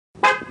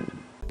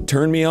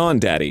turn me on,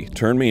 Daddy.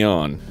 Turn me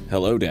on.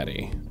 Hello,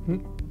 Daddy.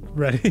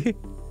 Ready?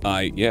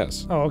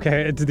 Yes. Oh,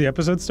 okay. Did the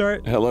episode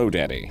start? Hello,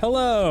 Daddy.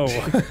 Hello.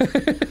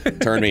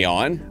 Turn me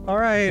on. All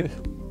right.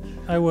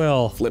 I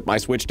will. Flip my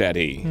switch,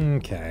 Daddy.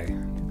 Okay.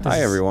 Hi,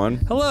 everyone.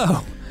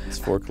 Hello. It's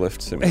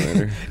Forklift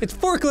Simulator. It's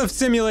Forklift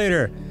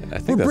Simulator. I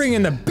think We're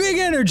bringing the big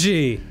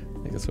energy.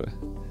 I think that's what...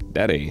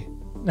 Daddy.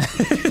 I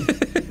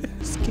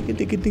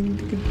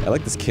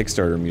like this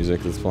Kickstarter music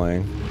that's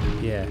playing.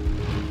 Yeah.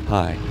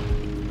 Hi.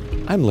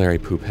 I'm Larry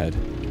Poophead,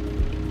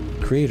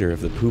 creator of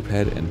the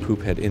Poophead and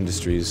Poophead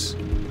Industries.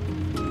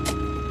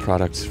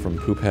 Products from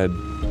Poophead.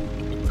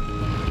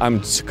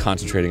 I'm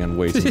concentrating on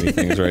way too many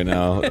things right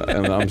now.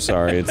 I'm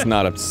sorry, it's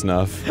not up to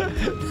snuff.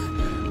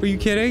 Were you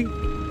kidding?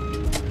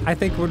 I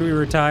think when we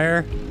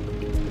retire,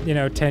 you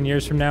know, 10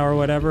 years from now or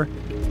whatever,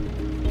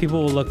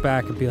 people will look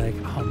back and be like,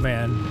 oh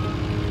man,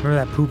 remember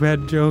that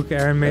Poophead joke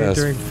Aaron made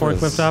during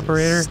Forklift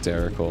Operator?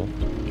 Hysterical.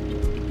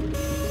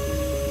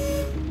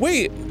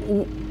 Wait!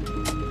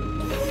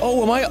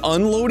 Oh, am I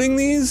unloading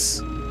these?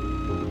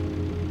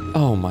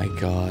 Oh my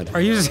god.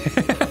 Are you Is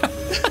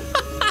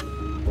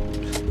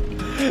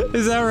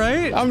that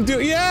right?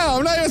 Yeah,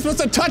 I'm not even supposed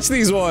to touch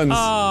these ones!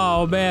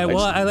 Oh man,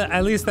 well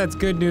at least that's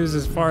good news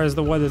as far as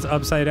the one that's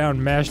upside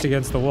down mashed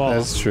against the wall.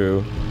 That's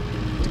true.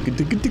 You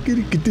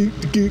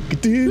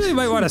really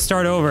might want to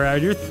start over.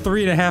 You're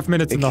 3.5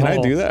 minutes in the hole. Can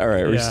I do that?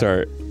 Alright,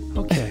 restart.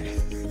 Okay.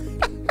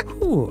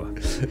 Ooh.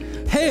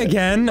 Hey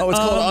again. Oh, it's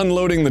called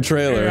unloading the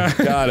trailer. Yeah.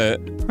 Got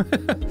it.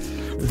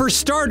 For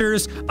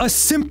starters, a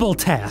simple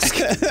task.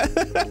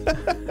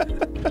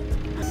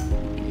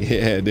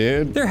 Yeah,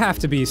 dude. There have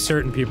to be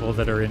certain people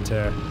that are into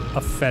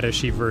a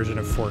fetishy version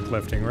of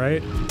forklifting,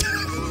 right?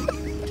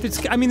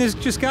 I mean, there's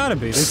just gotta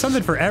be. There's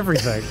something for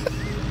everything.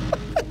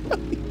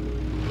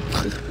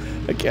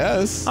 I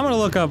guess. I'm gonna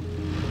look up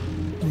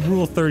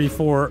Rule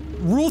 34.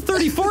 Rule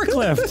 30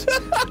 forklift!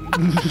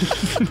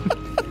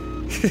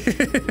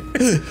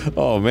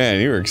 Oh man,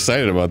 you were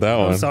excited about that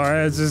one. I'm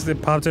sorry,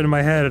 it popped into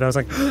my head and I was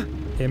like,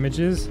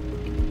 images?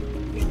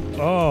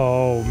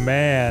 Oh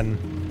man.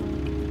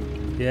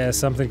 Yeah,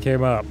 something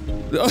came up.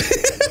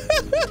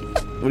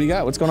 What do you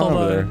got? What's going on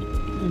over there?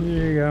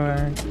 Here you go,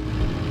 Aaron.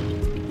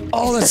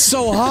 Oh, that's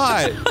so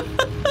hot!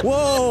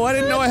 Whoa, I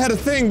didn't know I had a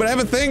thing, but I have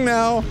a thing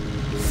now!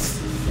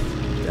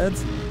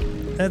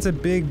 That's a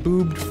big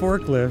boobed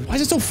forklift. Why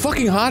is it so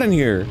fucking hot in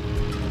here?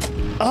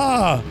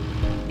 Ah!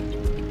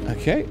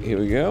 Okay, here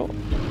we go.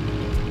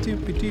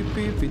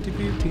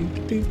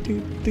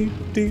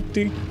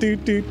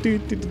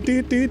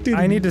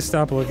 I need to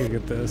stop looking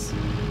at this.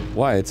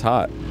 Why? It's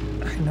hot.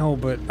 I know,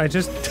 but I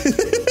just...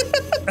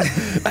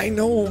 I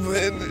know,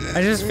 man.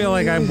 I just feel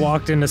like I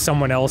walked into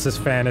someone else's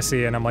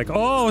fantasy and I'm like,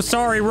 oh,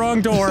 sorry,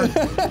 wrong door.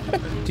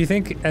 Do you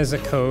think as a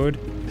code,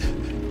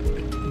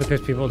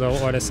 because people don't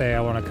want to say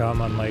I want to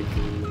come on like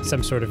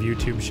some sort of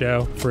YouTube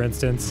show, for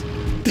instance,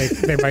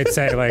 they might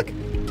say like,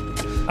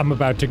 I'm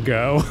about to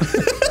go.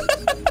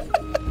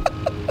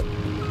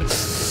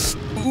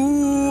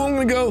 Ooh, I'm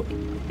gonna go.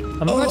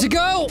 I'm about to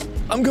go!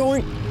 I'm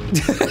going.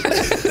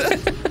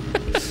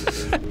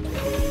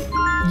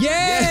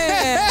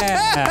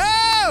 Yeah!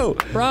 Oh!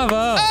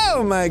 Bravo!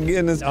 Oh my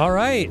goodness. All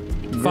right.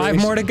 5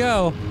 more to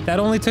go. That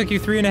only took you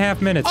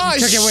 3.5 minutes. Oh, you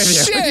took it with you.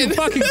 shit. You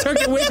fucking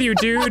took it with you,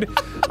 dude.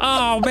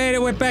 Oh man,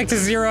 it went back to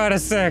 0 out of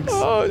 6.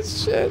 Oh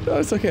shit. Oh,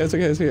 it's okay, it's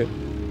okay, it's okay.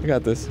 I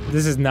got this.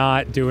 This is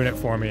not doing it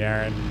for me,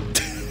 Aaron.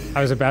 I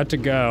was about to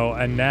go,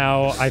 and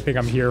now I think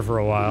I'm here for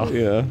a while.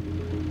 Yeah.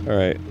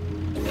 Alright.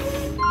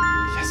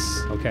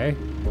 Yes. Okay.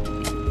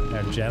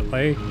 Now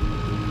gently.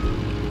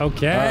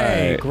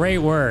 Okay, great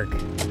work.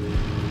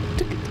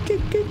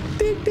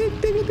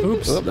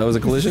 Oops. Oh, that was a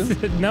collision?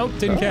 Nope,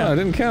 didn't count. Oh, it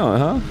didn't count,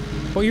 huh?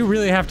 Well, you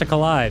really have to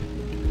collide.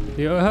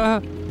 Get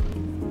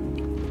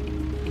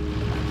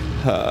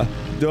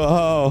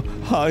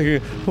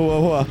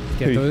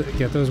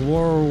those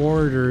war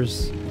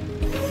waters.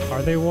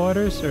 Are they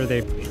waters or are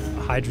they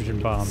hydrogen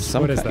bombs?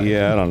 What is that?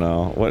 Yeah, I don't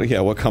know.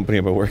 What company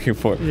am I working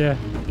for? Yeah.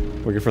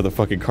 Working for the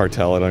fucking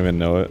cartel, I don't even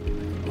know it.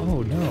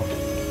 Oh no.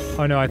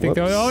 Oh no, I think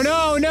those. Oh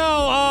no,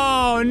 no!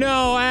 Oh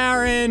no,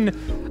 Aaron!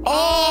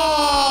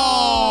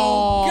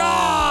 Oh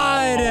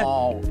God!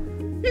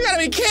 You gotta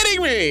be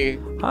kidding me!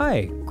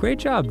 Hi, great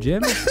job,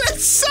 Jim. That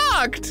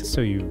sucked!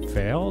 So you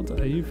failed?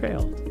 You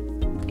failed.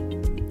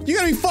 You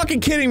gotta be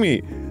fucking kidding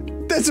me!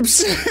 That's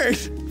absurd!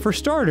 For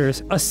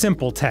starters, a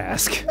simple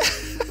task.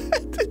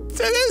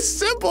 It is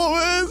simple,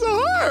 but it's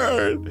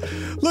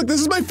hard! Look, this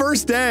is my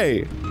first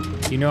day!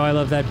 You know I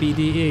love that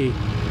BDE.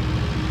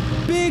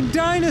 Big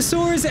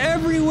dinosaurs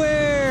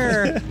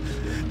everywhere!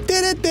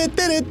 Big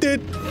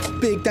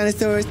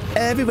dinosaurs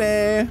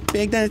everywhere!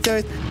 Big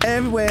dinosaurs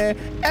everywhere!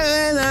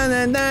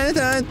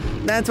 Dinosaurs,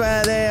 that's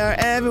why they are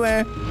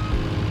everywhere!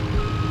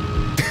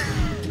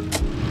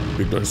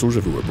 Big dinosaurs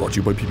everywhere, brought to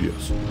you by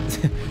PBS.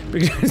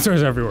 Big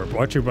dinosaurs everywhere,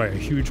 brought to you by a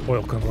huge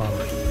oil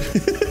conglomerate.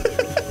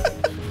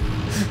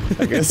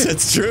 I guess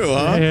that's true,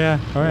 huh? Yeah.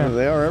 Oh, yeah.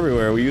 They are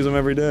everywhere. We use them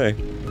every day.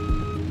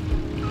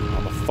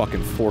 I'm a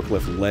fucking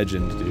forklift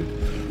legend, dude.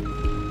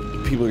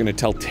 People are gonna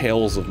tell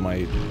tales of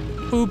my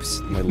Oops.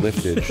 My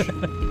liftage.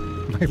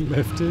 My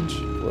liftage.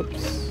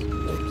 Whoops.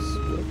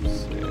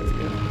 There we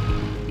go.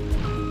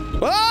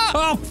 Ah!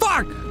 Oh,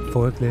 fuck!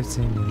 Forklift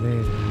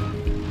simulator.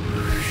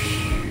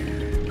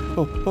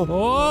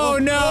 Oh,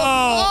 no!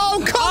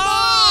 Oh, come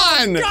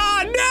on!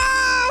 God,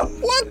 no!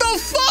 What the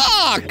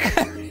fuck?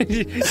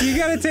 You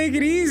gotta take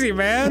it easy,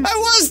 man. I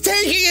was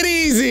taking it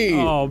easy!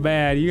 Oh,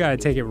 man, you gotta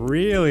take it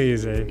real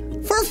easy.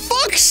 For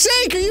fuck's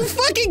sake, are you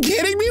fucking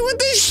kidding me with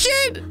this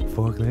shit?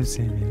 Forklift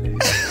simulator.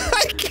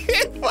 I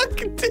can't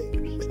fucking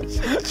do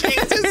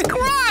Jesus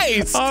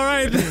Christ! All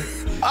right.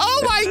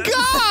 Oh my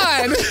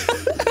god!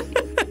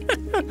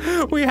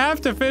 We have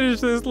to finish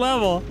this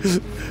level.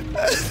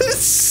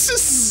 This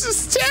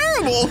is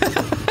terrible!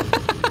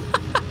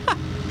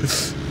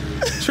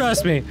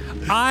 Trust me,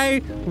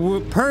 I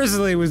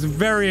personally was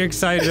very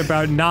excited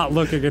about not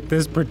looking at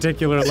this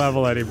particular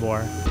level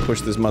anymore.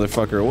 Push this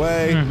motherfucker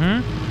away.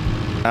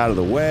 Out of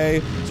the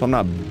way, so I'm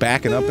not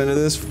backing up into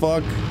this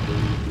fuck.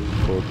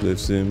 Forklift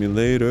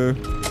simulator.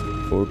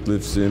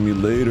 Forklift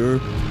simulator.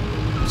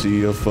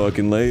 See you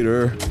fucking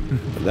later.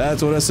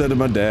 That's what I said to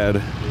my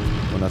dad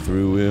when I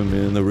threw him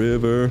in the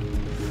river.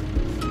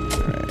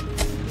 Alright.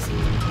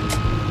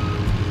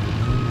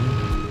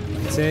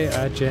 Say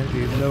I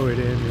gently lowered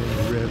him in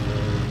the river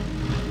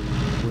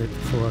with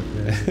the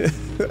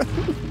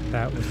forklift.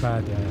 That was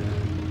my dad.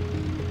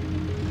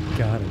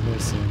 Gotta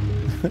miss him.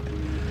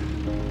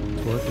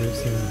 Forklift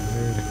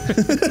simulator.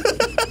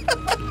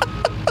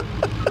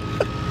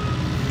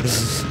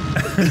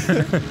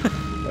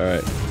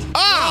 Alright.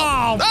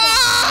 Oh!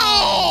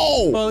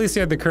 Oh! Well, at least you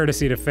had the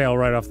courtesy to fail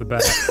right off the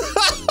bat.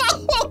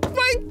 Oh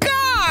my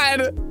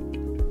god!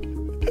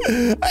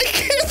 I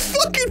can't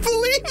fucking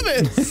believe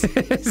this!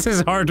 This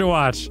is hard to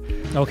watch.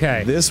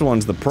 Okay. This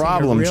one's the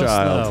problem, real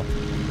child. Slow.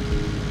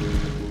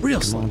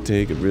 Real slow. Come on,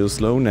 take it real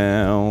slow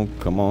now.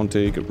 Come on,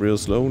 take it real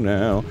slow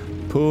now.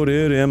 Put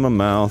it in my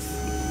mouth.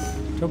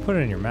 Don't put it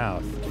in your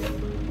mouth.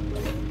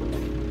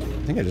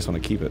 I think I just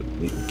want to keep it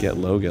get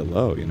low,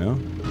 you know?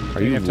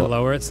 Are You have to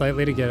lower it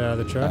slightly to get out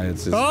of the truck?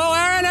 It's just, Oh,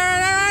 Aaron,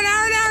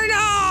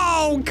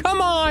 no!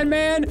 Come on,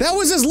 man! that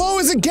was as low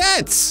as it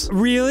gets!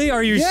 Really?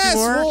 Are you Yes,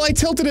 sure? well, I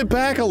tilted it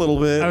back a little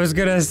bit. I was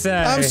gonna say.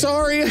 I'm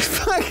sorry. I'm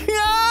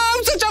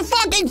such a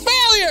fucking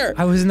failure!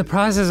 I was in the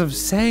process of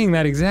saying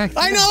that exact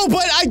thing. I know,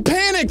 but I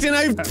panicked and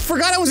I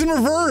forgot I was in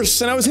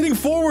reverse and I was hitting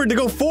forward to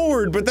go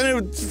forward, but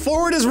then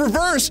forward is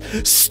reverse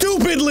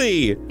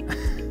stupidly!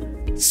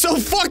 So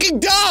fucking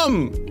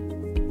dumb!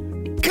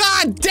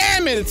 God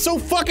damn it! It's so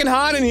fucking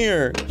hot in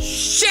here!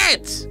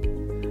 Shit!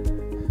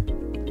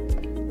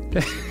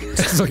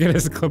 Just look at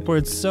his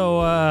clipboard. So,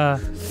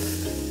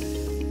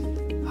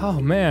 oh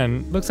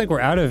man, looks like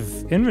we're out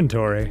of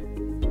inventory.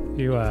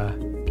 You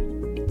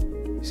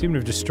seem to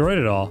have destroyed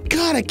it all.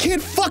 God, I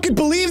can't fucking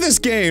believe this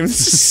game!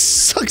 This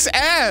sucks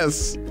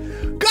ass!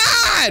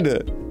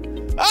 God!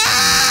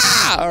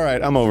 Ah!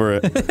 Alright, I'm over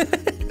it.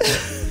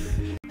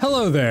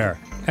 Hello there,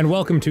 and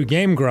welcome to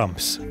Game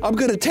Grumps. I'm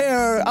gonna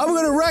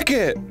wreck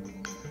it!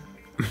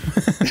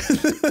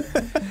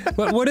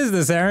 What is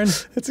this, Aaron?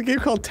 It's a game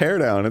called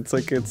Teardown. It's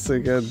like a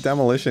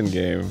demolition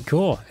game.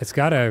 Cool. It's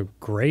got a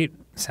great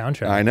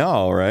soundtrack. I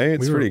know, right?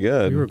 It's pretty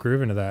good. We were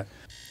grooving to that.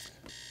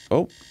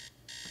 Oh.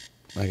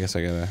 I guess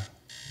I gotta...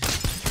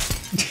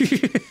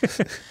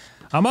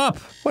 I'm up!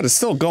 What, it's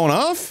still going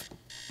off?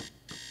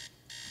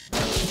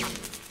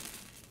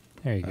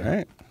 There you go.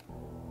 Alright.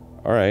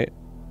 Alright.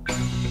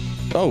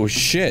 Oh,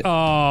 shit.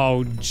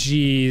 Oh,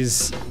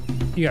 jeez.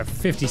 You got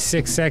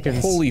 56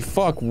 seconds. Holy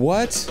fuck,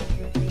 what?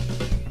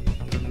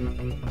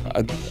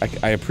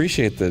 I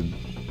appreciate the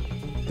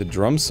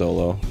drum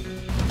solo.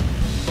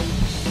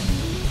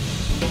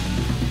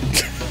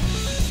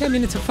 Yeah, I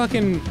mean, it's a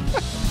fucking...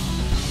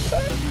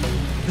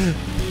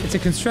 It's a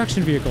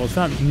construction vehicle. It's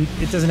not...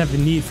 It doesn't have the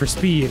need for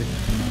speed.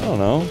 I don't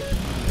know.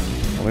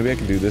 Well, maybe I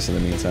can do this in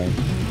the meantime.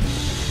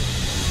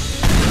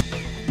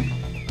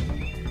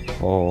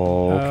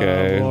 Oh,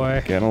 okay. Oh,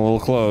 boy. Getting a little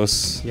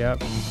close. Yep.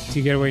 Do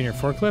you get away in your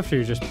forklift, or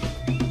you just...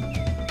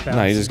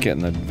 No, you just get in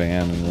the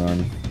van and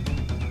run.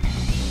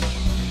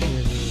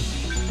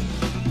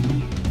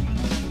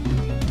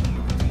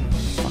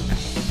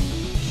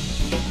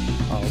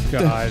 Oh,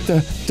 God.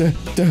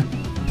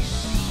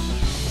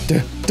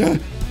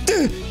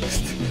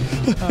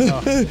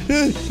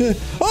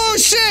 Oh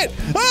shit!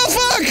 Oh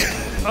fuck!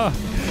 I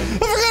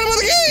forgot about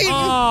the gate!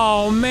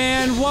 Oh,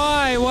 man,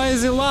 why? Why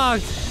is it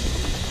locked?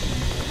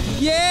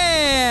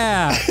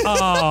 Yeah!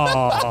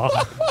 Oh.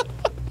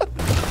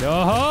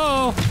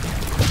 Yo-ho!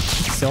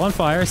 Still on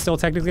fire, still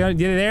technically on...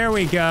 Yeah, there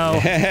we go.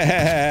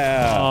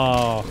 Yeah.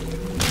 Oh.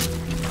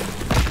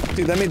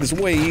 Dude, that made this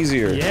way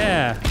easier.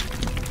 Yeah.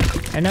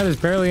 And now there's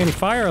barely any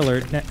fire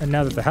alert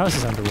now that the house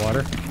is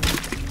underwater.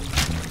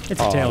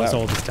 It's a tale as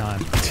old as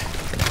time.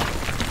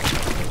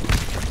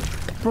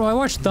 Bro, I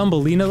watched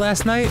Thumbelina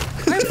last night.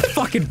 I'm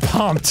fucking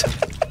pumped.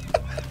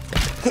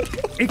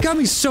 It got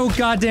me so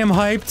goddamn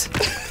hyped.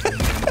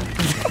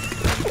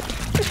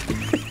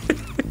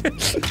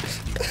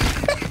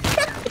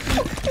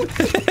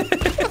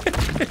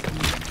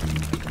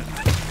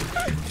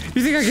 You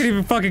You think I can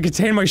even fucking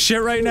contain my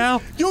shit right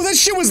now? Yo, that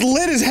shit was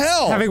lit as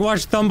hell! Having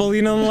watched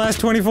Thumbelina in the last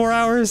 24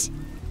 hours?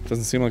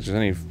 Doesn't seem like there's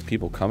any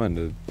people coming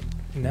to...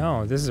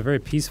 No, this is a very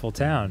peaceful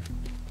town.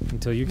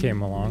 Until you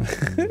came along.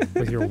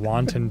 With your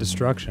wanton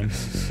destruction.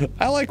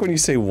 I like when you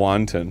say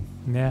wanton.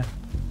 Yeah.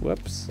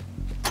 Whoops.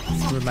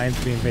 It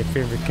reminds me of my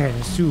favorite kind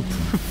of soup.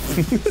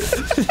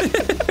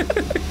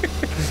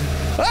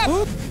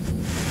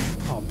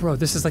 Oh, bro,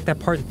 this is like that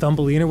part in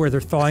Thumbelina where they're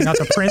thawing out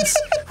the prince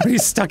when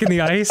he's stuck in the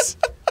ice.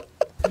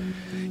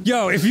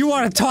 Yo, if you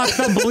want to talk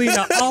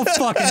Thumbelina, I'll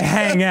fucking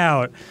hang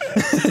out.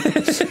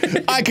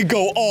 I could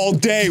go all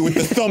day with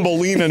the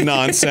Thumbelina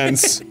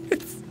nonsense.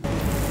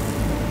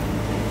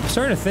 I'm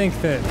starting to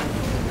think that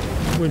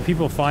when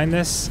people find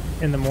this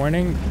in the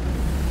morning,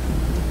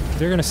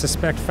 they're gonna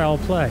suspect foul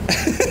play.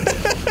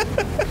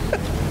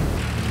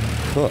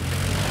 Look.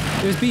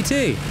 There's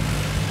BT.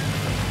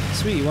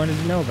 Sweet, you wanted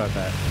to know about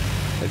that.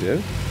 I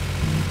did?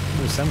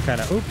 There's some kind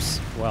of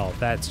oops. Well,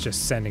 that's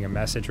just sending a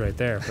message right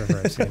there if ever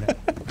I've seen it.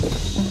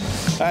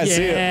 I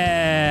see it.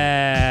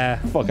 Yeah.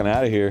 Fucking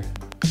out of here.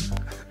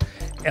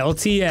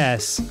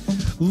 LTS.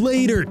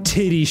 Later,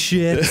 titty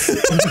shit.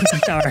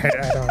 Alright,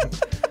 I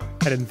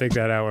didn't think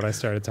that out when I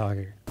started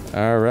talking.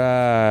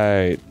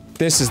 Alright.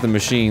 This is the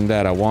machine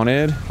that I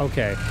wanted.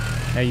 Okay.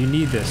 Now you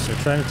need this, so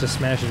try not to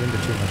smash it into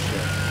too much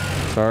shit.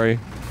 Sorry.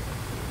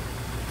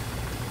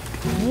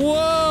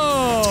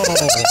 Whoa!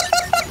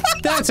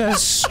 That's a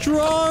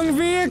strong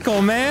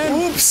vehicle,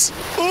 man! Oops!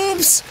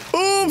 Oops!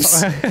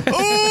 Oops!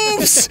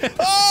 Oops!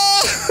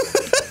 Oh!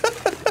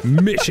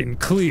 Mission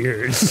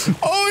cleared.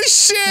 Oh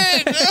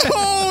shit!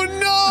 Oh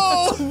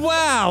no!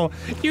 Wow!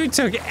 You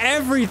took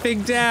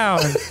everything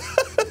down!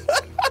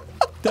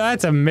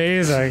 That's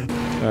amazing.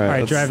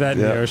 Alright, drive that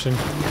in the ocean.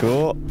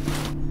 Cool.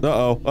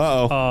 Uh-oh.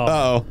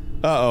 Uh-oh.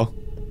 Uh-oh.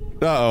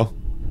 Uh-oh.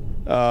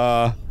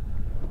 Uh-oh.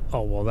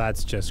 Oh, well,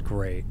 that's just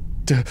great.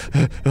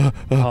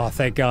 Oh,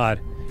 thank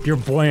God. Your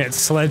buoyant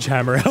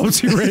sledgehammer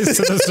helps you raise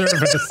to the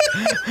surface.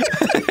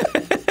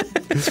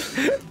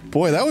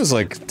 Boy, that was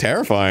like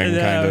terrifying,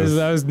 kind of.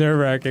 That was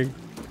nerve-wracking.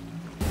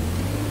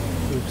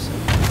 Oops.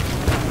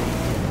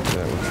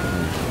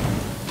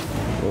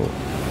 Oh.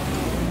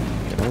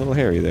 Getting a little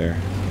hairy there.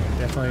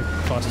 Definitely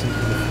busting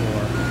through the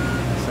floor.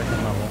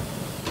 Second level.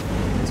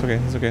 It's okay,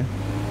 it's okay.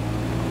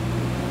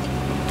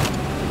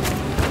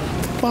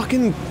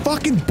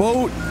 Fucking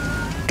boat!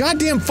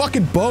 Goddamn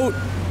fucking boat!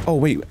 Oh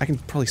wait, I can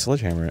probably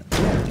sledgehammer it.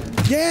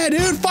 Yeah,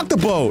 dude, fuck the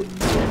boat!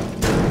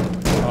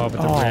 Oh,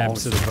 but the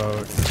ramps of the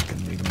boat. Fucking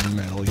big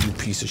metal, you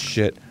piece of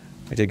shit.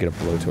 I did get a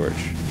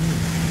blowtorch.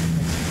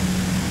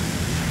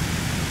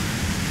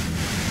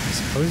 I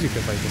suppose you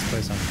could light this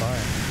place on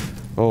fire.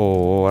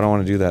 Oh, I don't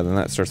want to do that, then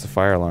that starts the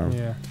fire alarm.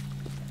 Yeah.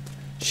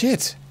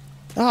 Shit!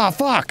 Ah,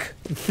 fuck!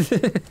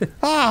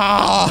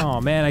 Ah!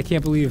 Oh man, I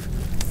can't believe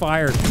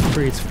fire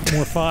creates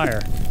more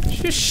fire. Did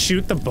you just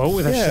shoot the boat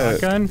with a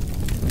shotgun? I have a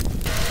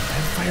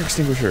fire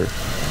extinguisher.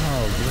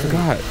 Oh, great.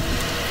 Forgot.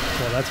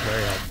 Well, that's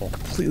very helpful.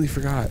 Completely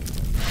forgot.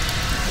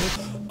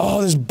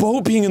 Oh, this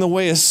boat being in the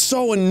way is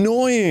so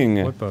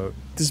annoying! What boat?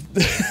 This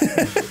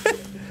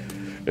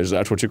is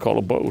that what you call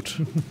a boat?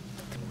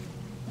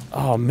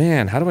 Oh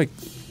man, how do I...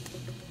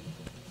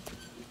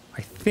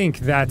 I think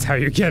that's how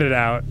you get it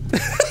out.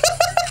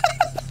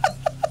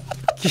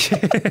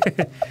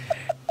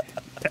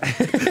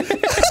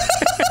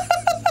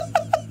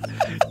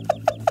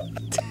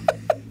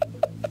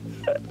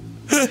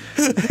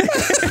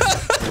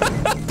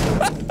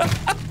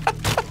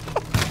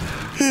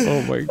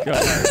 Oh my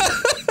god.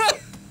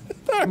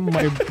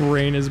 My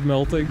brain is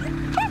melting.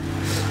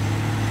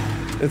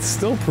 It's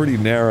still pretty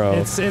narrow.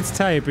 It's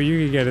tight, but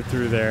you can get it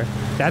through there.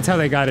 That's how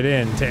they got it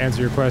in, to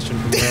answer your question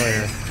from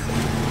earlier.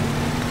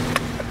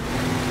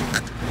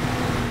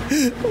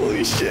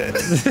 Holy shit.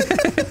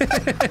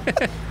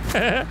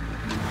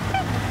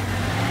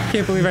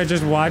 Can't believe I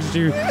just watched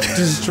you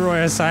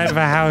destroy a side of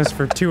a house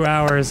for 2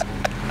 hours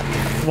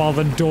while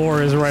the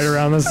door is right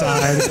around the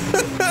side.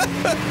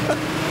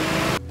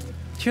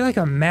 You're like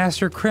a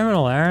master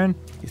criminal, Aaron.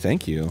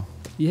 Thank you.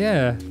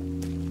 Yeah.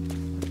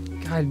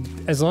 God,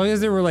 as long as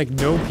there were like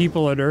no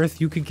people on Earth,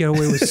 you could get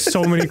away with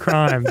so many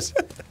crimes.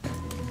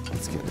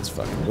 Let's get in this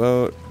fucking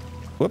boat.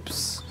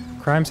 Whoops.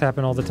 Crimes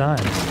happen all the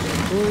time.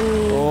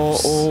 Oh,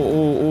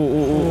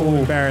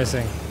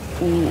 embarrassing.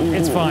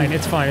 It's fine,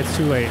 it's fine, it's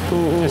too late.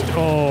 Just, You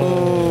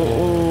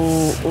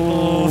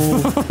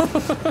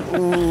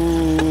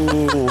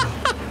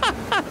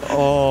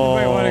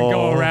might want to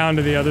go around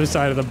to the other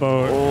side of the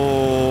boat.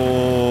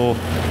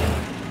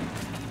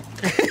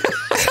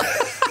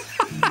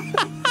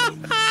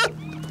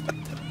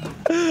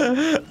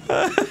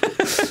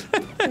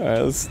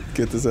 Alright, let's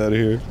get this out of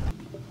here.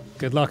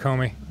 Good luck,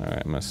 homie.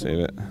 Alright, I'm gonna save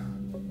it.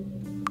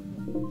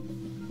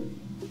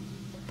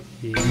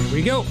 Here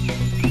we go.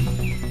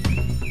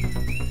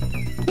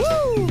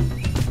 Woo!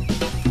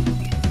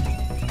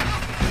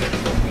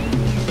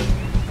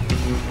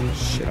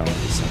 Shit, I want to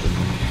do something.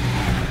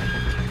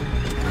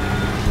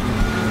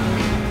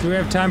 Do we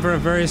have time for a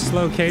very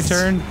slow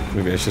K-turn?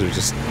 Maybe I should have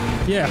just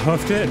Yeah,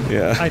 hoofed it.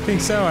 Yeah. I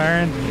think so,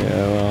 Aaron. Yeah,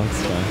 well,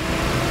 it's fine.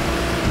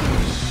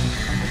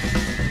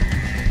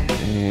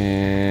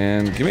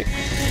 And gimme.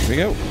 Here we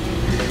go.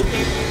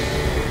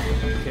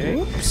 Okay.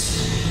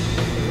 Whoops.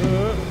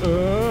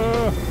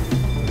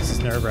 This is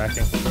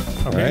nerve-wracking.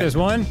 Okay, right. there's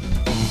one.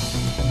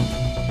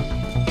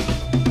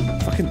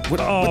 Fucking, what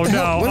Oh, what the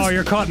no. hell? What Oh, is-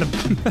 you're caught in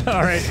the...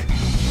 All right.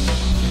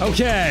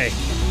 Okay.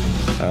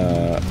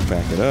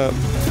 Back it up.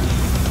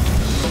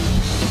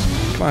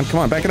 Come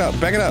on, back it up,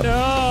 back it up.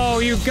 No,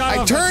 you got I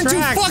off turned the too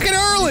track. fucking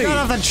early! You got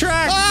off the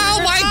track.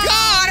 Oh my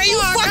god, are you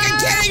fucking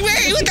kidding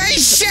me with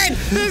this shit?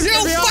 You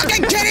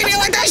fucking kidding me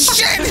with this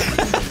shit?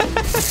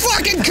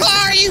 Fucking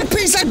car, you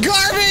piece of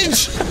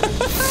garbage!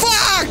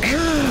 Fuck!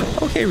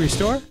 Okay,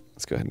 restore.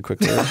 Let's go ahead and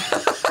quickly.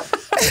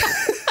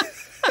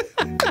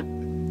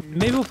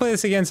 Maybe we'll play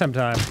this again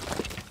sometime.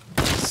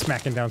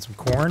 Smacking down some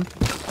corn.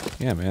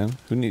 Yeah, man.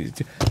 Who needs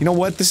to, you know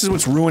what? This is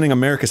what's ruining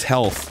America's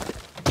health.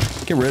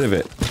 Get rid of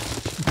it.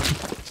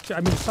 I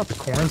mean, it's not the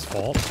corn's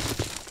fault.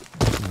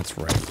 That's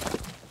right.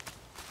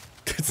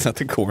 It's not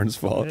the corn's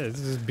fault. This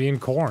is being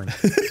corn.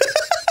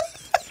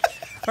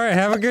 All right,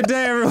 have a good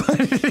day,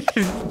 everyone.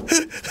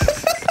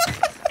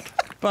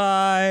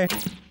 Bye.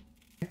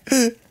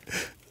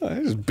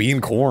 Just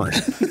being corn.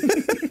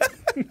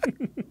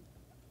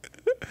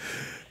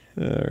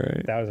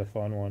 Alright. That was a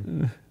fun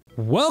one.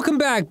 Welcome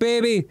back,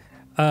 baby.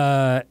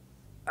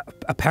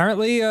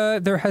 Apparently,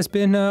 there has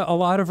been a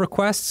lot of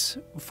requests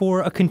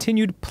for a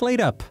continued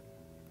plate-up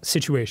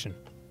situation.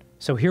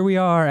 So here we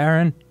are,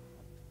 Aaron.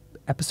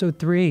 Episode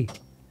 3.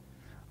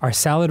 Our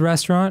salad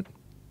restaurant,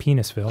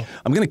 Penisville.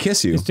 I'm gonna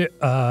kiss you.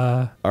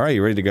 Alright,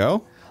 you ready to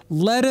go?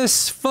 Let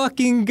us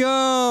fucking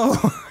go!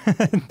 You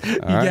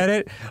get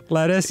it?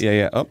 Let us. Yeah,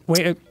 yeah. Oh.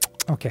 Wait,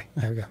 okay,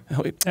 there we go.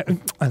 Oh, wait.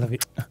 I love you.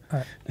 All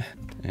right.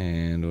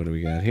 And what do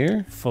we got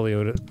here? Fully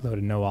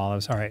loaded, no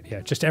olives. All right, yeah,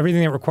 just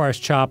everything that requires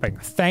chopping.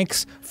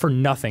 Thanks for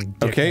nothing,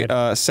 Okay,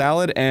 dickhead.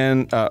 salad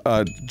and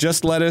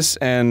just lettuce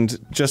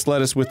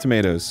with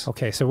tomatoes.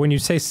 Okay, so when you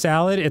say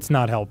salad, it's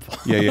not helpful.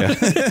 Yeah, yeah.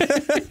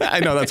 I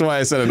know, that's why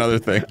I said another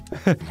thing.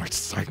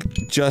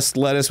 Just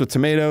lettuce with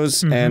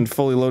tomatoes and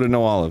fully loaded,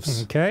 no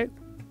olives. Okay.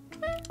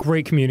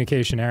 Great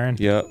communication, Aaron.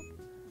 Yep.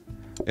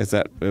 Is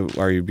that,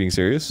 are you being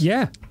serious?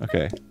 Yeah.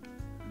 Okay.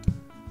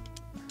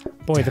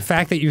 Boy, the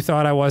fact that you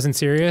thought I wasn't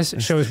serious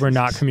shows we're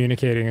not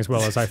communicating as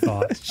well as I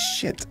thought.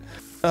 Shit.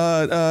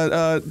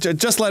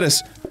 Just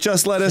lettuce.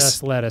 Just lettuce.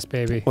 Just lettuce,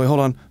 baby. Wait, hold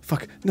on.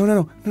 Fuck.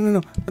 No.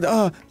 Aaron,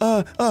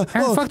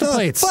 fuck the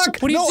plates. Fuck.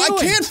 What are you no, doing?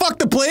 I can't fuck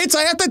the plates.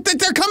 I have to,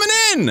 they're coming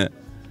in.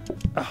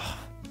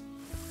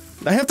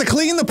 I have to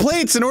clean the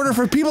plates in order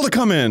for people to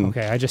come in.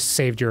 Okay, I just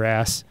saved your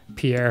ass,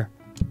 Pierre.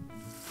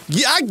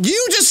 Yeah,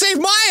 you just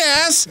saved my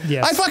ass.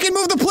 Yes. I fucking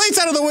moved the plates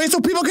out of the way so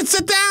people could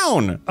sit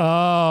down.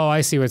 Oh,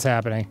 I see what's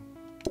happening.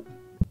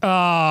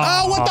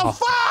 Oh, what the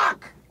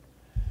fuck?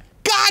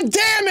 God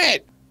damn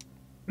it.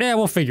 Yeah,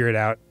 we'll figure it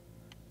out.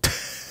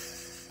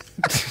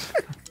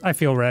 I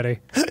feel ready.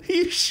 Are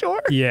you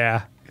sure?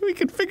 Yeah. We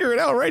can figure it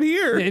out right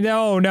here.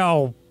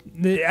 No.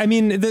 I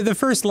mean, the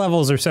first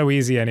levels are so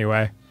easy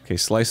anyway. Okay,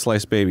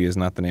 Slice Baby is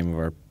not the name of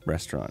our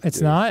restaurant.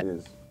 It's not? It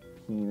is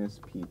Penis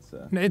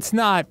Pizza. It's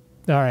not.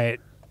 All right.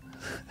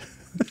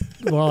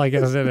 Well, I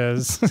guess it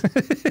is.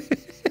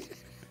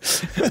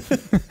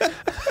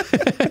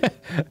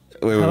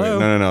 Wait,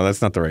 Hello? no, that's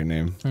not the right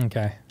name.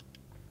 Okay.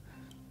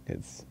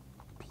 It's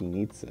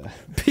Pinizza.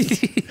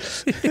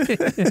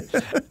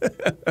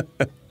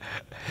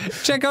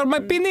 Check out my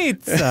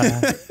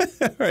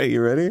pinizza. All right,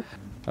 you ready?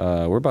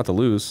 We're about to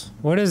lose.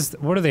 What do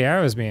the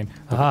arrows mean?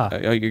 Aha.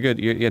 Oh, you're good.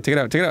 Yeah, take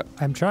it out.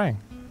 I'm trying.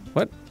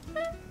 What?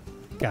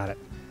 Got it.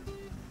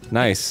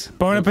 Nice.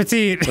 Bon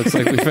appetit. Looks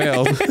like we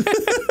failed.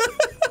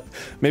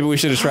 Maybe we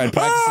should have tried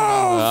practicing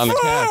on the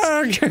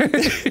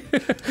cats.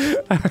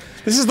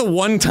 This is the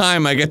one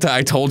time I get to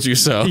I told you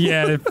so.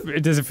 Yeah,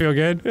 does it feel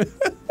good?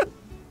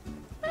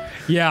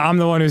 Yeah, I'm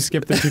the one who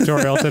skipped the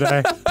tutorial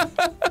today.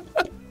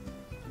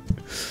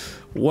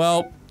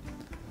 Well,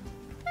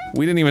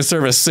 we didn't even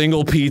serve a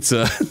single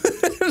pizza.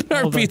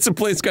 Our Hold on. pizza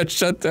place got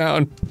shut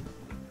down.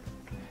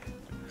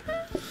 I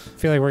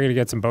feel like we're gonna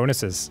get some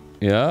bonuses.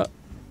 Yeah.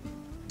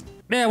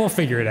 Yeah, we'll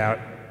figure it out.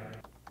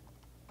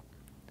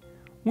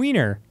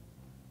 Wiener.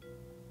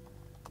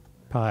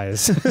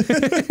 Pies.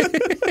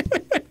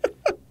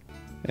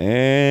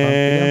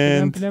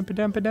 And take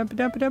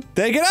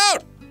it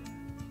out!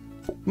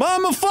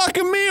 Mama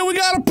fucking mia, we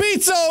got a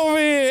pizza over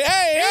here!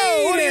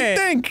 Hey, what do you it.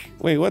 think?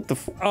 Wait, what the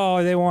f-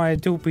 Oh, they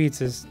wanted 2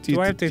 pizzas.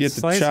 Do I have to you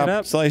slice it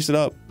up? Slice it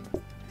up.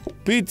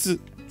 Pizza.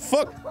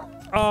 Fuck.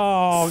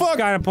 Oh, Fuck.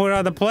 gotta put it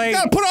on the plate.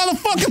 Gotta put it on the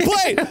fucking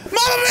plate!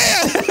 Mama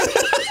mia!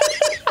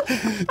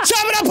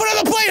 Chop it up, put it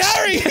on the plate,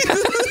 hurry!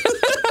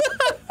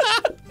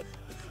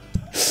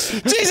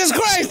 Jesus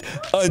Christ!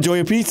 Enjoy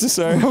your pizza,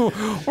 sir. We're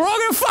all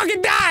gonna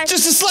fucking die!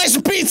 Just a slice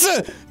of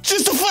pizza!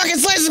 Just a fucking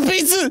slice of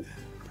pizza!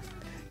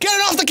 Get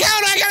it off the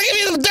counter! I gotta give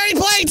you the dirty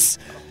plates!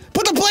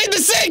 Put the plate in the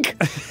sink!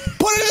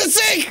 Put it in the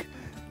sink!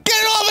 Get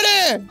it off of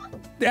there!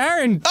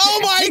 Aaron! Oh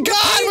my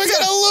god, we're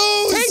gonna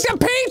lose! Take the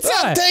pizza!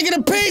 I'm taking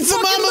a pizza,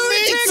 Fucking Mama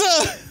lunatic!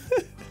 Pizza!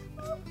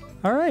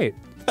 All right.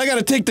 I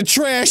gotta take the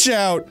trash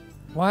out.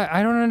 Why?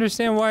 I don't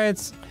understand why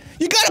it's...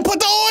 You gotta put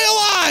the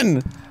oil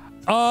on!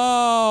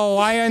 Oh,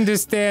 I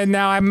understand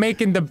now. I'm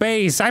making the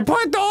base. I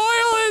put the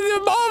oil in the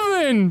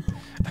oven!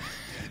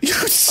 You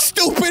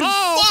stupid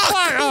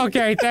fuck!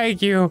 Okay,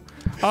 thank you.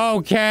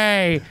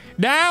 Okay,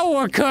 now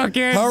we're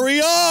cooking.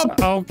 Hurry up!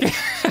 Okay.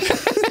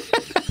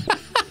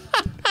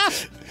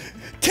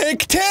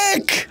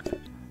 Tick!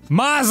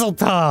 Mazel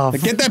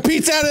tov! Get that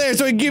pizza out of there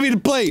so I can give you the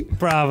plate.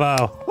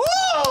 Bravo.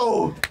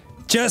 Whoa!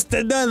 Just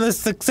another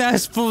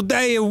successful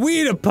day of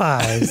wiener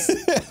pies.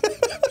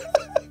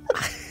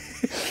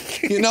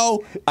 You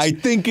know, I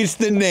think it's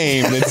the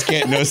name that's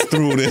getting us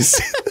through this.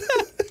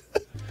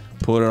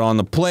 Put it on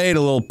the plate,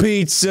 a little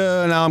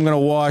pizza. Now I'm gonna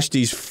wash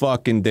these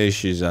fucking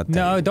dishes.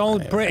 No,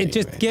 don't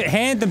just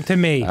hand them to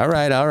me. All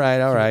right.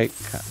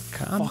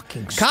 Calm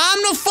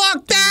the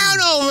fuck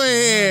down over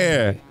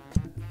here.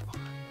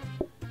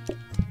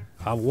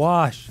 I'll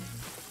wash.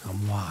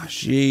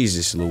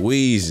 Jesus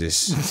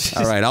Louises.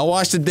 All right, I'll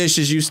wash the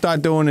dishes. You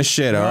start doing the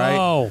shit, all right?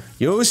 No.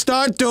 You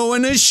start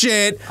doing the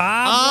shit.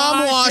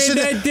 I'm washing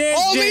the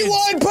dishes. Only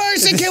one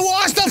person can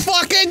wash the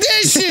fucking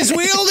dishes.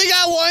 We only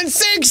got one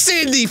sink,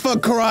 Cindy, for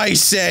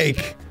Christ's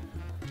sake.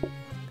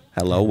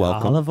 Hello,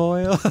 welcome. Olive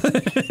oil.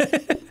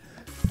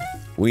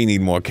 We need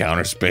more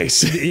counter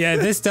space. Yeah,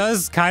 this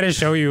does kind of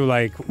show you,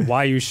 like,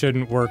 why you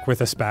shouldn't work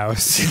with a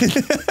spouse.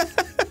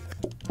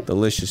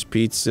 Delicious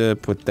pizza,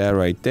 put that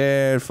right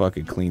there,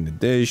 fucking clean the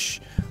dish.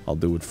 I'll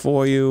do it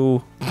for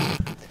you.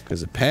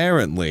 Because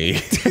apparently,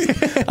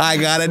 I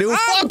gotta do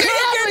fucking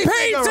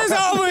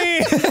pizzas over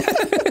here!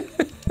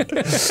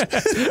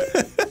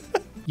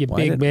 You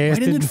big bastard. Why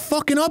didn't it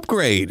fucking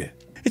upgrade?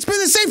 It's been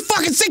the same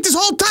fucking sink this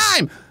whole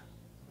time!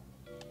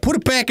 Put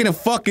it back in a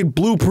fucking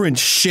blueprint,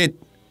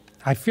 shit.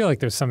 I feel like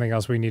there's something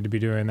else we need to be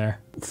doing there.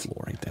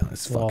 Flooring down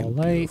is Wall fucking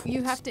light. beautiful.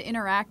 You have to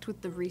interact with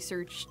the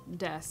research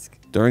desk.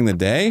 During the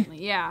day?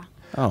 Yeah.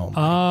 Oh.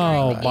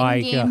 Oh During the my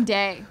in-game god.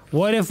 day.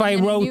 What if I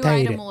And a new rotate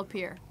item it? will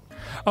appear.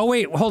 Oh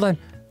wait, hold on.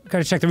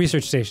 Gotta check the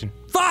research station.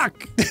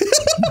 Fuck! Wait.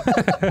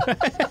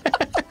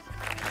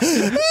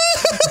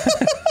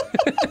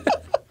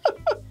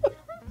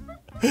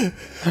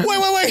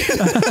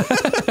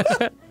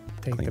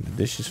 Take Clean the the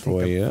dishes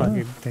for you.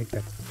 fucking,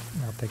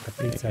 I'll take the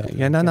pizza.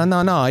 Yeah,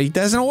 no. He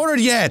hasn't ordered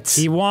yet.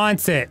 He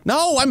wants it.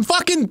 No, I'm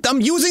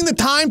using the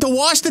time to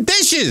wash the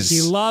dishes.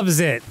 He loves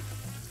it.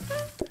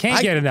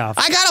 Can't get enough.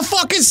 I got a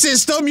fucking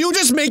system. You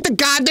just make the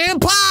goddamn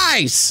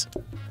pies.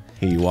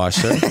 Here you wash,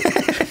 sir.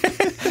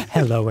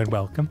 Hello and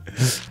welcome.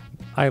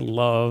 I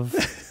love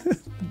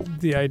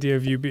the idea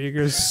of you being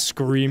a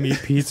screamy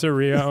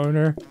pizzeria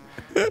owner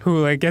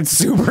who like gets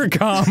super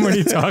calm when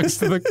he talks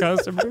to the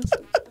customers,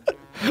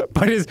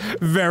 but is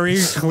very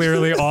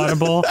clearly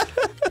audible.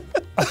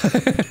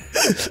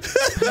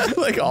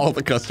 Like all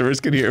the customers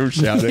can hear him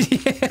shouting.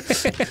 Yeah.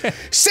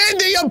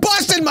 Cindy, you're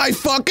busting my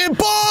fucking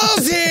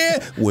balls here!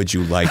 Would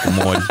you like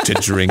more to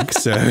drink,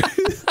 sir?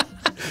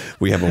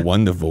 We have a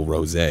wonderful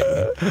rosé.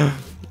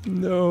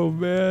 No,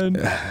 man.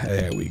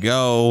 There we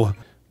go.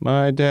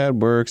 My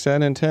dad works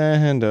at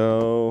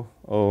Nintendo.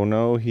 Oh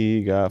no,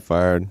 he got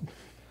fired.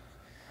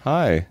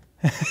 Hi.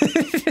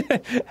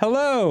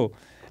 Hello,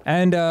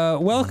 and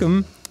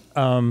welcome.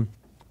 I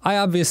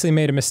obviously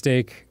made a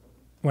mistake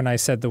when I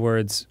said the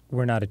words,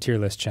 we're not a tier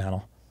list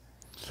channel.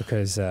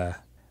 Because,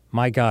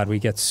 my god, we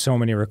get so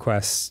many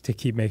requests to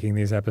keep making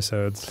these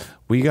episodes.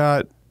 We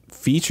got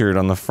featured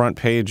on the front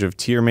page of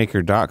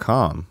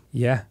tiermaker.com.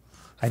 Yeah.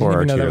 I didn't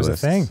even know that was a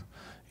thing.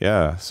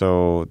 Yeah,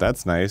 so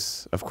that's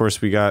nice. Of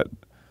course, we got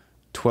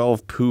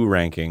 12 poo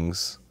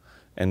rankings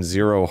and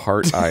 0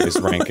 heart eyes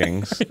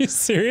rankings. Are you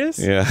serious?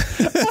 Yeah.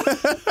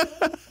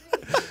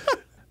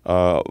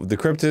 The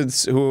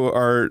cryptids who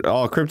are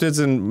all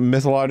cryptids and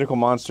mythological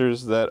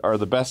monsters that are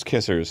the best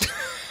kissers.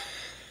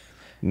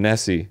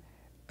 Nessie.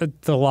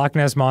 The Loch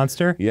Ness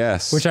Monster?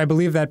 Yes. Which I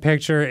believe that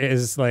picture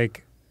is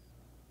like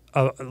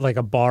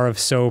a bar of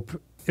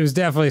soap. It was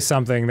definitely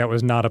something that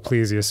was not a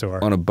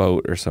plesiosaur. On a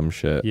boat or some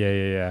shit.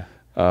 Yeah.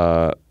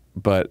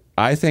 But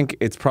I think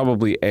it's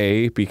probably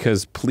A,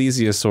 because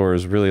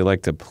plesiosaurs really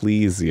like to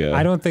please you.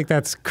 I don't think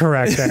that's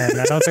correct, Aaron.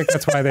 I don't think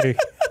that's why they...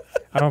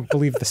 I don't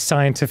believe the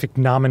scientific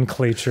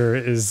nomenclature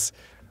is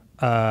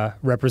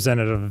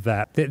representative of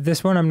that.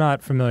 This one I'm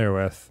not familiar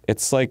with.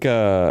 It's like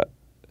a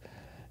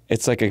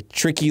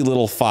tricky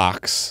little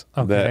fox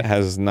that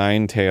has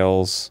 9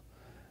 tails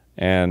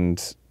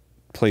and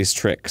plays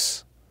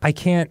tricks. I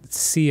can't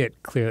see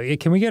it clearly.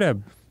 Can we get a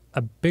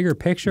bigger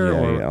picture?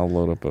 Yeah, I'll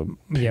load up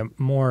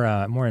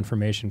more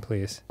information,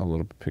 please. I'll load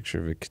up a picture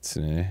of a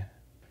kitsune.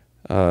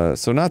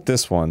 So not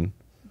this one.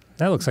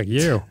 That looks like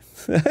you.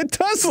 It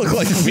does look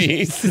like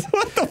me.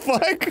 What the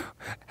fuck?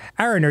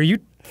 Aaron, are you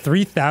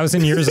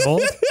 3,000 years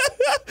old?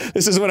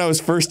 This is when I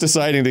was first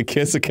deciding to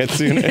kiss a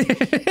kitsune.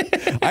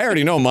 I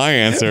already know my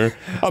answer.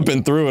 I've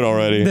been through it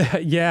already.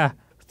 Yeah.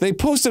 They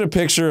posted a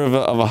picture of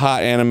a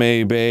hot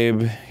anime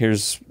babe.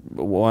 Here's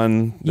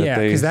one. Yeah,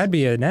 because that'd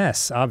be an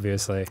S,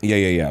 obviously.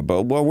 Yeah.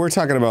 But we're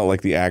talking about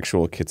like the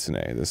actual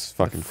kitsune. This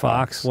fucking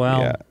fox.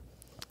 Well, yeah.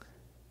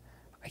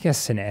 I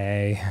guess an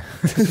A.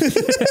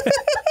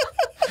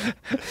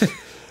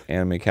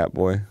 Anime cat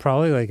boy.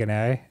 Probably like an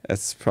A.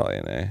 That's probably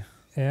an A.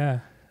 Yeah.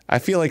 I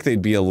feel like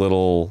they'd be a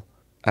little,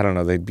 I don't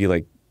know, they'd be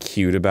like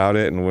cute about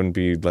it and wouldn't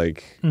be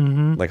like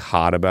like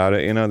hot about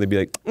it, you know? They'd be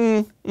like,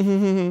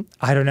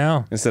 I don't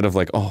know. instead of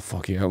like, oh,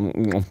 fuck yeah.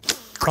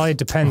 Probably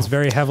depends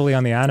very heavily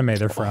on the anime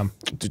they're from.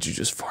 Did you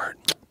just fart?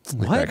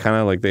 What? Like that kind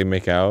of like they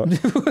make out. You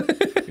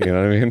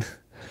know what I mean?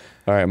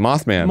 All right,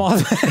 Mothman.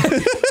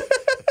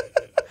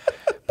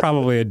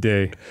 Probably a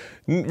D.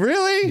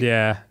 Really?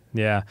 Yeah,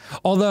 yeah.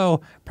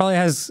 Although, probably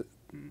has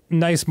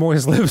nice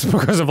moist lips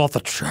because of all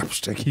the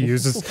chapstick he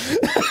uses.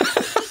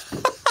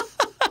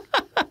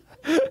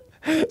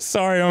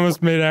 Sorry, I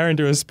almost made Aaron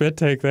do a spit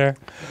take there.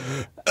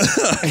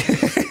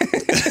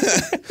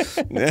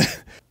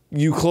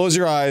 You close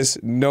your eyes,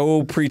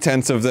 no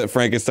pretense of that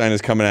Frankenstein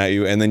is coming at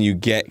you, and then you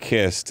get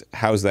kissed.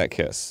 How's that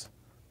kiss?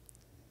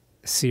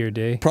 C or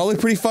D. Probably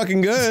pretty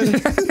fucking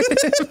good.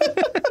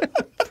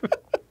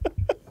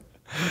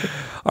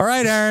 All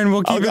right, Aaron,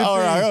 we'll keep it. All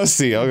right, I'll go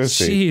see. I'll go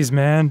see. Jeez,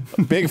 man.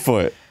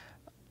 Bigfoot.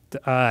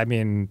 I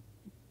mean,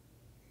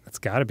 it's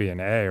got to be an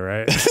A,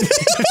 right?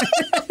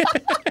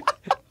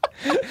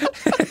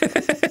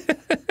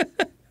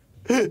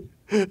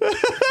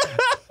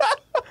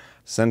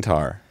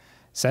 Centaur.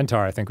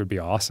 Centaur, I think, would be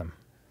awesome.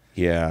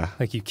 Yeah.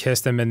 Like you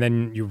kiss them and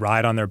then you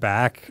ride on their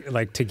back,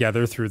 like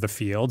together through the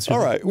fields. All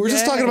right, we're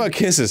just talking about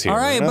kisses here. All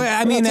right, but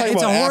I mean,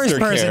 it's a horse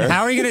person.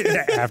 How are you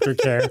gonna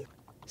aftercare?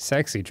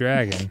 Sexy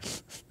dragon.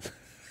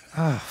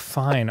 Oh,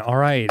 fine. All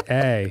right,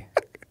 A.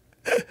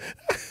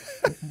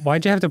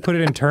 Why'd you have to put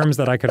it in terms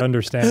that I could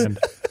understand?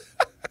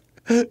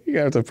 You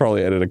have to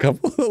probably edit a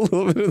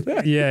little bit of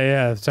that. Yeah,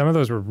 yeah. Some of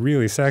those were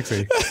really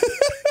sexy.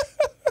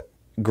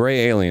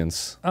 Gray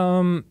aliens.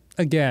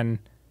 Again,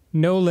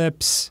 no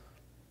lips,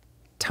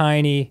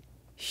 tiny,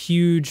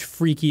 huge,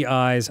 freaky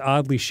eyes,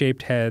 oddly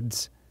shaped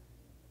heads.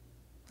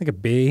 Like a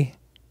B.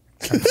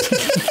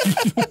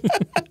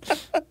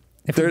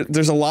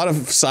 There's a lot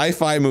of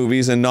sci-fi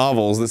movies and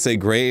novels that say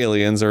gray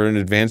aliens are an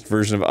advanced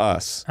version of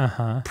us.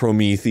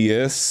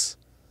 Prometheus.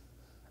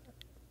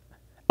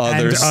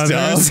 Other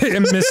stuff.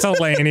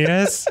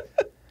 Miscellaneous.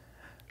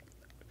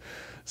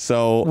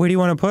 So where do you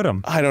want to put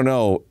them? I don't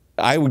know.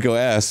 I would go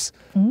S.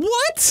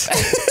 What?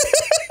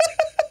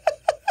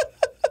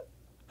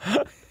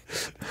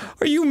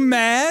 Are you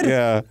mad?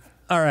 Yeah.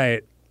 All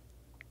right.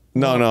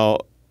 No.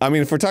 I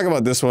mean, if we're talking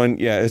about this one,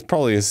 yeah, it's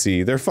probably a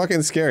C. They're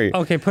fucking scary.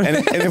 Okay, put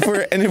and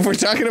if we're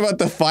talking about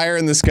the fire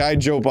in the sky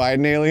Joe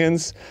Biden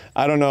aliens,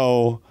 I don't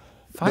know.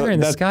 Fire in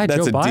the sky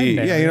That's Joe a Biden D.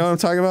 aliens. Yeah, you know what I'm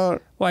talking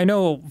about? Well, I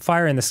know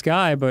fire in the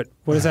sky, but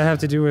what does that have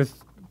to do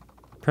with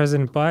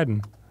President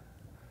Biden?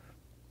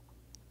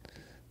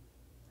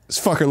 This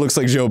fucker looks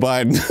like Joe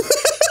Biden.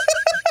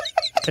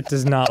 It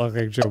does not look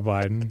like Joe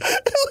Biden.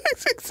 It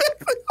looks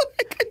exactly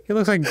like He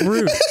looks like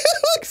Groot. It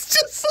looks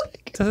just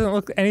like Doesn't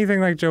look anything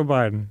like Joe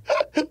Biden.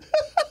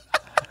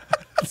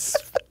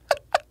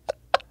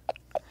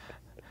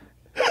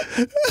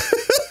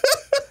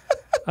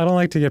 I don't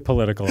like to get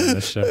political in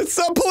this shit. It's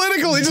not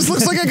political. He just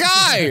looks like a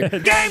guy.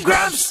 Game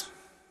Grumps!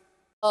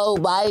 Oh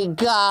my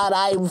god,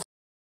 I'm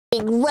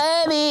f***ing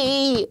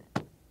ready!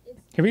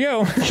 Here we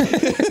go.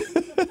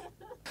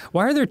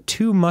 Why are there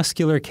two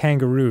muscular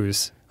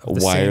kangaroos?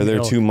 Why are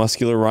there two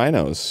muscular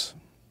rhinos?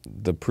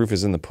 The proof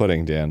is in the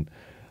pudding, Dan.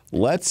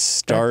 Let's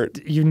start.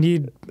 You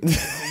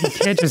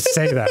can't just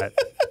say that.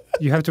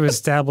 You have to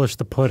establish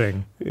the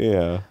pudding.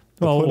 Yeah.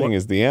 The pudding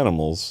is the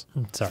animals.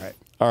 It's all right.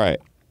 All right.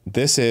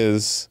 This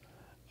is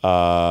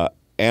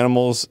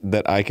animals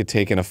that I could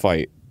take in a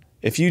fight.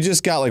 If you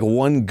just got like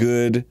one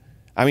good,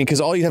 I mean, because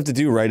all you have to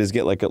do, right, is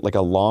get like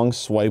a long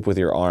swipe with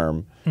your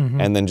arm,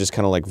 and then just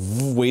kind of like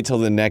wait till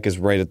the neck is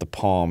right at the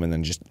palm, and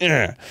then just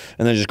and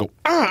then just go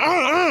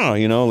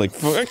you know, like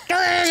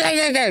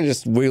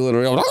just wiggle it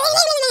around,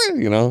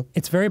 you know.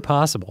 It's very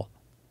possible.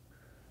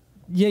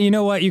 Yeah, you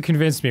know what? You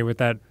convinced me with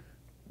that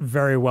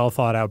very well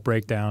thought out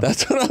breakdown.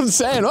 That's what I'm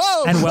saying.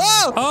 Oh, and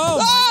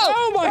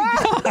oh my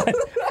god!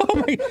 Oh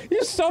my!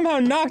 You somehow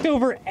knocked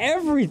over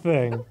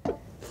everything.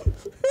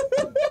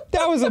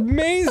 That was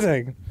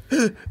amazing.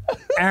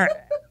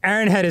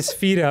 Aaron had his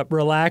feet up,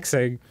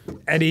 relaxing,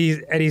 and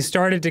he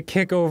started to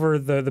kick over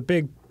the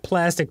big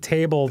plastic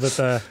table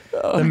that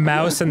the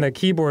mouse and the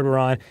keyboard were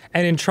on.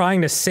 And in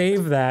trying to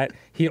save that,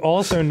 he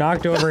also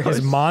knocked over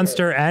his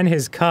monster and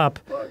his cup,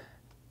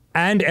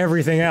 and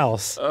everything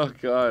else. Oh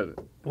god!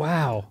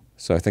 Wow.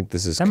 So I think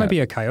this is that might be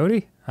a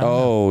coyote.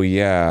 Oh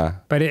yeah.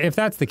 But if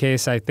that's the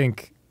case, I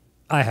think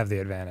I have the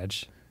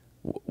advantage.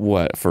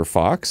 What, for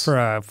fox? For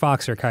a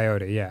fox or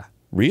coyote, yeah.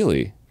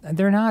 Really?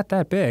 They're not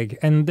that big,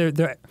 and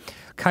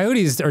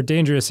coyotes are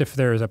dangerous if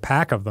there's a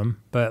pack of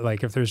them. But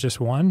like if there's just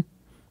one,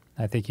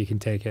 I think you can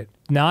take it.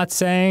 Not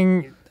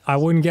saying I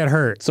wouldn't get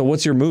hurt. So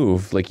what's your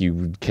move? Like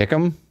you kick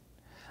them?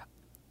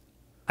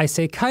 I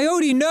say,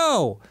 coyote,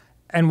 no!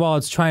 And while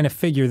it's trying to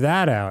figure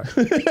that out,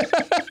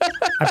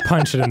 I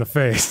punch it in the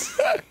face.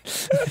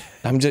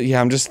 I'm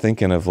just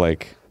thinking of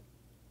like,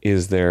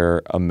 is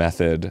there a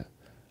method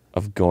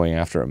of going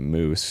after a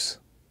moose?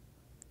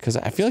 Because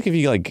I feel like if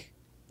you like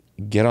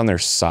get on their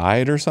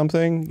side or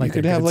something, Like you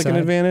could their have good like an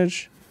side?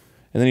 advantage.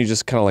 And then you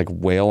just kind of like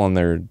wail on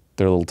their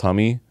little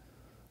tummy.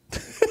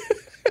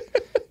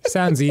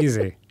 Sounds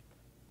easy.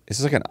 Is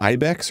this like an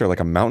ibex or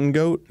like a mountain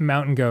goat?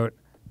 Mountain goat.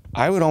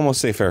 I would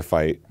almost say fair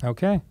fight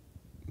Okay.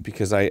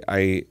 because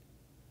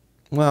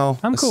well,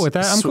 I'm cool with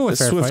that. I'm cool with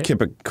fair swift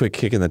fight. quick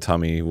kick in the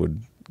tummy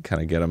would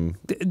kind of get him.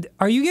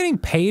 Are you getting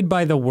paid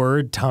by the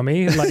word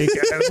tummy? Like,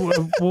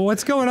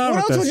 what's going on What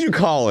with else this? would you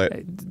call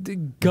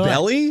it? Gut,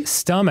 Belly?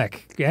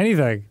 stomach,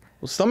 anything.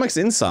 Well, stomach's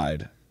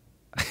inside.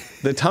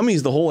 The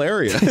tummy's the whole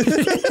area.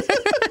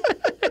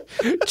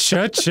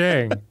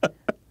 Cha-ching.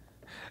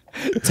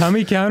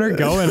 Tummy counter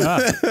going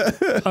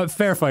up.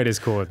 Fair fight is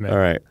cool with me. All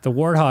right. The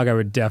warthog I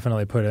would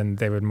definitely put in.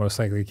 They would most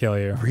likely kill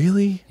you.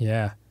 Really?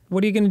 Yeah.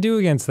 What are you going to do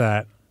against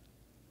that?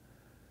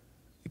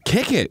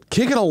 Kick it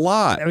a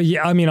lot.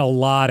 Yeah, I mean a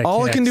lot of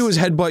All it can kicks. do is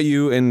headbutt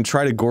you and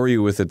try to gore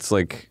you with its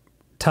like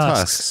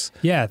tusks.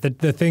 Yeah,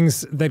 the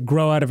things that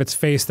grow out of its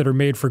face that are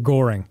made for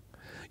goring.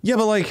 Yeah,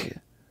 but like,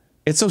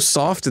 it's so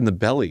soft in the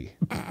belly.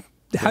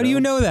 How do you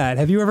know that?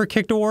 Have you ever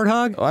kicked a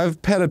warthog?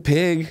 I've pet a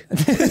pig.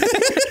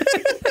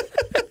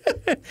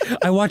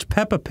 I watch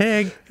Peppa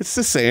Pig. It's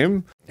the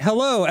same.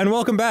 Hello and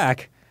welcome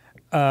back.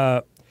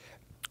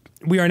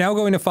 We are now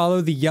going to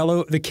follow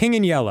the king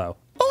in yellow.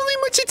 Only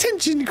much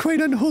attention, quite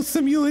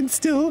unwholesome you'll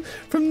instill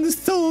from the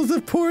souls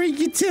of poor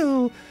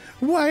Yitil.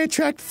 Why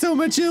attract so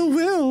much ill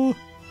will?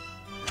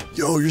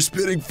 Yo, you're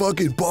spitting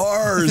fucking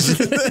bars.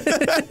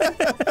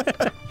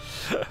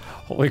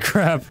 Holy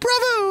crap.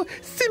 Bravo!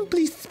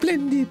 Simply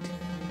splendid.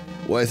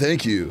 Why,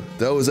 thank you.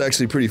 That was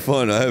actually pretty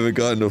fun. I haven't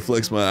gotten to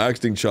flex my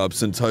acting chops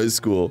since high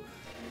school.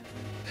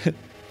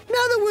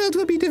 Now the world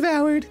will be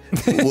devoured.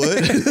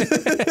 What?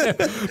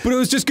 But I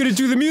was just gonna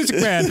do the Music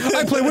Man.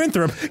 I play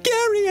Winthrop.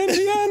 Gary,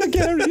 Indiana,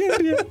 Gary,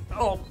 Indiana. Oh,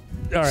 all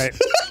right.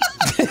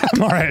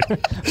 I'm all right.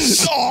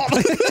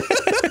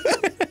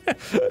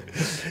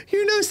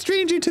 You're no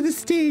stranger to the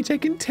stage, I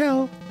can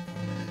tell.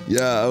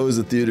 Yeah, I was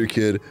a theater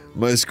kid.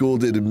 My school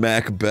did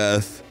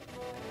Macbeth.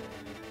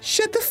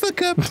 Shut the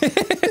fuck up.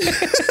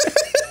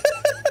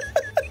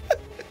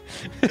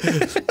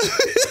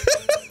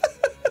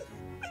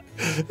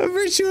 A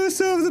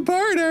virtuoso of the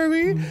part, are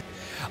we?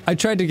 I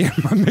tried to get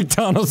my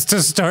McDonald's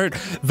to start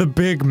the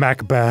Big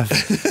Macbeth.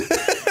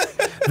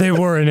 They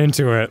weren't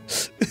into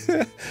it.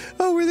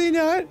 Oh, were they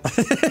not?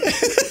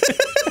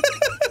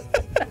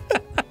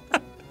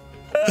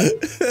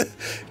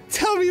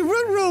 Tell me,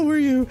 what role were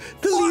you?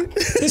 The lead.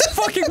 This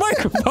fucking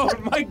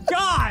microphone, my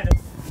God!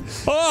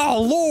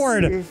 Oh,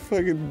 Lord!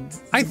 Fucking.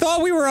 I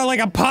thought we were like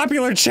a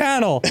popular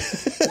channel.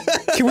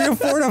 Can we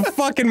afford a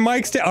fucking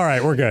mic stand? All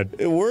right, we're good.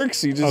 It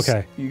works. You just.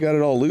 Okay. You got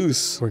it all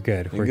loose. We're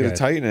good. You We're gotta good.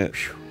 tighten it.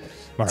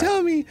 All right.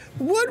 Tell me,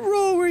 what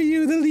role were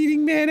you? The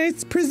leading man, I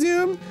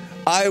presume?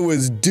 I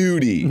was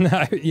Duty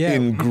Yeah,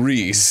 in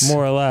Greece.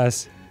 more or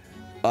less.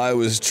 I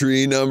was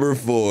tree number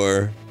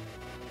 4.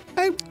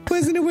 I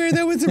wasn't aware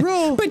that was a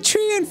role. But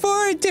 3 and 4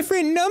 are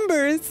different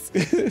numbers.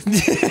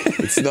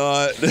 It's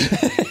not.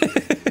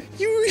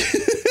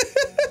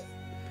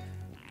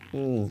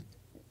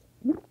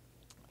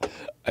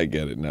 I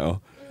get it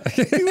now.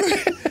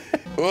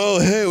 Well,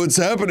 hey, what's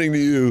happening to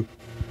you?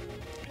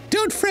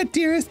 Don't fret,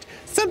 dearest.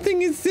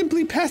 Something is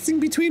simply passing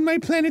between my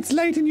planet's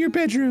light and your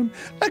bedroom.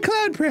 A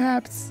cloud,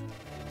 perhaps.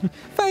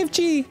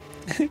 5G.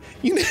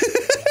 You know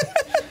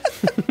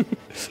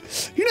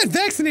You're not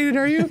vaccinated,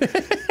 are you?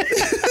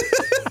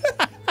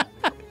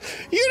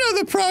 You know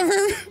the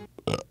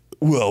proverb.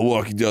 Well,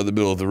 walking down the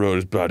middle of the road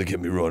is bound to get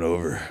me run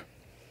over.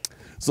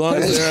 As long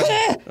as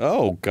they're...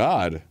 Oh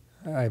God.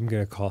 I'm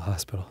gonna call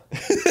hospital.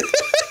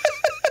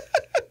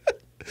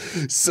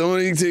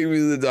 Somebody can take me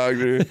to the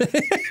doctor.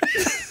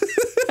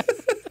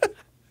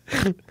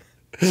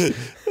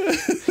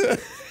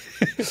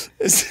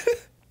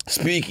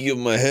 Speaking of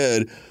my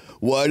head,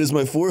 why does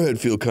my forehead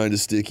feel kind of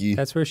sticky?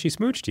 That's where she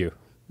smooched you.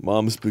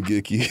 Mom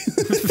spaghetti.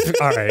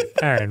 All right,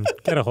 Aaron,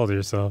 get a hold of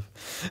yourself.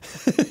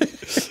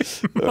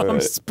 Mom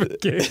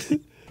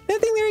spaghetti.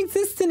 Nothing there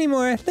exists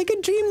anymore, like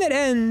a dream that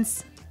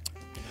ends.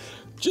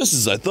 Just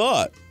as I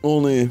thought.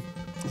 Only,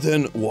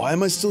 then why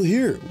am I still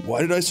here?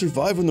 Why did I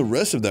survive when the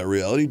rest of that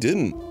reality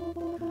didn't?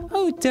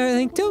 Oh,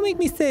 darling, don't make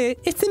me say it.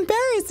 It's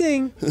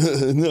embarrassing.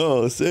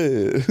 No, say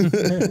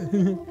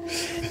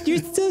it. You're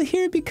still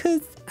here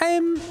because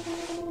I'm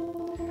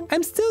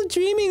still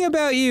dreaming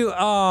about you.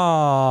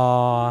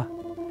 Aww.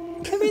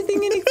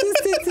 Everything in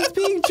existence is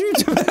being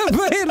dreamed about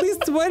by at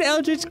least one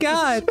eldritch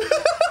god.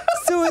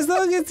 So as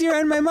long as you're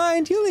on my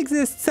mind, you'll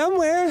exist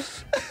somewhere.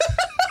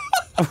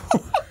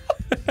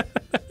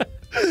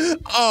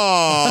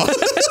 Aww.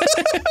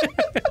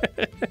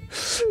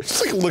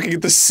 It's like looking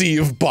at the sea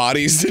of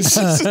bodies. It's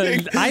just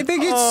like, I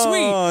think it's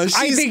sweet.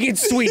 I think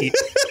it's sweet.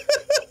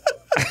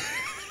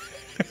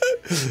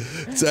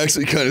 It's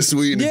actually kind of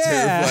sweet in a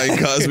Yeah. terrifying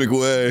cosmic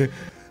way.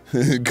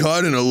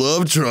 Caught in a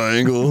love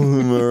triangle,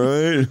 am I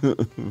right?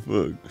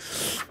 Fuck.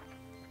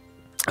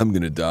 I'm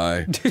gonna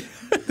die.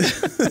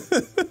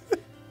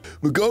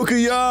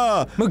 Magoka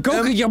ya!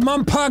 Magoka, your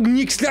mum pog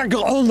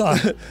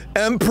nixlagola.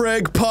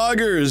 Mpreg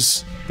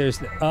poggers! There's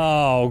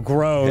oh,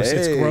 gross.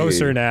 It's Hey.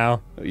 grosser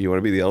now. You want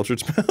to be the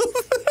Eldritch Mouth?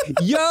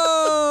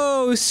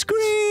 Yo,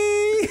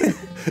 scream!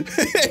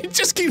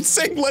 Just keep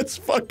saying, let's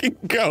fucking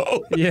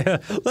go. Yeah,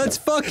 let's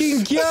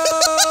fucking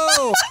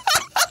go!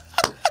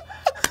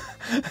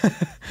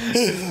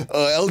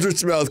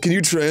 Eldritch Mouth, can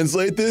you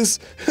translate this?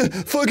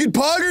 Fucking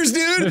poggers,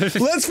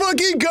 dude! Let's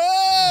fucking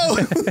go!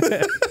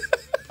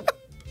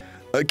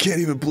 I can't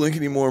even blink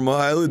anymore.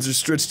 My eyelids are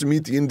stretched to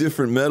meet the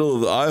indifferent metal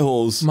of the eye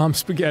holes. Mom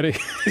spaghetti.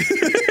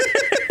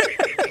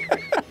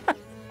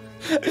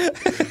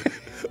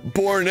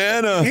 Poor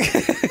Nana.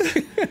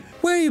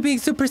 Why are you being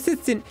so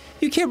persistent?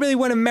 You can't really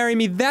want to marry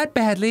me that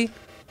badly.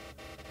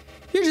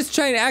 You're just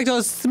trying to act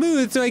all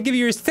smooth so I give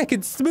you your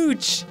second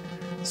smooch.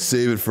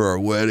 Save it for our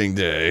wedding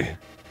day.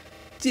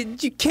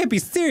 You can't be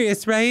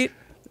serious, right?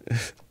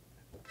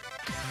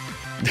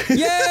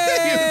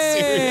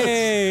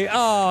 Yay!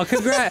 Oh,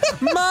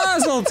 congrats.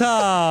 Mazel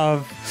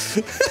tov!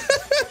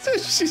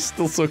 She's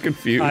still so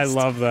confused. I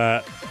love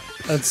that.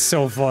 That's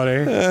so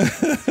funny.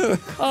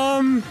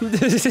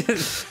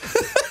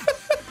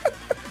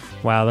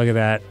 Wow, look at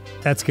that.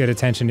 That's good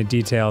attention to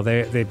detail.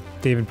 They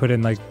even put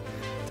in like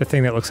the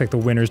thing that looks like the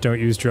winners don't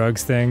use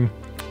drugs thing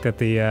that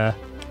the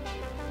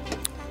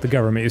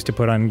government used to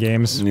put on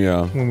games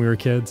Yeah. when we were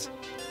kids.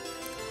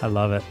 I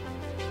love it.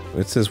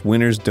 It says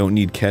winners don't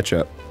need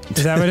ketchup.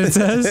 Is that what it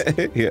says?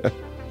 Yeah.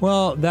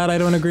 Well, that I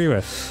don't agree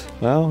with.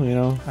 Well, you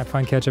know. I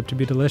find ketchup to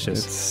be delicious.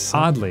 It's-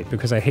 Oddly,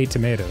 because I hate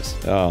tomatoes.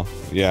 Oh,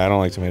 yeah, I don't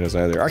like tomatoes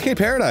either. Arcade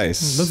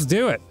Paradise. Let's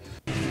do it.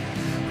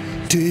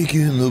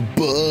 Taking the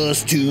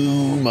bus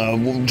to my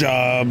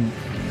job.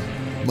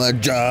 My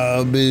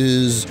job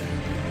is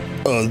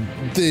a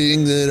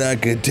thing that I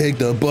could take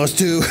the bus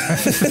to.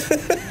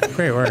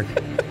 Great work.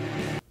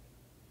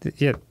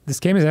 Yeah,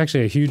 this game is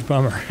actually a huge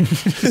bummer.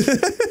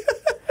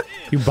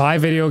 You buy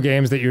video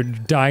games that you're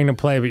dying to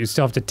play, but you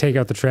still have to take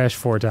out the trash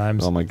 4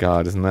 times. Oh my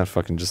god, isn't that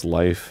fucking just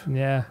life?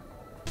 Yeah,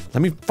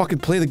 Let me fucking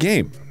play the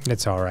game.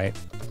 it's alright.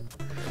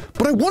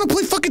 But I want to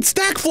play fucking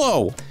Stack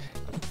Flow!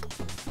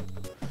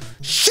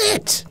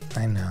 Shit!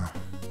 I know.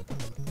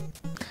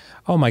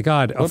 Oh my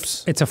god,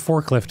 Whoops. it's a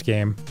forklift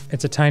game.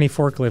 It's a tiny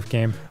forklift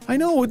game. I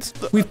know, it's...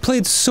 We've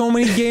played so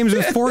many games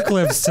with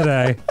forklifts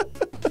today.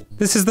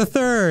 This is the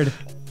 3rd.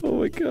 Oh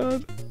my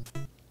god.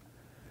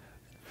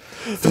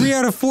 3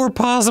 out of 4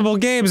 possible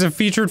games have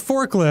featured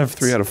forklifts.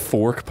 3 out of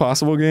 4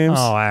 possible games?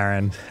 Oh,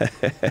 Aaron.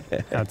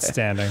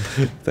 Outstanding.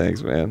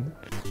 Thanks, man.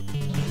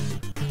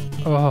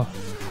 Oh.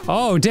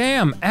 Oh,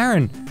 damn.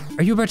 Aaron,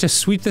 are you about to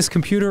sweep this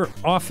computer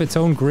off its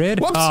own grid?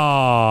 Whoops.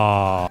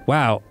 Oh.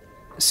 Wow.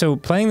 So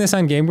playing this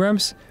on Game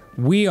Grumps,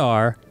 we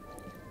are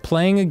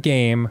playing a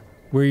game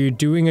where you're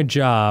doing a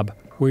job,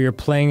 where you're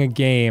playing a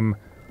game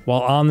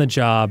while on the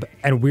job,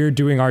 and we're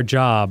doing our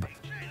job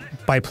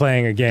by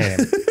playing a game.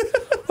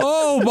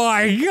 Oh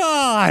my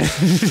god!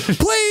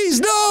 Please,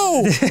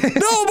 no!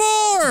 No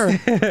more!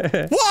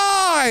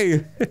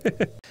 Why?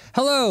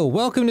 Hello,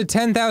 welcome to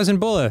 10,000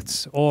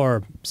 Bullets,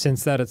 or,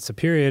 since that it's a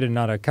period and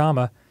not a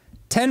comma,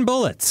 10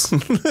 bullets.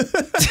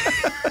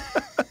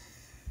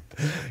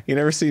 You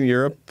never seen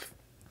Europe?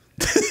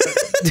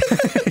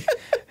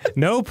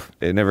 Nope.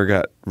 It never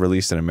got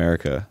released in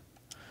America.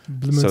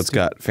 So it's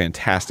got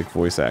fantastic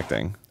voice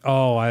acting.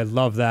 Oh, I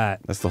love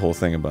that. That's the whole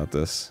thing about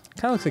this.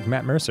 Kind of looks like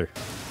Matt Mercer.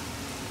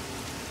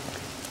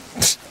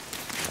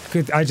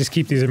 Good, I just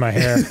keep these in my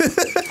hair.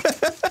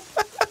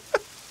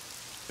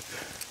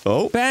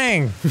 Oh,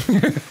 Bang!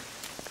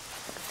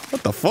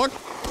 what the fuck?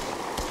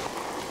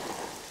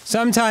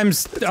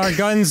 Sometimes our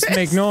guns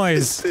make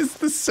noise. Is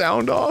the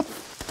sound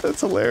off?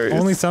 That's hilarious.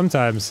 Only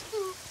sometimes.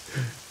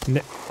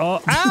 Oh,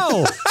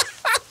 ow!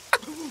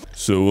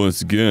 So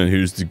once again,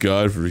 here's the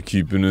guide for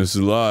keeping us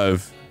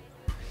alive.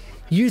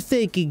 You're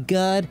thinking,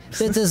 God?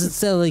 That doesn't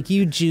sound like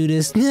you,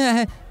 Judas.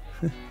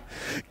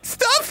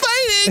 Stop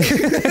fighting!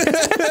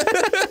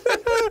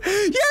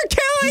 You're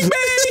killing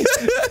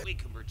me! We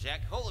can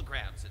project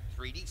holograms in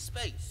 3D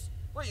space.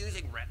 We're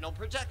using retinal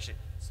projection.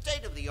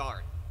 State of the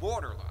art,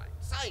 borderline,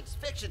 science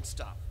fiction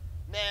stuff.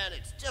 Man,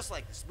 it's just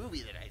like this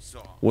movie that I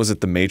saw. Was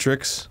it The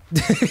Matrix?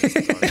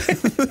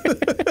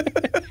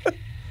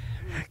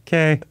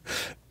 Okay.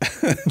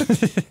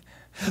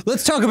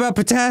 Let's talk about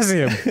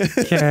potassium.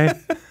 Okay.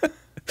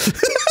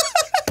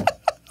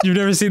 You've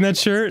never seen that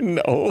shirt?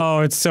 No. Oh,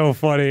 it's so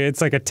funny.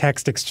 It's like a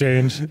text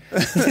exchange.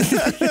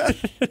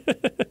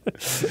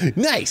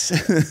 Nice.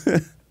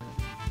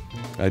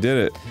 I did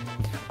it.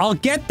 I'll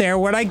get there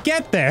when I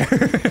get there.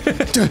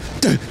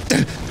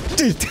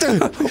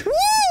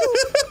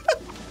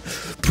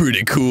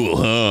 Pretty cool,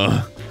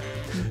 huh?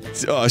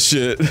 Oh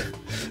shit.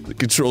 The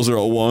controls are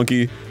all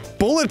wonky.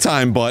 Bullet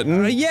time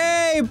button.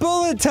 Yay,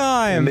 bullet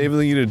time!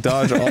 Enabling you to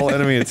dodge all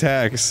enemy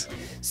attacks.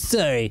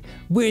 Sorry,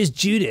 where's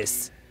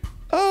Judas?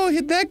 Oh,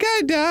 that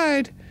guy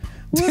died.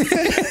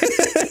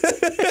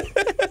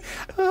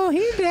 Oh,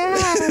 he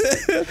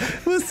died.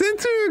 Well,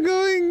 since we were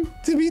going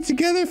to be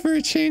together for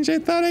a change, I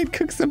thought I'd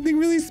cook something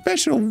really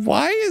special.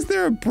 Why is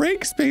there a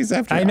break space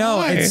after I know,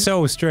 I? it's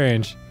so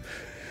strange.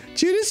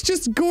 Judas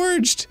just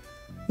gorged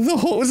the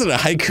whole. Was it a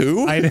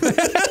haiku?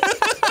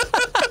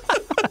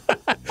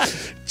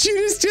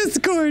 Judas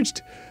just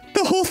gorged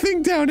the whole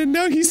thing down, and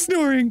now he's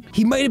snoring.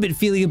 He might have been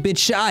feeling a bit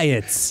shy.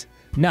 It's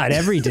not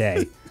every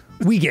day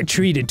we get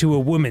treated to a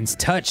woman's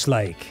touch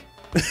like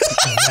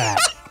that.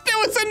 There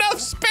was enough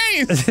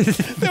space.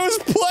 There was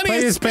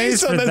plenty of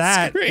space on for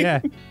that screen.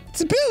 Yeah.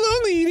 It's a bit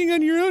lonely eating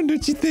on your own,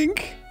 don't you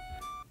think?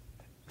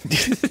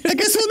 I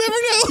guess we'll never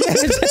know.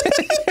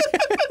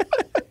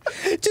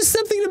 Just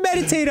something to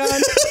meditate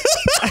on.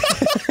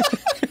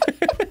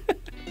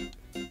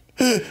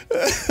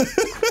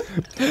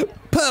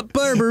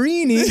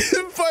 Barberini.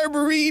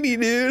 Barberini,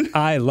 dude.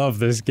 I love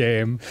this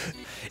game.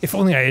 If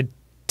only I had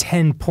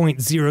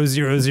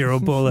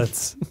 10.000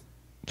 bullets.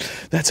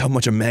 That's how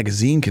much a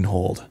magazine can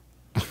hold.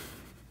 I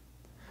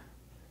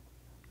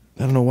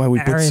don't know why we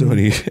put so Aaron.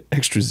 many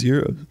extra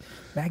zeros.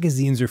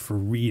 Magazines are for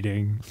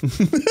reading.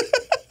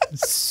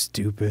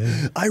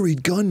 Stupid. I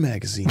read gun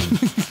magazine.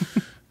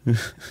 I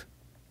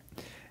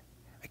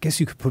guess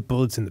you could put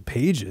bullets in the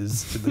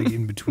pages, like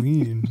in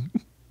between.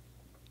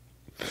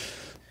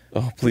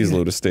 Oh, please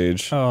load a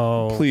stage.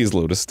 Oh. Please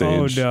load a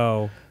stage. Oh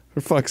no.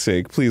 For fuck's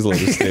sake, please load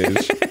a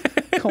stage.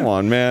 Come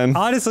on, man.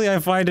 Honestly, I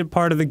find it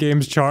part of the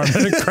game's charm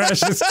that it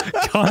crashes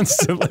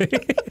constantly.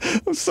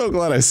 I'm so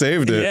glad I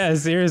saved it. Yeah,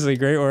 seriously,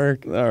 great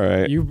work. All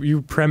right.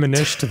 You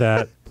premonished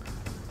that.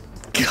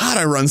 God,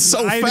 I run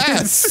so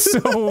fast. It's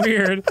so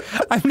weird.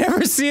 I've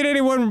never seen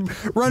anyone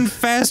run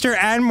faster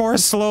and more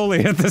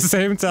slowly at the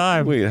same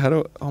time. Wait, how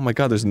do? Oh my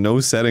God, there's no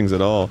settings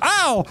at all.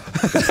 Ow!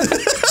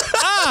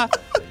 Ah!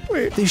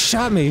 Wait, they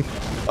shot me.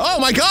 Oh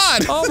my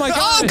God! Oh my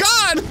God! Oh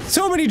God!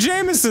 So many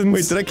Jamesons.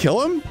 Wait, did I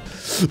kill him?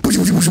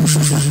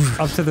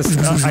 Up to this.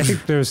 I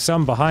think there's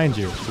some behind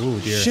you. Ooh,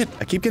 dear. Shit!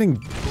 I keep getting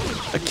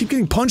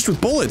punched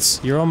with bullets.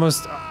 You're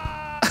almost.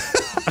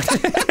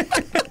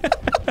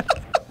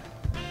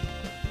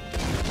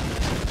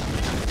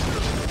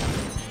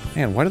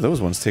 Man, why do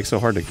those ones take so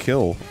hard to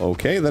kill?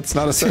 Okay, that's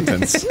not a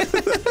sentence.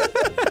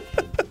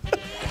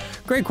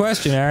 Great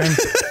question, Aaron.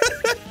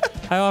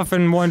 I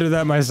often wonder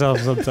that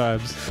myself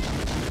sometimes.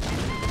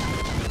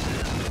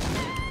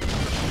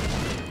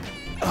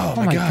 Oh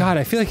my God,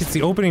 I feel like it's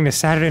the opening to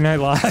Saturday Night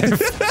Live.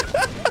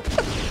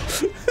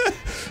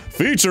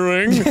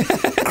 Featuring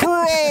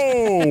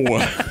Crow,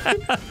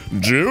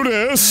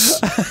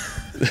 Judas,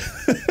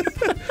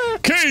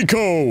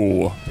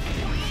 Keiko.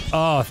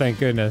 Oh, thank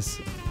goodness.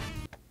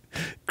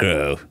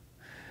 Crow.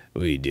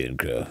 What are you doing,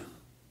 Crow?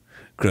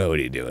 Crow, what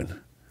are you doing?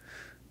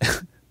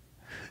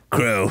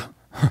 Crow.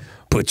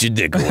 Put your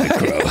dick away,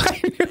 Crow.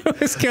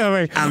 It's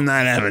coming. I'm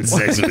not having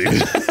sex with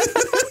you.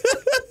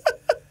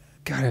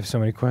 God, I have so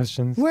many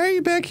questions. Why are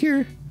you back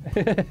here?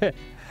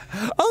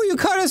 Oh, you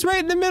caught us right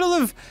in the middle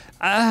of,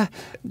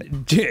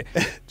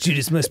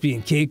 Judas must be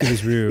in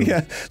Keiko's room.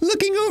 Yeah,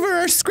 looking over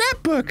our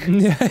scrapbook.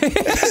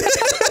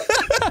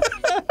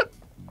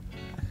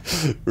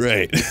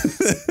 Right.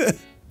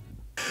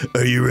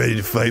 Are you ready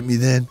to fight me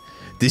then?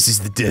 This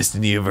is the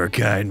destiny of our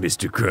kind,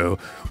 Mr. Crow.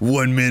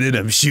 1 minute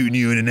I'm shooting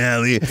you in an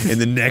alley,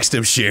 and the next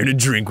I'm sharing a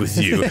drink with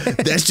you.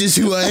 That's just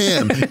who I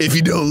am. If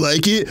you don't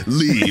like it,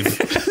 leave.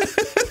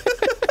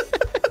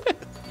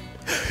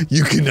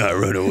 You cannot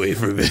run away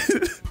from it.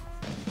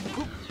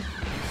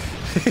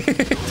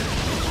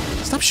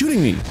 Stop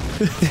shooting me.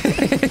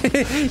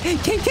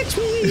 Can't catch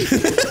me.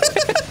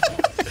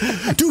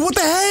 Dude, what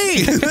the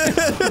hey?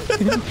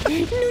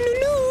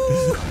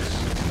 No.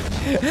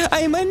 I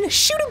am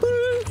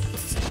unshootable.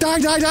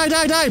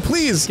 Die,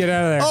 please. Get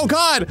out of there. Oh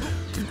God.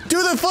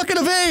 Do the fucking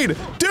evade.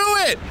 Do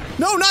it.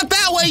 No, not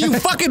that way, you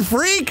fucking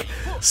freak.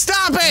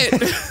 Stop it.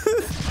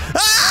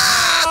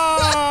 Ah!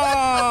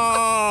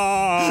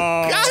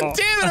 God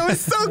damn it, I was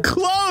so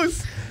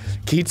close.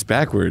 Keats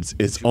backwards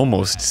is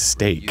almost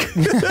steak.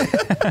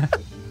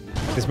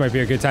 This might be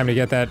a good time to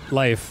get that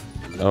life.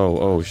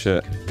 Oh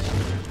shit.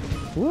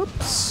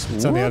 Whoops.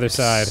 It's on the other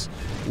side.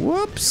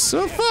 Whoops.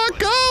 Oh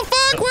fuck. Oh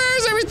fuck.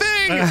 Where's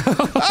everything?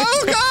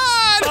 Oh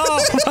God.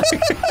 Oh my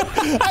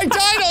God. I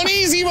died on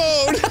easy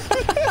mode.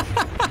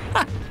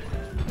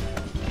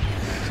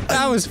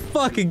 That was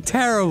fucking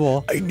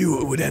terrible. I knew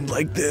it would end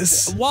like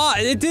this. Why?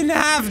 It didn't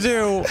have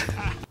to.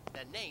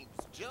 The name's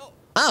Joe.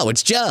 Oh,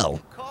 it's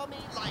Joe. Call me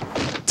like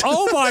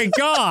Oh my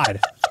God.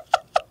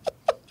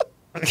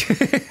 what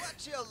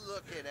you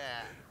looking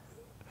at.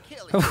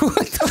 Killing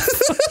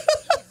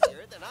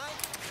easier than I.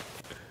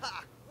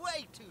 Ha!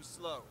 Way too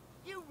slow.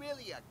 You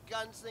really a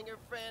gunslinger,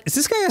 friend? Is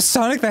this guy a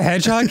Sonic the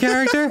Hedgehog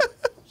character?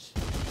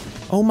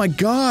 Oh my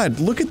God,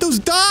 look at those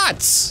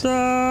dots.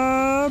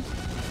 Stop.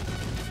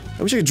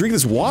 I wish I could drink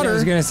this I water.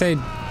 was gonna say,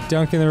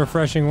 dunk in the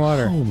refreshing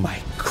water. Oh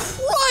my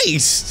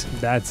Christ.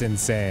 That's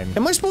insane.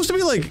 Am I supposed to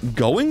be like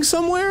going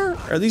somewhere?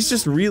 Are these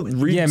just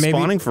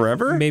respawning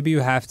forever? Maybe you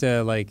have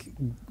to like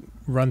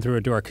run through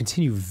a door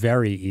continue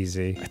very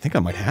easy. I think I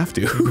might have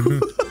to.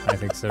 I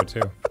think so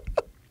too.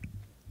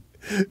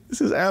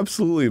 This is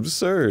absolutely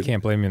absurd.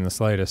 Can't blame you in the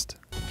slightest.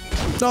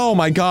 Oh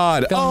my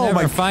god. They'll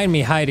never my. find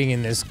me hiding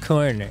in this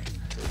corner.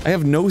 I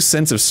have no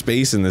sense of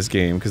space in this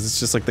game because it's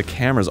just like the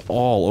camera's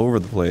all over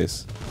the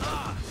place.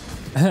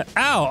 Ow!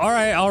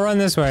 Alright, I'll run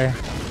this way.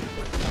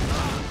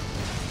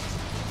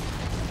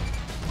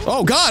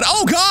 Oh god!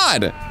 Oh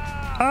god!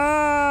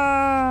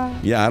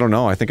 Yeah, I don't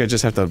know. I think I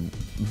just have to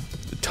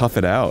tough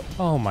it out.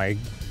 Oh my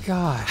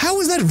god. How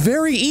is that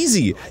very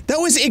easy? That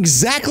was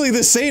exactly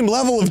the same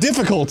level of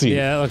difficulty.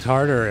 Yeah, it looked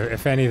harder,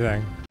 if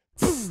anything.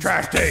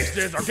 Trash Taste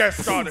is our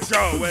guest on the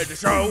show, and the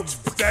show's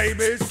name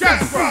is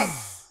Guest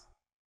Grumps.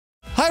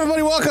 Hi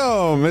everybody,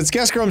 welcome! It's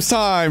Guest Grumps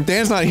time.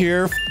 Dan's not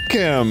here. F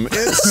him.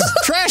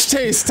 It's Trash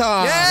Taste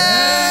time!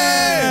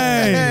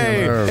 Yay!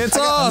 Hey, it's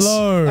us!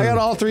 Hello. I got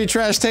all three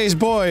Trash Taste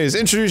boys.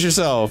 Introduce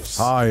yourselves.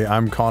 Hi,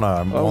 I'm Connor.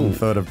 I'm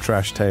 1/3 of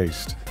Trash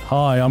Taste.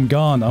 Hi, I'm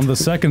Garn. I'm the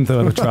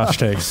 2/3 of Trash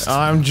Taste.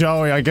 I'm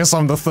Joey. I guess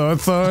I'm the third.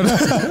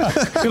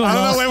 I don't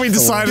know when we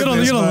decided You're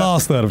the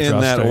last third of Trash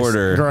in that Taste.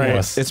 order. Great.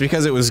 Yes. It's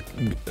because it was,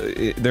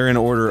 they're in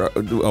order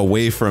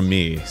away from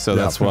me, so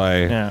that's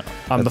why. Yeah,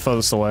 I'm the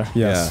furthest away.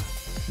 Yes. Yeah.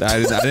 I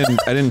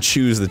didn't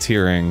choose the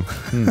tiering.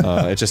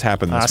 It just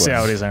happened this way. I see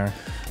how it is,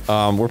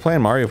 Aaron. We're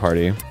playing Mario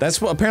Party. That's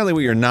apparently what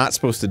you're not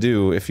supposed to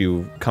do if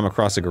you come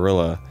across a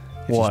gorilla.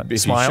 What? If you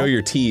Smile? show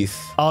your teeth.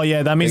 Oh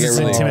yeah, that means They it's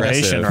get really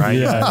intimidation, aggressive. right?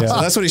 Yeah,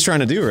 So that's what he's trying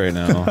to do right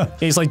now.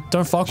 He's like,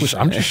 don't fuck with me.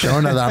 I'm just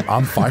showing her that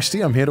I'm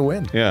feisty. I'm here to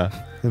win. Yeah.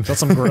 Got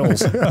some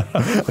grills.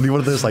 I need one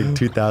of those like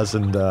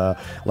 2000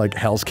 like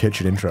Hell's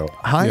Kitchen intro.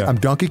 Hi, Yeah. I'm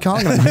Donkey Kong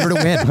and I'm here to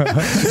win.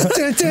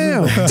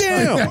 Damn.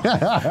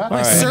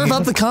 Serve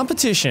up the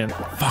competition.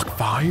 Fuck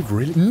 5,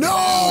 really? No!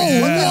 All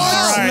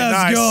right, Let's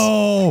nice.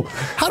 go!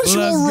 How does she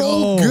Let's all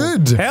roll go.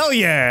 good? Hell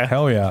yeah.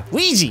 Hell yeah.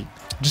 Ouija.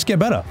 Just get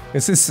better.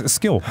 It's a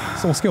skill.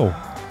 It's all skill.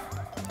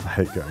 I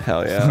hate going.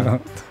 Hell yeah.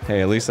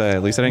 Hey, at least I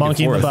didn't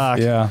Monkey get in the fourth. back.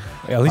 Yeah.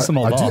 At least I'm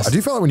not lost. I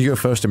do feel like when you go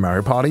first to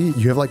Mario Party,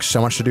 you have like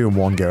so much to do in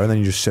one go, and then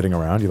you're just sitting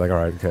around. You're like, all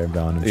right, okay, I'm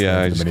done. And Yeah,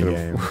 I the just mini could've-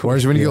 game.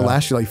 Whereas when you go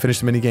last, you like finish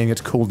the mini game, gets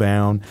cooled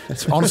down.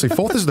 It's, honestly,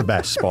 4th is the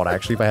best spot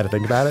actually, if I had to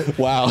think about it.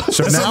 Wow.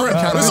 So now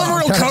There's a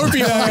real coping.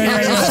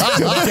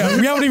 Yeah,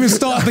 we haven't even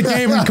started the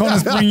game and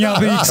Connor's bringing out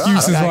the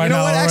excuses right You know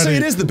now what? already. Actually,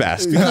 it is the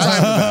best. Because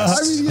I'm the best.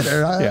 I mean, you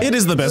know, It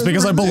is the best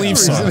because I believe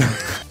so.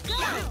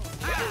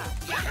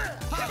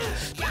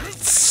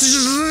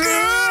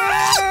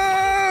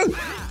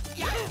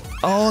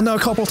 Oh no,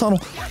 carpal tunnel.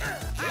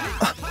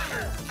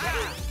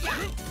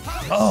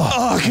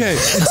 Oh, okay.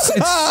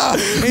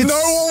 No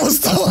one was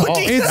talking.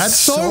 It's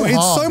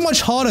so much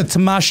harder to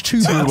mash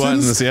two buttons,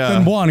 buttons, yeah.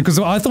 than one because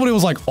I thought it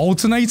was like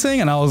alternating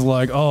and I was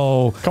like,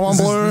 oh, Come on,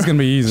 this Blue. is gonna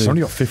be easy. It's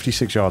only got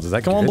 56 yards. Is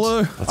that Come on, good? Blue.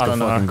 Let's I go don't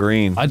know. fucking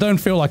green. I don't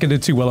feel like I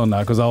did too well on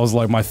that because I was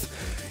like,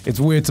 it's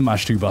weird to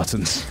mash two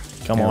buttons.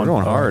 Come Yeah, on. we're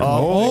going hard.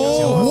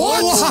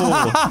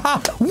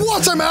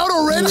 What? I'm out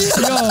already?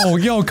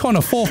 Yo,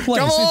 Connor, 4th place.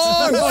 Come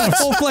on! Connor,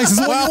 4th place is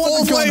what you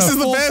want, 4th place Connor. is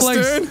the Fourth best, place.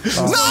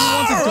 dude. No!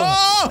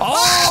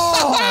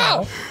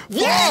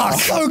 Yeah,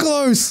 so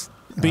close.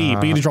 B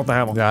to drop the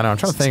hammer. Yeah, I know. I'm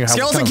trying to think of how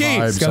Skeleton what kind key!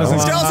 of vibes Skeleton I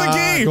want. Skeleton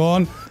key! Go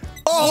on.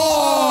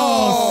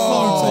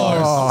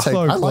 I'll take- So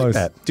I like close.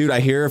 that. Dude, I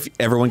hear if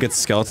everyone gets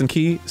a skeleton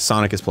key,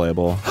 Sonic is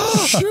playable.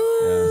 Pretty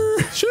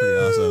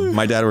awesome.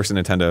 My dad works at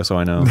Nintendo, so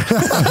I know.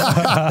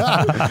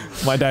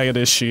 My dad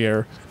is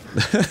sheer.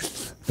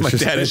 My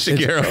dad is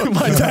Shigeru.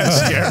 My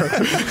dad's sheer.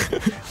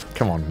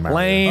 Come on, Mario.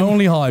 Lame.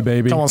 Only high,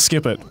 baby. Come on,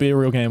 skip it. Be a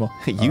real gamer.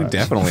 You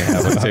definitely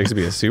have what it takes to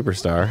be a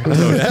superstar.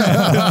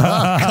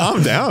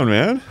 Calm down,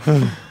 man.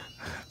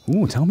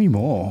 Ooh, tell me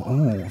more.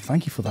 Oh,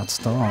 thank you for that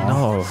star.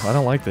 No, I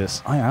don't like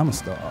this. I am a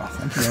star.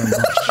 Thank you very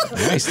much.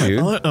 Nice, dude.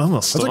 I'm a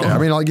It's okay. I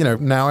mean, like, you know,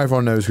 now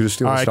everyone knows who to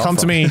steal All the right, stuff come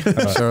to from. me.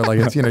 So, like,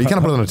 it's, you know, you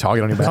can't put it on a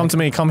target on your back. Come to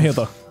me. Come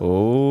hither.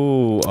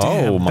 Oh,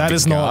 oh my that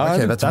is not- God.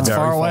 Okay, that's very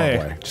far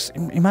away. Just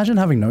imagine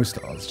having no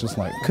stars. Just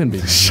like, couldn't be.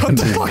 Shut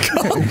the fuck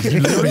up. You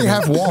literally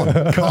have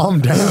one.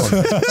 Calm down.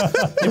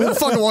 You better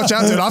fucking watch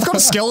out, dude. I've got a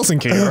skeleton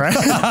key, right?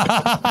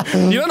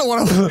 You don't know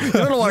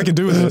what I can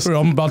do with this.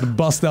 I'm about to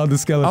bust out the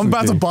skeleton. I'm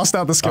about to key. bust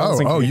out the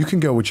skeleton key. Oh, you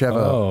can go whichever.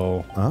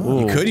 Oh.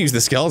 You could use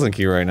the skeleton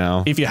key right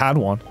now. If you had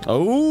one.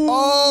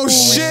 Oh,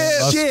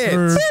 That's shit.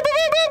 true.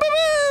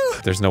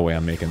 There's no way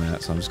I'm making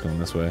that, so I'm just going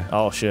this way.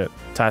 Oh shit.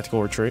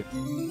 Tactical retreat.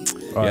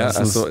 Yeah,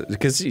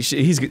 because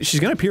she's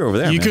gonna appear over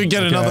there. You man. could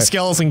get another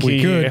skeleton key.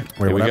 We could. here. Wait,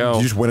 Here we what go. happened?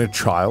 Did you just win a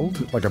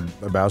child? Like a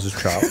Bowser's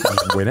child? You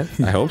just win it?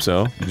 I hope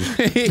so.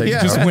 You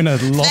just win a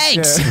lost.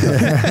 Thanks.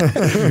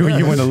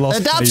 You win a lost.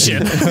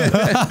 Adoption.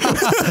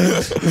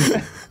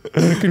 baby.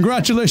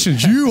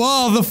 Congratulations, you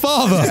are the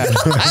father.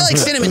 I like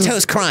Cinnamon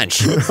Toast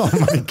Crunch. Oh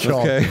my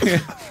god. Okay.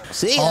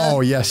 See ya.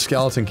 Oh, yes,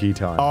 skeleton key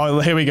time. Oh,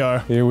 here we go.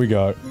 Here we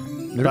go.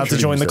 About to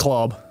join the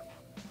club.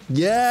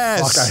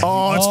 Yes! Fuck,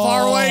 Oh, it's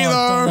far away I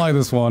don't though. like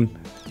this one.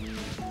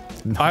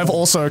 I've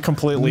also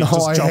completely no,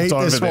 just I jumped hate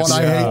over this one.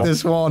 I hate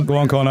this one. Go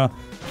on, Connor.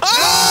 Oh!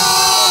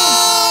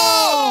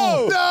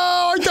 No,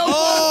 I don't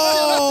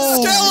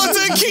want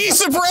Skeleton key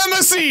supremacy!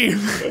 supremacy!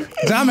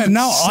 Damn it,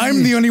 now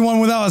I'm the only one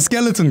without a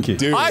skeleton key.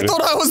 Dude. I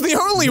thought I was the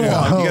only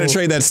one. You gotta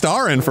trade that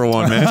star in for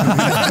one, man.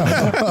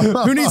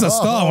 Who needs a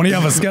star when you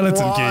have a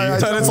skeleton key?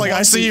 And it's like,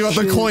 I see you got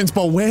the coins,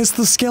 but where's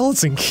the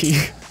skeleton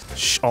key?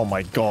 Oh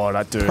my god,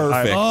 I do.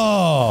 Perfect.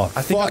 I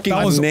think fucking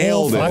that was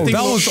nailed awful. it.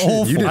 That was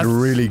awful. You did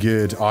really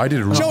good. I did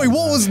really Joey,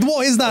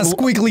 what is that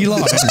squiggly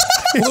line?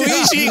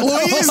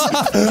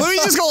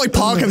 Luigi's got like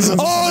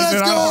Parkinson's. Oh,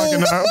 let's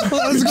go!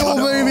 Let's go,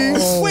 baby!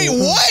 Wait,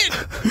 what?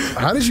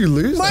 How did you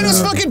lose? Mine was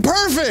fucking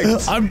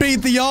perfect. I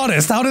beat the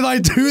artist. How did I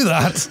do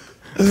that?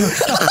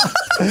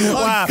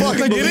 Wow,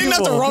 you didn't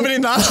have to rub it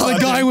in that The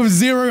guy with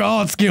 0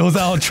 art skills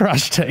out of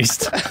trash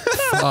taste.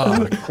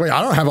 Wait,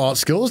 I don't have art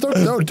skills.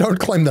 Don't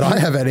claim that I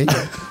have any.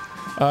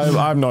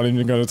 I'm not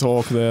even going to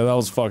talk there. That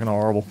was fucking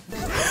horrible. No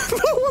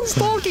one's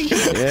talking.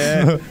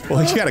 Yeah.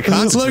 Well, you gotta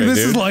concentrate, Look, this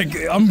dude. is like,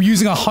 I'm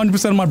using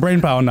 100% of my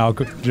brain power now,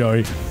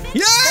 Joey.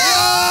 Yeah!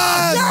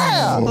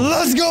 Yeah!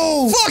 Let's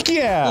go! Fuck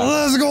yeah!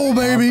 Let's go,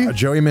 baby!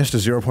 Joey missed a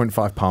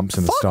 0.5 pumps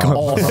in the start.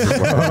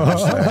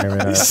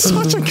 He's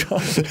such a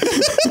cunt.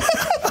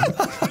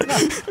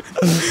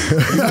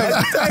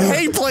 I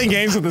hate playing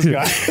games with this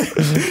guy.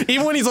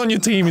 Even when he's on your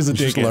team, he's a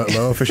dickhead.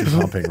 Low efficient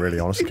pumping, really,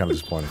 honestly, kind of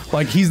disappointing.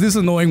 Like, he's this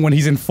annoying when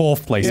he's in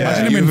 4th place. Yeah,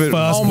 Imagine him in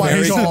 1st oh my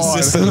place. God.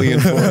 Consistently in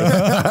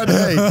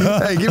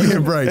 4th. hey, give me a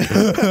break.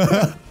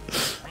 Yeah,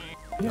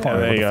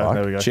 there you go.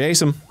 There we go.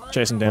 Chase him.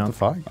 Chase him down. What the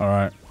fuck? All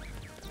right.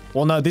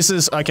 Well, no, this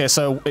is okay.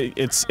 So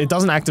it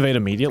doesn't activate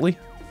immediately.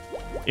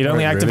 It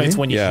only Wait, activates really?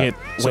 when you hit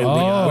when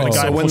Oh. the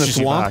guy So when the pushes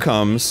you swamp back.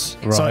 comes,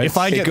 So if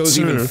I it get goes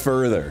 2, even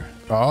further.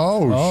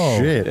 Oh,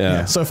 shit.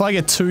 Yeah. so if I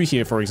get 2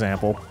 here, for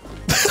example.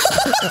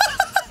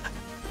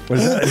 What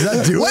does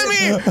that do? Let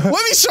me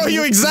show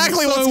you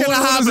exactly what's gonna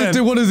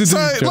happen. What does it do? So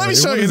let me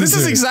show you. This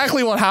is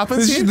exactly what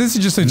happens here. This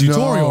is just a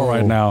tutorial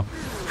right now.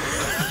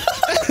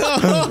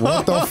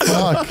 What the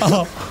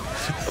fuck?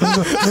 Wait,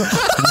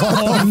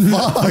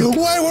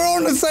 we're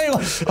on the same. We're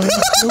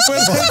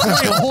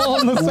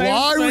on the same.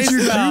 Why would you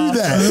do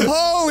that?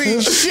 Holy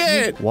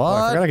shit! Oh,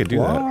 I forgot I could do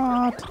that.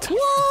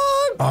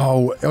 What?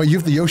 Oh, you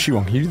have the Yoshi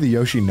one. Can you do the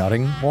Yoshi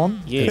nutting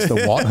one? Yeah. It's the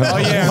what? Oh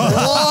yeah.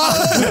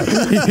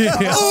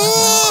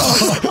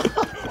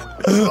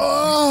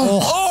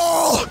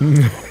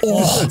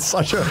 It's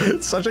such a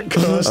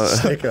cursed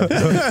sticker.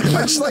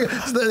 I just like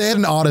they had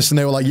an artist and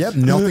they were like, "Yep,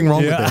 nothing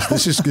wrong with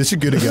this. This is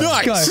good to go."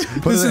 Nice.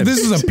 This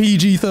is a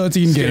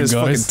PG-13 game, His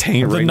fucking guys.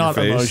 taint right in your nut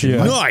face. emotion.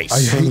 Yeah. Nice. I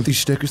hate these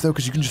stickers though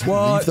because you can just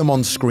leave them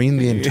on screen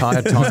the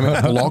entire time.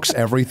 It blocks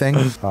everything.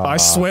 I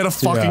swear to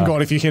fucking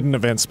god, if you hit an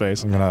event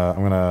space. I'm gonna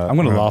laugh I'm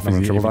if gonna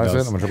he triple dice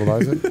does. it. I'm gonna triple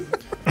dice it.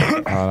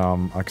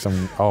 Cause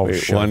I'm, oh Wait,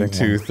 shit. 1,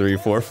 2, 3,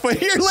 4.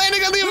 Wait, you're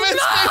landing on the event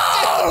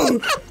space.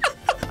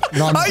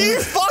 No, Are you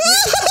fucking?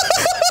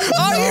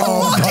 Are you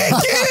fucking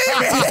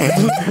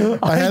kidding me?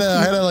 I had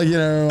a like, you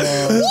know.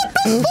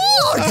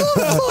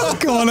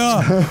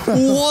 Connor,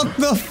 what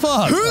the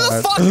fuck? Who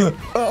the fuck?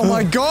 Oh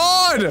my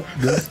god!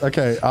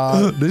 Okay,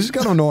 this is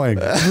kind of annoying.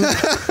 I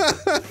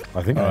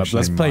think I Let's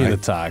actually play might- the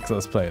tax.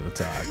 Let's play the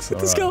tax.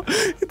 Let's go.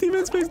 Hit the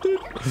event space, dude.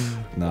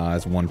 Nah,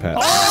 it's one pass.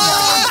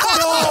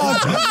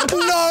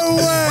 No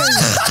way!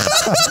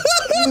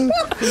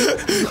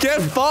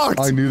 Get fucked.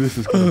 I knew this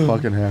was gonna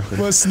fucking happen.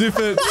 Let's sniff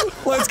it.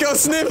 Let's go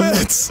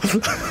snippets.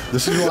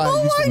 This is why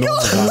I used to know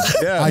that.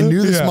 Yeah. I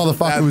knew this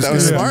motherfucker was that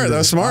was gonna smart. do That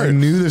was this. smart. I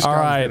knew this. All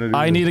guy was right, gonna do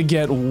I this. need to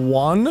get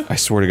 1. I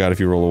swear to God, if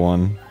you roll a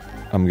 1,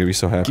 I'm gonna be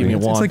so happy. Give me a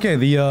 1. It's okay.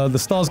 The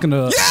star's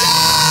gonna.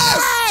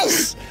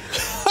 Yes!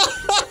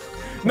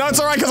 No, it's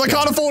alright because I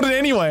can't afford it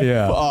anyway.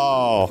 Yeah.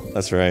 Oh,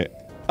 that's right.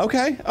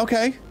 Okay,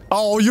 okay.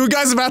 Oh, you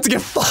guys are about to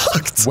get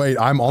fucked. Wait,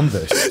 I'm on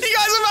this. You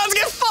guys are about to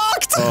get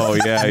fucked. Oh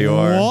yeah, you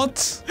are.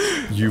 What?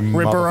 You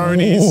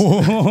Ripperonis.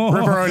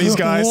 Ripperonis,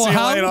 guys. See you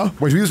How? later.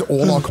 Wait, we use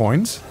all our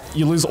coins?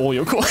 You lose all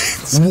your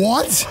coins.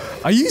 What?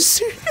 Are you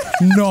serious?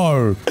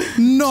 No.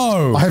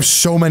 No. I have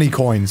so many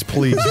coins,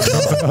 please.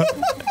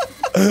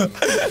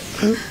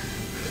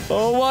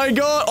 Oh my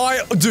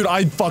god. Dude,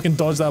 I fucking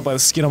dodged that by the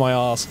skin of my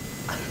ass.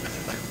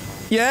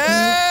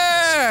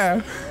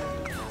 Yeah!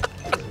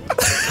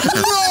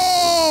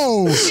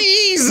 No!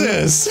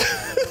 Jesus!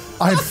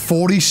 I had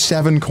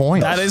 47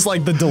 coins. That is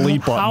like the delete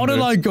button. How did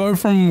dude. I go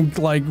from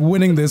like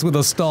winning this with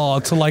a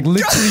star to like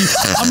literally?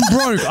 I'm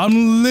broke.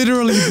 I'm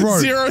literally broke.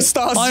 0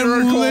 stars, 0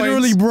 I'm coins.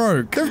 literally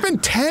broke. There have been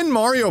 10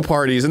 Mario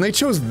parties, and they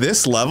chose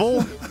this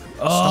level.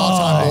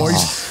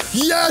 Boys.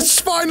 Yes,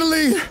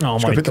 finally! Oh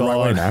Just my gotta pick the right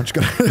way god. now.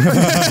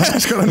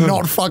 Just gotta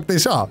not fuck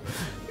this up.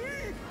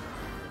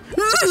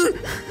 What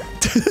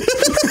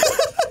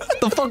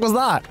the fuck was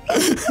that?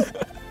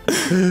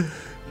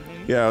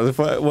 Yeah,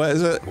 what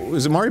is it?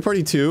 Was it Mario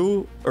Party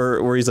 2?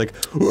 Or where he's like,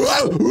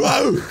 whoa,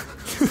 whoa.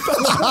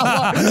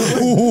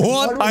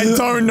 What? I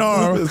don't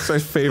know. That's my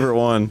favorite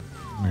one.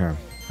 Okay.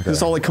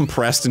 It's all like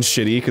compressed and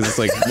shitty because it's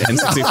like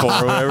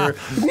N64 or whatever.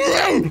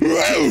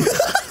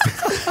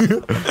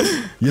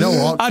 You know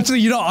what?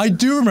 Actually, I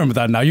do remember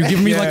that now. You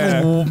give me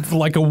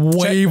like a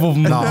wave of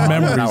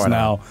memories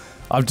now.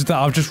 I've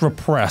just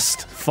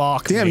repressed.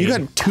 Fuck. Damn, me. you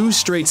got 2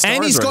 straight stars.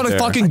 And he's got right a there.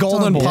 fucking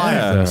golden Yeah. pipe.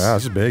 Yeah,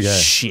 that's big, eh?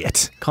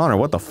 Shit. Connor,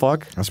 what the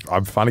fuck?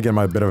 I'm finally getting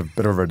my bit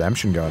of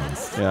redemption going.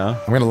 Yeah.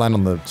 I'm gonna land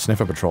on the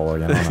sniffer patrol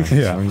again. Aren't I?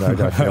 Yeah.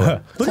 I feel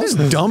it. Look at his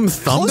dumb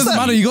thumb. It doesn't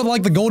matter. You got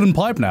like the golden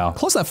pipe now.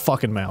 Close that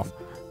fucking mouth.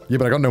 Yeah,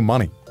 but I got no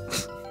money, and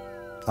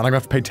I'm gonna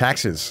have to pay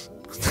taxes.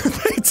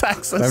 Pay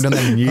taxes. I haven't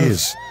done that in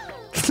years.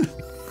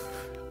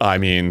 I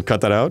mean,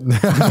 cut that out.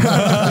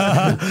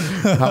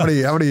 How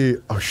many?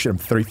 Oh shit, I'm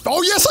 3.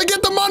 Oh yes, I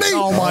get the money.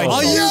 Oh my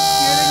god.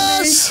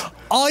 Yes.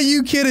 Are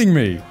you kidding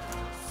me?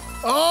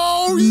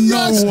 Oh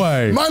yes. No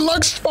way. My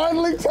luck's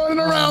finally turning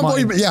around.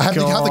 my Boy. Yeah, have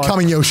the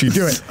coming Yoshi.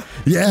 Do it.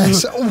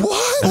 Yes.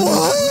 What?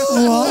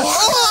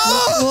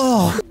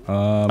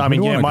 I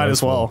mean, yeah, might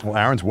as well. Well,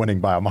 Aaron's winning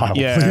by a mile.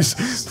 Yeah. Please.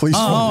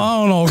 I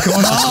don't know,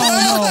 Connor.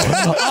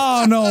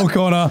 Oh no,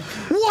 Connor.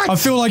 What? I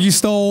feel like you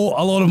stole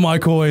a lot of my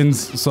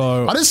coins,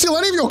 so... I didn't steal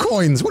any of your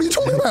coins. What are you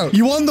talking about?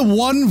 You won the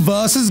 1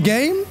 versus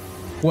game?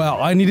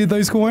 Well, I needed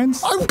those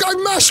coins. I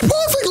mashed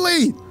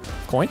perfectly.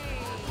 Coin.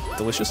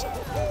 Delicious.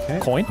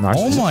 Coin. Nice.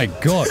 Oh my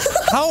god.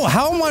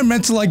 How am I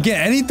meant to like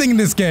get anything in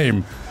this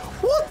game?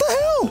 What the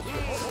hell?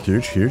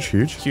 Huge.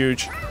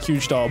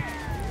 Huge dub.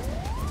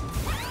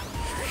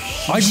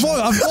 I've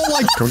got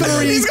like 3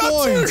 He's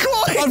got 2 coins.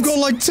 I've got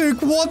like 2.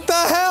 What the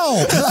hell?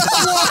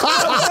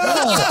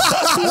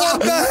 What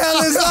the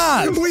hell is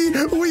that?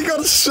 We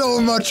got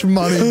so much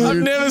money, dude. I've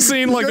never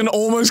seen like an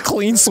almost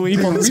clean sweep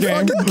on this We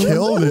game. fucking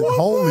killed it.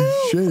 Holy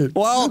shit.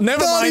 Well,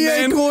 never mind 38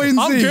 then. coins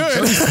I'm each.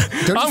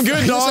 good. I'm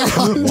good, dog.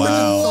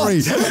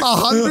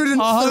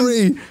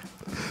 103.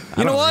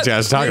 You know what? What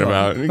was talking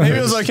about? Maybe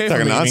it was okay for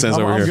Talking me. nonsense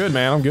over I'm here. good,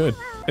 man. I'm good.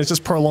 It's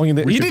just prolonging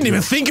the. He didn't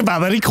even think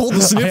about that. He called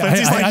the snippets.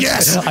 He's like,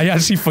 yes. I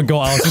actually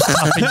forgot. I was just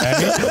tapping A.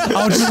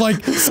 I was just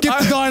like, skip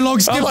the dialogue,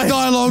 skip the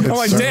dialogue. I'm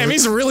like, damn,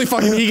 he's really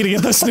fucking eager to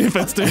get those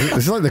snippets, dude. This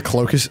is like the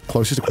closest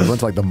equivalent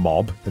to like the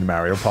mob in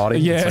Mario Party.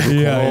 Yeah. It's like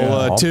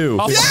the mob. 2.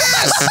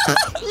 Yes!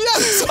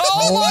 Yes!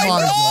 Oh,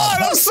 my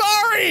god! I'm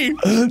sorry!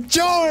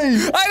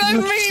 Joey! I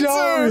didn't mean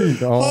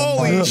to! Oh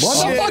Holy my- shit! What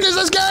the fuck is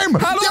this game?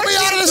 How do Get I me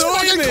keep out of this doing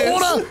fucking this?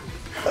 corner!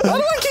 How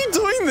do I keep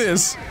doing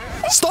this?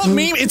 Stop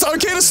memeing. It's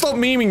okay to stop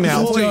memeing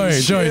now,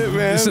 please. Joey,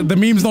 man. the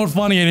meme's not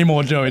funny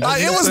anymore, Joey. It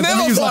was The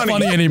never meme's funny.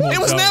 not funny anymore. It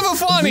was Joey. never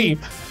funny.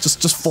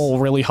 Just fall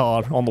really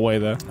hard on the way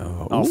there.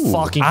 Oh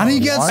fucking! And he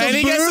gets and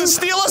he gets to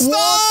steal a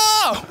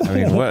star. I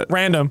mean, what?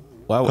 Random.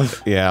 Well,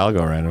 yeah, I'll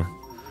go random.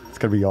 It's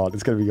gonna be odd.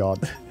 It's gonna be odd.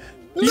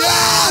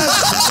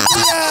 Yes!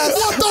 Yes!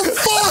 What the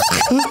fuck?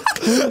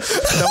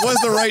 That was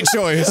the right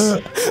choice.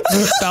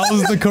 That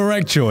was the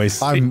correct choice.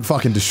 I'm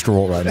fucking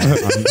distraught right now. I'm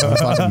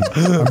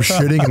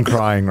shitting and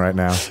crying right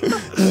now.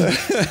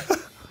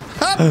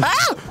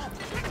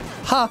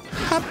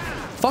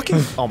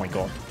 Fucking! Oh my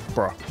god,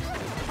 bro.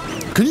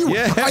 Can you?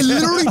 Yeah. I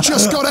literally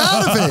just got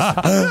out of it.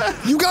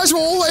 You guys were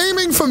all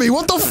aiming for me.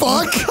 What the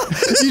fuck?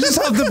 You just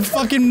have the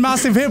fucking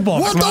massive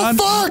hitbox, What the man.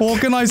 fuck?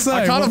 What can I say?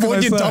 I can't What can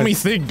avoid your say? dummy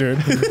thing, dude.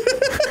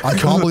 I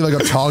can't believe I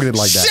got targeted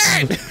like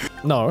that. Shit!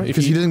 No, if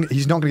Because he,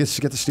 he's not gonna get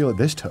to steal it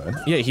this turn.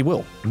 yeah, he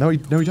will. No, he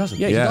doesn't.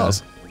 Yeah, Yeah. he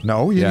does.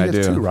 No, he Yeah, only I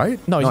gets do. 2, right?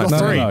 No, he's got No,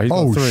 3. no, he's got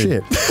Oh 3.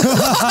 shit.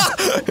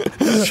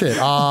 Shit.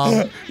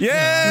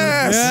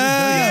 Yes!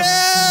 Yes!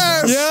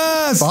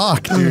 Yes!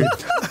 Fuck, dude.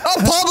 A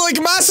public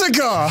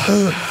massacre!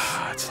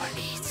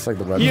 It's like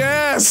the red.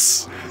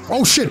 Yes!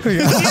 Oh shit.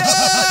 Yes!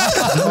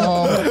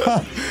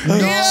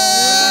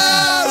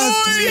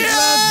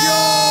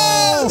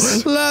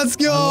 Yes! Let's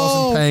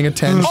go! Paying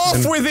attention.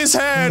 Off with his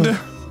head!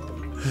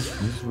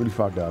 This is really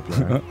fucked up.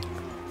 Right?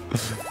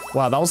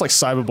 Wow, that was like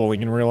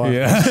cyberbullying in real life.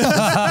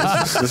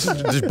 Yeah. This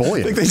is just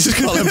bullying. They just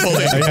call it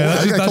bullying. I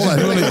think I call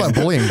that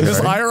bullying. This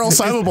right? IRL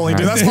cyberbullying,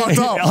 dude. That's fucked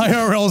up.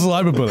 IRL's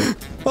cyberbullying.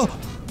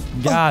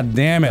 God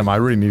damn it. I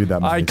really needed that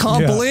money. I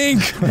can't Yeah.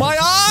 blink. My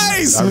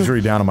eyes! I was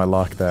really down on my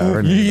luck there. I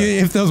really needed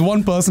that. If there was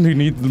one person who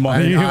needed the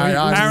money,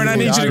 Aaron, I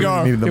need you to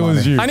go. needed the it was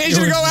money. you. I need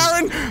you to go,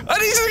 Aaron! I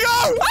need you to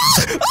go!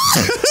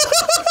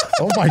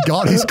 Oh my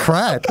god, he's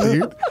cracked,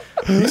 dude.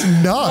 He's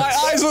My nuts.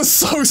 eyes were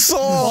so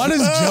sore. Why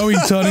does Joey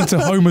turn into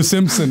Homer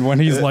Simpson when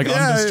he's like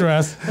under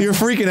stress? You're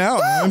freaking out,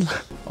 man.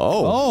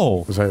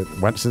 Oh. Was that,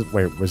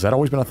 wait, was that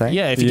always been a thing?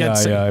 Yeah, if you Yeah,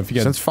 get yeah. If you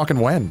get Since fucking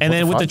when? and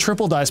then with the fuck?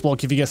 triple dice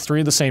block, if you get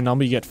 3 of the same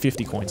number, you get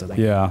 50 coins, I think.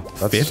 yeah.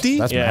 That's, 50?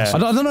 That's Yeah. massive.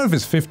 I don't know if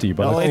it's 50,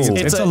 but Well, it's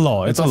a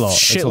lot. It's a lot.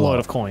 It's a Shitload lot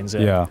of coins,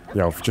 yeah. Yeah.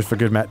 Yo, just for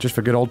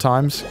good old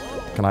times,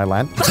 can I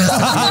land?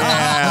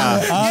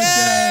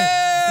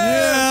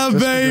 Yeah,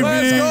 baby.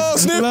 Let's go,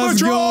 Snip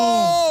Let's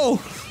Patrol!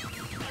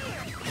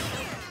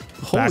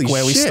 Holy Back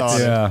where we shit.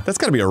 started. Yeah. That's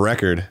gotta be a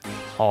record.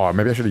 Oh,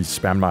 maybe I should have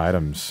spammed my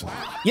items.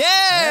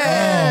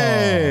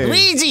 Yeah!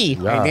 Luigi!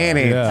 Yeah.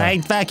 Yeah. I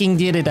fucking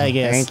did it, I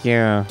guess. Thank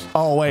you.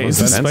 Oh, wait, is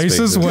that this end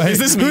Spaces? spaces? Wait. Is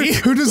this me?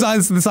 Who does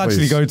this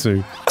actually Please. go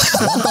to?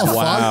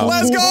 Wow.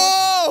 Let's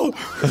go!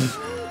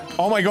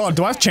 Oh my god,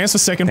 do I have a chance for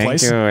second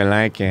place? I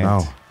like it.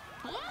 No.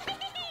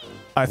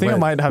 I think I Wait,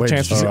 might have a wait,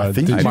 chance for I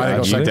think did you you- might have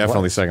You got second.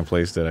 definitely second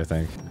placed it, I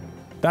think.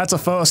 That's a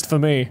first for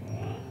me.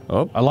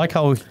 Oh. I like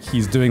how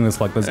he's doing this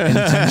like there's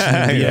intention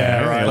in the Yeah,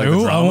 air. right, Like, like the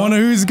ooh, I drama. wonder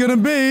who's gonna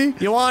be.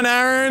 You want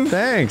Aaron?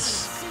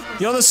 Thanks.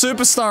 You're the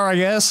superstar, I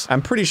guess.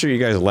 I'm pretty sure you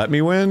guys let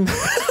me win.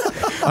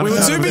 We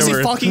were too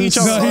busy fucking each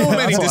other. So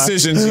many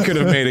decisions you could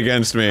have made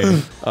against me.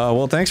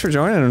 Well, thanks for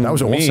joining. That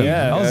was me, awesome.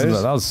 Yeah,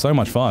 that was so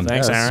much fun.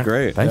 Thanks, That's Aaron.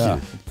 great. Thank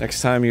you.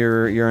 Next time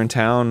you're in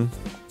town,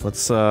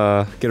 let's get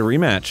a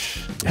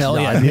rematch. Hell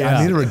yeah.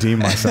 I need to redeem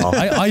myself.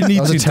 I need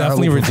That was to a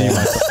terrible definitely redeem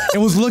performance. myself. It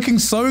was looking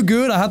so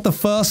good. I had the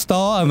first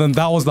star, and then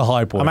that was the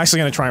high point. I'm actually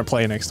going to try and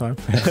play next time.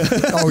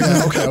 Oh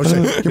yeah, okay. I was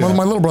like,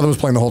 my little brother was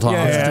playing the whole time.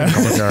 I was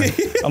just doing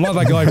commentary. I'm like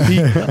that guy who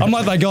peaked. I'm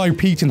like that guy who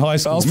peaked in high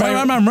school.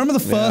 Man, remember the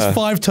first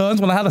 5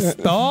 turns when I had a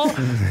star?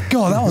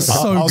 God, that was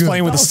so good. I was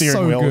playing with the That was steering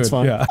so wheel. It's good.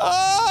 fun. Yeah.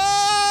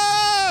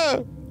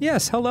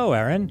 Yes, hello,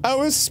 Aaron. I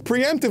was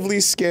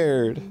preemptively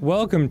scared.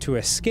 Welcome to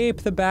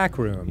Escape the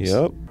Backrooms.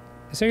 Yep.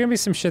 Is there gonna be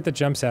some shit that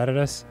jumps out at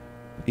us?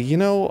 You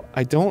know,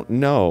 I don't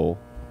know.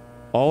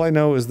 All I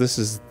know is this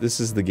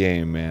is the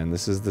game, man.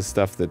 This is the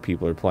stuff that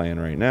people are playing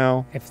right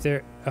now. If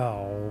there,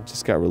 oh,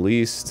 Just got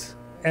released.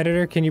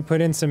 editor, can you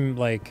put in some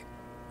like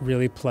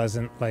really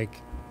pleasant like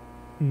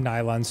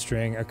nylon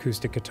string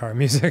acoustic guitar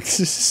music?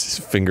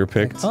 Finger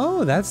picked.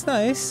 Oh, that's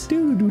nice.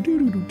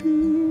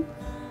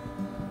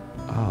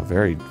 Oh,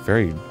 very,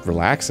 very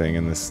relaxing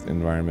in this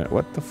environment.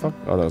 What the fuck?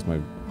 Oh, that was my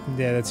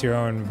Yeah, that's your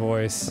own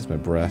voice. my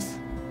breath.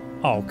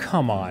 Oh,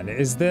 come on.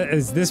 Is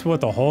this what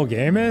the whole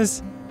game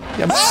is?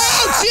 Yeah,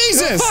 oh,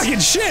 Jesus! Fucking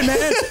shit,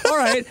 man. All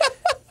right.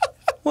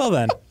 Well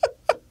then.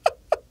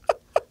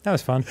 That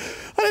was fun.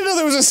 I didn't know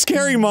there was a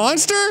scary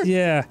monster.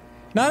 Yeah.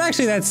 Not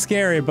actually that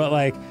scary, but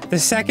like the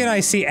second I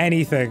see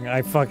anything,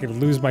 I fucking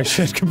lose my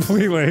shit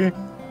completely.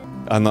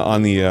 On the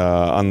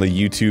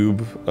YouTube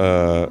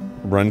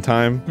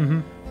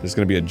runtime, there's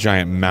gonna be a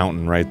giant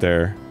mountain right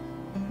there.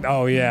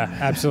 Oh yeah,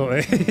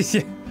 absolutely.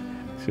 Yeah.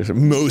 It's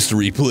most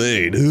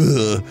replayed.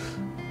 Ugh.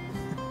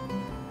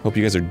 Hope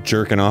you guys are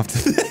jerking off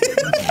today.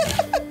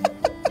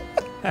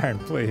 Aaron,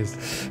 please.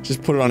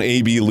 Just put it on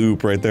AB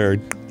loop right there.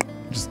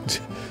 Just.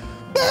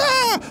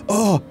 Ah!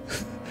 Oh,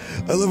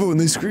 I love it when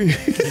they scream.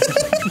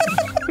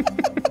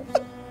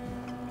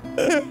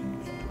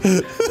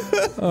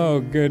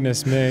 Oh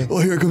goodness me. Oh,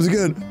 here it comes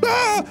again.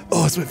 Ah!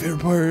 Oh, it's my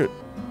favorite part.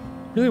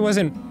 Really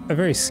wasn't a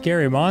very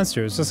scary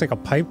monster. It was just like a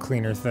pipe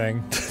cleaner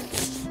thing.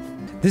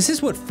 This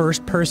is what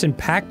first-person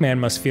Pac-Man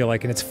must feel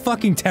like, and it's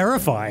fucking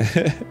terrifying.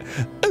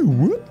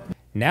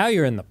 Now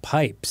you're in the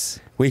pipes.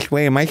 Which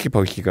way am I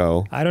supposed to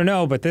go? I don't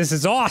know, but this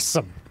is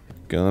awesome.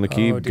 Gonna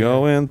keep Oh, dear.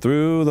 going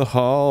through the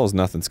halls.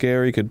 Nothing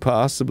scary could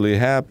possibly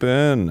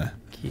happen.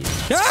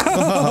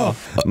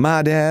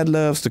 My dad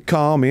loves to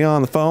call me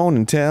on the phone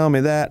and tell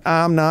me that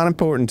I'm not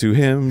important to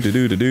him. Do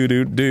do do do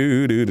do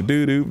do do do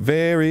do do.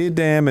 Very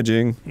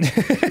damaging.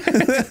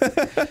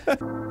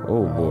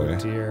 Oh boy. Oh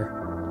dear.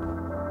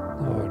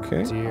 Oh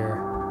Okay. dear.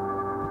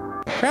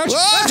 Crouch!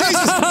 Oh,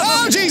 Jesus!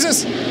 Oh,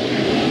 Jesus!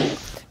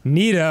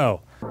 Neato.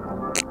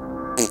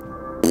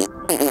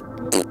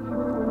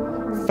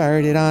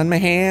 Fired it on my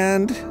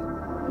hand.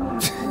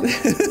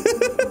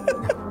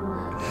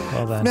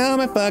 Well then. Now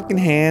my fucking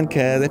hand,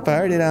 cause I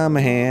fired it on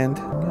my hand.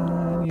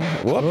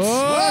 Whoops.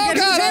 Oh,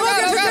 God,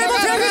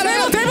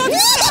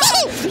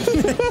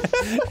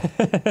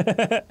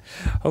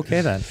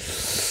 okay then.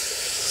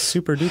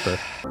 Super duper.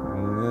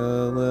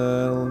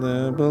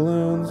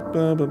 Balloons, balloons,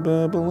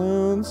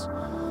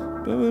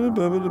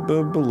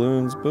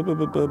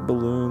 balloons,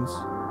 balloons.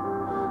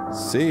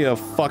 See ya,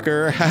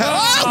 fucker.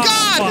 Oh,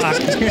 God!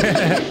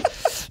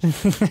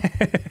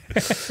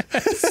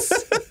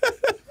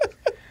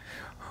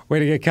 Way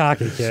to get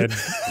cocky, kid.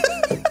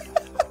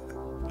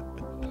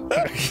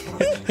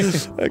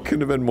 That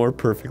couldn't have been more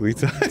perfectly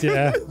timed.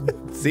 Yeah.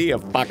 See ya,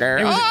 fucker.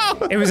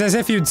 It was as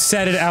if you'd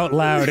said it out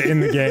loud in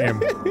the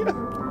game.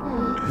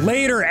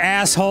 Later,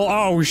 asshole.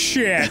 Oh,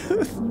 shit.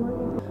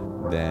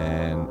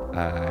 Then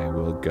I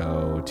will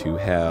go to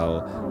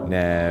hell,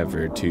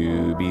 never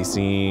to be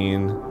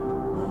seen.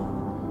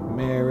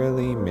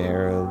 Merrily,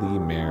 merrily,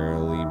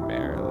 merrily,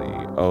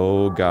 merrily.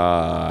 Oh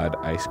God,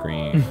 I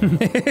scream.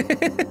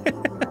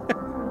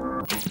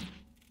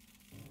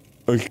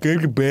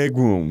 Escape the back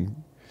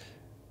room.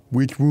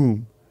 Which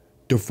room?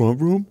 The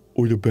front room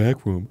or the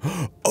back room?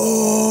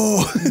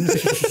 Oh!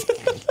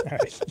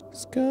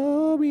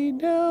 Scooby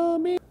Doo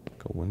me.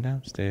 Going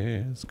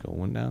downstairs,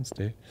 going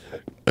downstairs.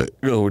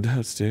 Going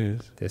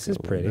downstairs. This is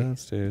going pretty.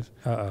 Downstairs.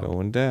 Uh-oh.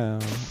 Going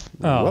down.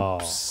 Oh,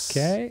 Whoops.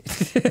 okay.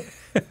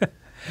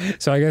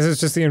 So I guess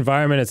it's just the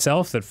environment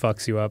itself that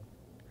fucks you up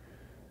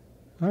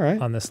All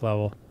right. on this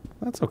level.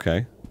 That's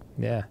okay.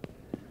 Yeah.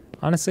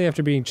 Honestly,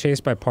 after being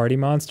chased by party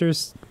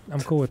monsters, I'm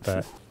cool with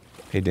that.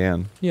 Hey,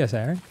 Dan. Yes,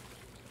 Aaron?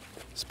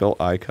 Spell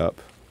iCup.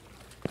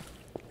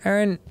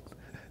 Aaron,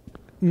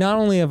 not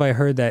only have I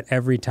heard that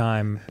every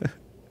time,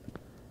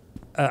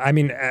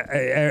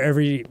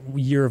 every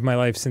year of my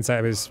life since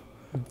I was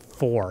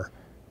 4.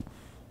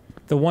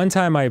 The one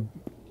time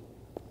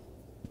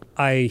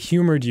I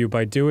humored you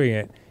by doing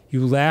it,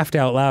 you laughed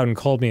out loud and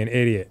called me an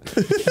idiot.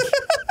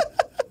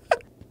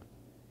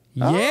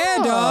 Yeah,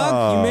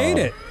 dog, you made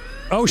it.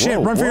 Oh shit,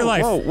 run for your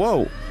life. Whoa,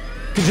 whoa.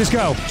 Just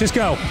go. Just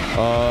go.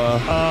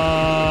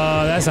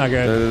 That's not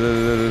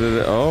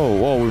good. Oh,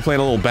 whoa, we're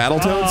playing a little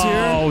Battletoads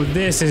here? Oh,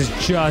 this is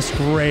just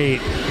great.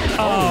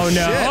 Oh,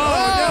 no. Shit.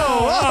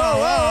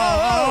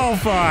 Oh,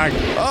 fuck.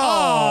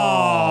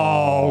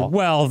 Oh,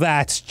 well,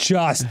 that's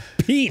just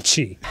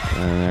peachy.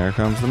 And there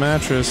comes the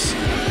mattress.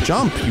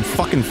 Jump, you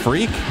fucking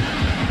freak.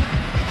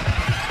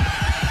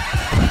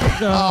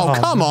 Oh,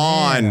 come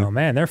on. Oh,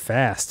 man, they're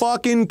fast.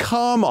 Fucking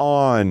come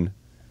on.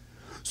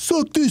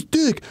 Suck this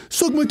dick.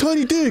 Suck my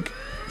tiny dick.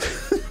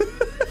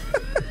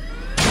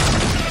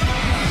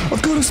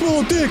 I've got a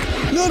small dick.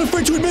 Not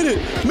afraid to admit it.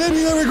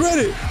 Maybe I regret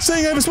it.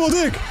 Saying I have a small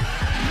dick.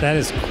 That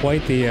is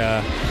quite the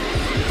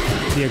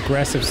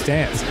aggressive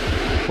stance.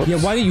 Whoops.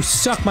 Yeah, why do you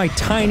suck my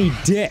tiny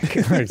dick?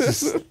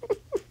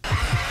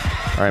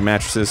 Alright,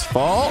 mattresses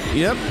fall.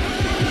 Yep.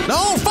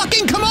 No,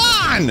 fucking come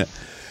on!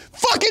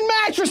 Fucking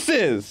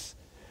mattresses!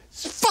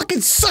 Fucking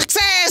sucks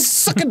ass!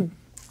 Sucking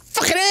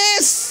fucking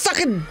ass!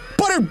 Sucking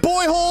buttered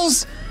boy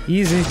holes!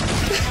 Easy.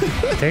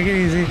 Take it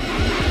easy.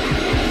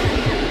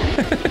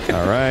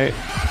 Alright.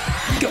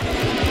 Go!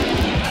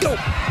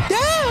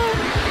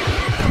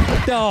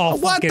 Oh,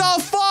 what the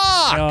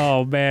fuck?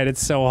 Oh man,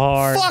 it's so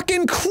hard.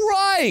 Fucking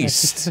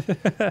Christ!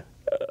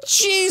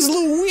 Jeez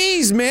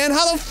Louise, man,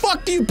 how the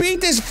fuck do you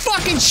beat this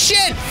fucking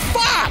shit?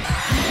 Fuck!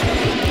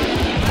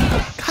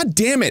 God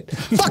damn it!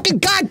 Fucking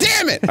god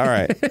damn it! All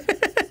right.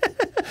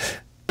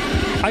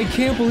 I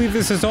can't believe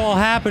this is all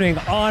happening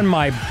on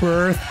my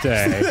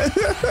birthday. I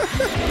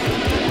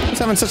was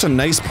having such a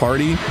nice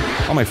party.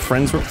 All my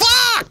friends were—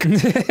 Fuck!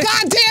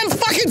 Goddamn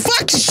fucking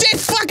fuck shit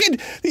fucking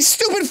these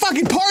stupid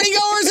fucking party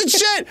goers and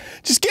shit!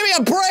 Just give me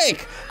a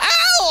break!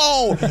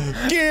 Ow!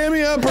 Give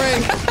me a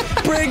break!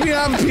 Break me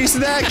off a piece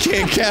of that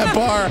Kit Kat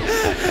bar!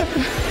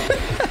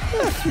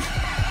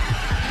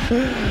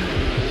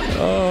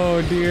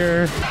 Oh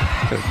dear.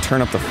 Gotta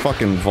turn up the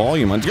fucking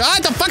volume on—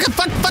 God, the fucking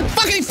fuck!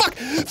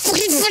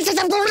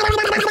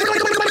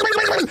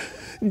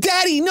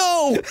 Daddy,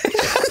 no!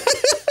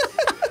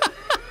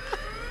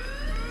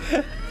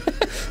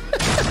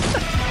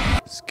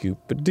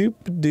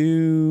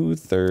 Scoop-a-doop-a-doo,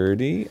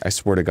 30. I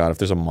swear to God, if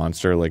there's a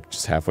monster, like,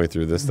 just halfway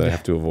through this that I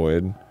have to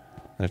avoid,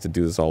 I have to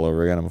do this all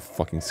over again, I'm gonna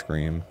fucking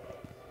scream.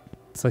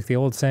 It's like the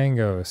old saying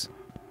goes,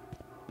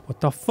 what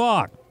the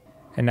fuck?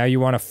 And now you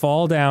want to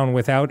fall down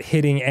without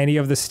hitting any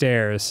of the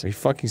stairs. Are you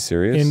fucking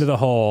serious? Into the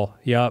hole.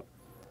 Yup.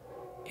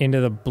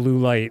 Into the blue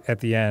light at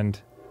the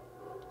end.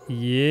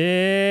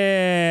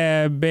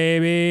 Yeah,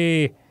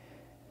 baby.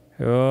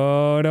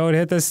 Oh, don't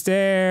hit the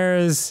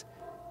stairs.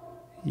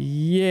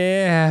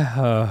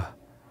 Yeah.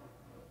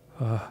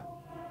 Okay.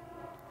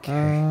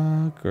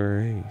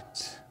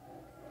 Great.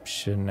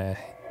 Shouldn't have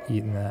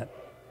eaten that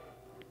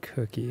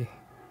cookie.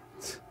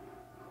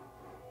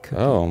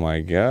 Oh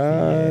my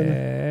God.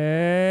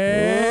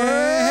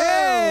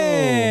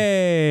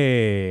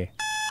 Hey!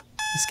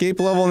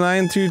 Escape level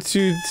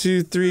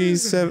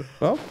 9222337.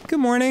 Oh, good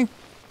morning.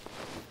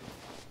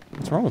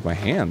 What's wrong with my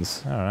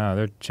hands? I don't know,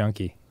 they're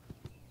junky.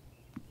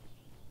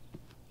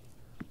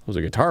 Those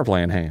are guitar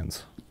playing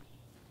hands.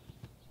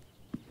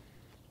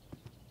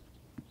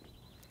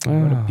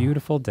 What a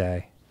beautiful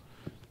day.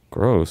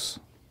 Gross.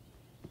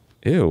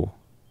 Ew.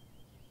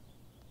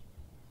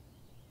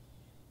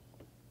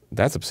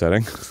 That's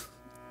upsetting.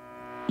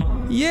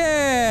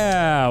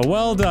 Yeah!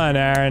 Well done,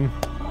 Aaron.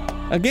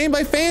 A game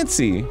by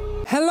Fancy.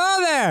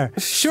 Hello there!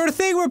 Sure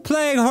thing we're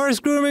playing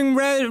Horse Grooming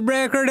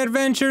Record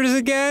Adventures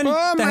again.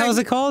 What the hell's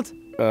it called?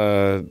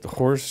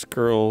 Horse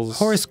Girls.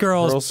 Horse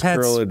Girls, Girl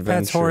Pets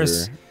Adventure.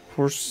 Horse.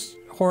 Horse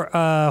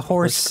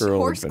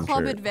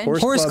Club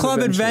Adventures. Horse Club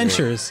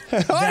Adventures.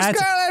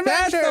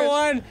 That's the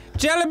one.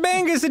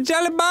 Jellybingus and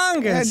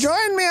Jellybongus. Yeah,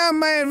 join me on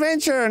my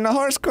adventure in the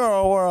Horse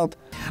Girl world.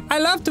 I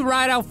love to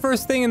ride out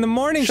first thing in the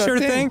morning, sure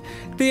thing.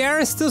 The air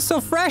is still so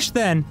fresh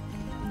then.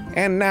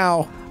 And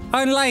now.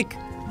 Unlike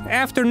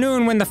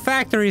afternoon when the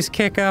factories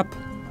kick up.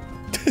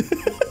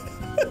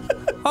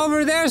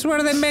 Over there's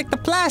where they make the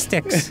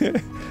plastics.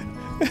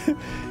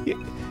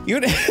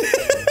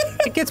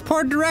 It gets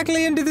poured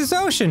directly into this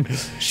ocean.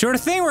 Sure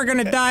thing we're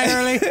gonna die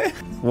early.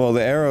 Well,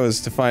 the arrow is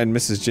to find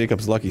Mrs.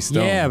 Jacob's lucky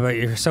stone. Yeah, but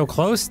you're so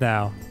close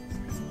now.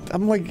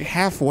 I'm like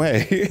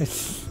halfway.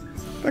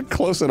 Not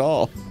close at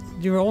all.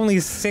 You're only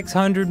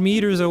 600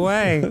 meters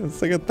away. It's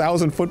like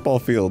 1,000 football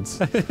fields.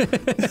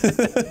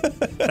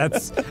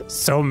 That's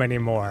so many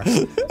more.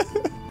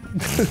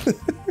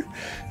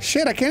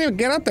 Shit, I can't even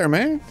get up there,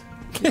 man.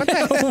 What the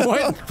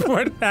hell?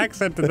 What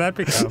accent did that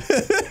become?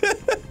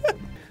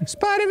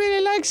 Spotty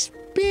really likes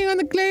being on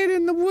the glade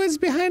in the woods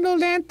behind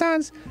old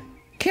Anton's.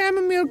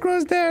 Chamomile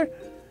grows there.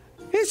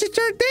 It's a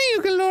sure thing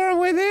you can lure him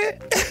with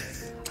it.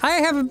 I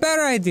have a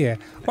better idea.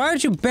 Why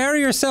don't you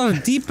bury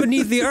yourself deep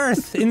beneath the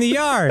earth in the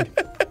yard?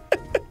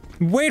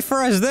 Wait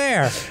for us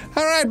there.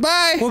 All right,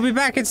 bye. We'll be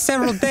back in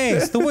several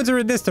days. The woods are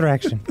in this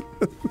direction.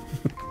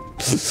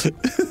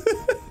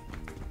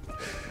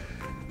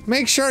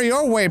 Make sure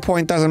your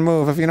waypoint doesn't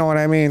move, if you know what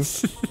I mean.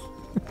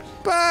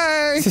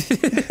 Bye.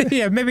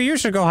 Yeah, maybe you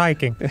should go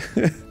hiking.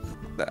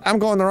 I'm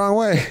going the wrong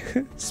way.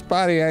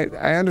 Spotty,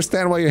 I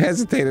understand why you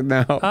hesitated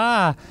now.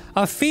 Ah,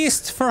 A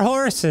Feast for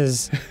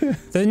Horses.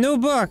 The new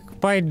book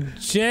by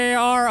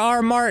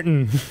J.R.R.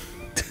 Martin.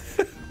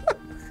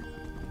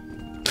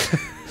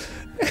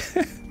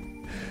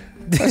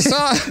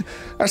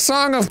 A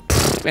song of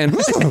and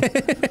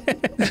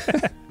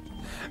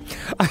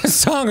a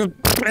song of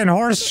and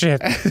horse shit.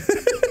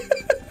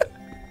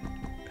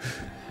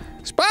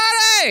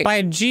 Spotty!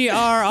 By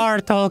G.R.R.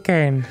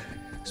 Tolkien.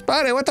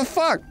 Spotty, what the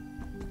fuck?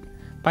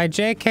 By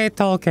J.K.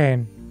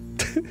 Tolkien.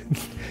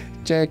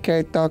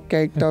 J.K.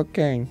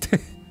 Tolkien.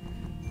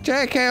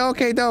 J.K.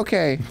 okay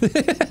dokey.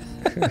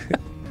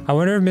 I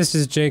wonder if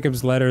Mrs.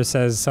 Jacobs' letter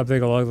says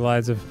something along the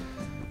lines of,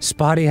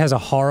 Spotty has a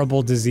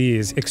horrible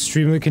disease,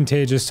 extremely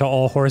contagious to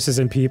all horses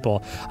and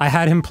people. I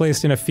had him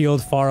placed in a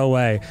field far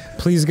away.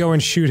 Please go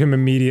and shoot him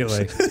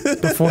immediately,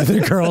 before the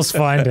girls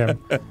find him.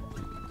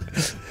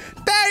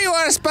 There you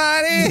are,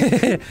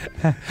 Spotty!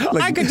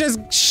 I could just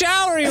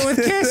shower you with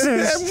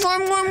kisses!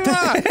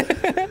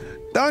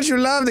 Don't you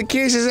love the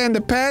kisses and the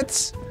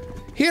pets?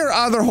 Here,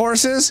 other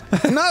horses,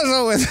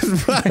 nuzzle with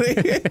it,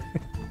 buddy.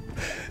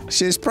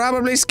 She's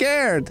probably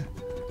scared.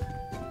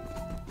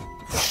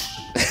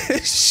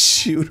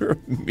 Shoot her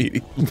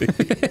immediately.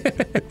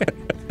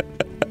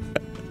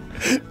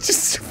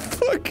 Just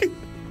fucking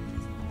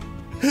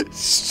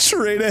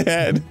straight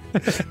ahead.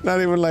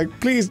 Not even like,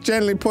 please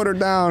gently put her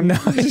down. No,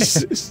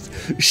 just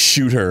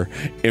shoot her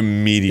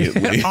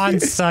immediately. On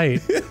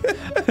sight. If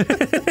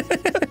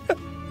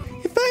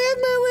I had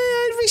my way,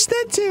 I'd wish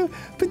that too.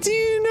 But do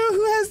you know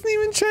who hasn't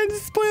even tried to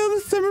spoil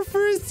the summer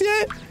for us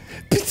yet?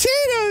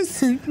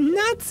 Potatoes!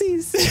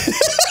 Nazis!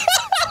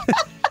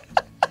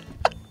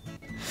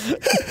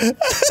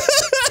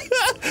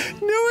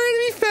 Nowhere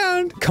to be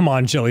found. Come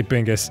on, Jelly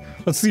Bingus.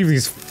 Let's leave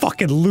these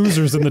fucking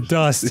losers in the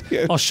dust.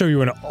 I'll show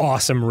you an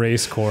awesome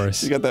race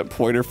course. You got that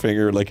pointer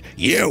finger like,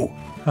 you!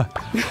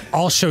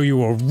 I'll show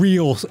you a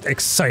real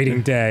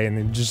exciting day, and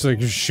then just like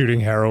you're shooting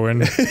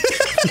heroin. Just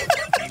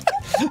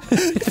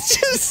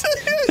like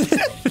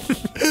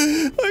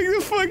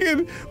the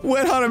fucking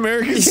Wet Hot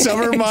American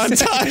Summer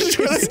montage.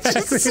 Where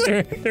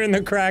Exactly. They're in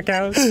the crack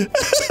house.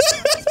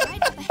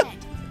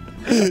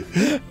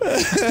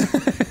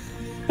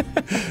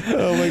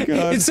 Oh my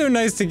god. It's so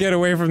nice to get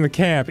away from the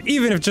camp,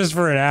 even if just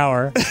for an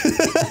hour.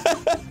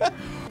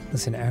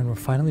 Listen, Aaron, we're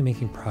finally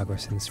making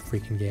progress in this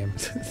freaking game.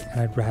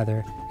 And I'd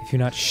rather, if you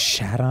not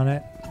shat on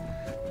it.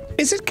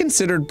 Is it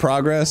considered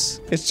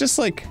progress? It's just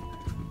like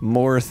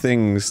more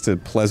things to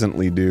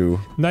pleasantly do.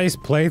 Nice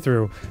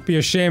playthrough. Be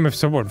a shame if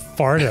someone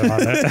farted on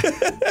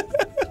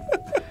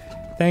it.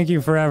 Thank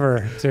you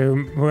forever to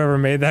whoever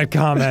made that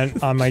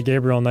comment on my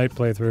Gabriel Knight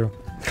playthrough.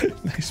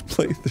 Nice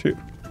playthrough.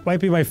 Might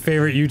be my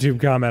favorite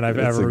YouTube comment I've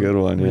That's ever a good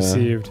one, yeah.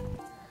 received.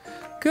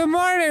 Good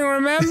morning,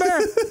 remember?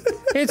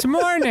 It's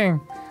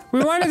morning.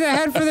 We wanted to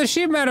head for the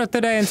sheep meadow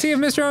today and see if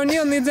Mr.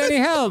 O'Neill needs any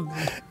help.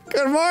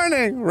 Good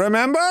morning.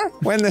 Remember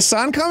when the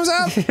sun comes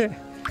up?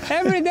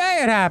 Every day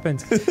it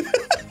happens.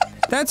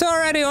 That's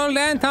already old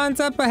Anton's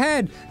up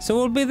ahead, so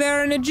we'll be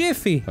there in a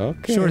jiffy.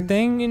 Okay. Sure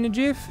thing, in a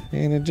jiff?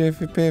 In a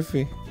jiffy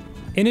piffy.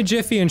 In a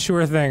jiffy and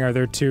sure thing are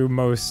their two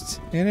most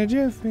In a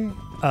jiffy.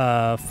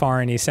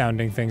 foreign-y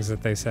sounding things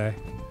that they say.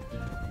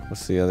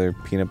 What's the other?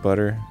 Peanut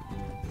butter?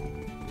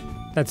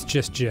 That's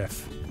just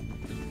Jif.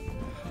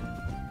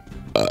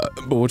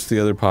 But what's the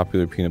other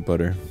popular peanut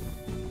butter?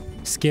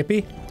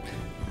 Skippy?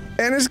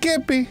 And a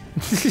Skippy.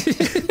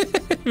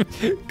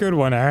 Good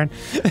one, Aaron.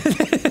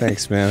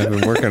 Thanks, man. I've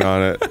been working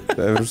on it.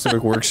 I was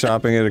like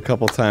workshopping it a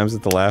couple times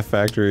at the Laugh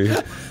Factory.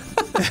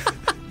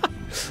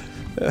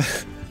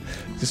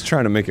 Just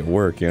trying to make it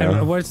work, you know?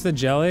 And what's the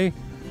jelly?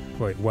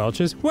 Wait,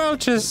 Welch's?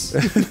 Welch's!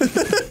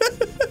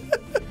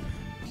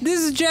 This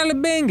is Jelly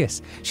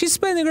Bingus. She's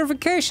spending her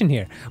vacation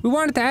here. We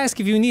wanted to ask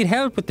if you need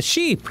help with the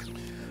sheep.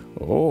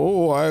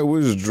 Oh, I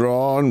was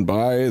drawn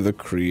by the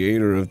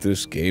creator of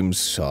this game's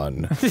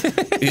son.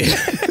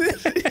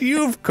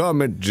 You've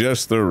come at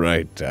just the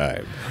right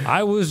time.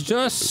 I was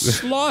just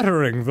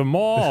slaughtering them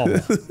all.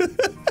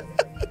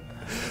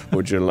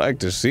 Would you like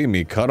to see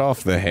me cut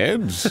off the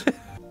heads?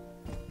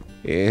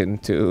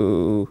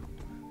 Into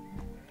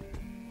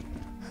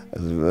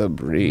the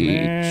breach.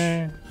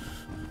 Meh.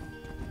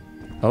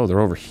 Oh,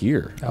 they're over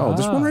here. Oh,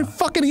 there's one right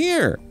fucking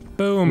here.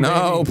 Boom,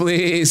 No, baby.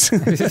 please.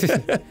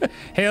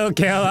 He'll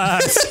kill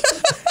us.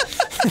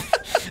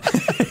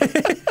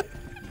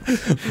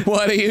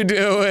 What are you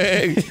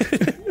doing?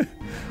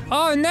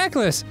 Oh, a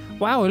necklace.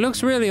 Wow, it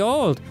looks really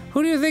old.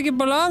 Who do you think it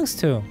belongs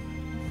to?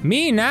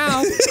 Me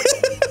now.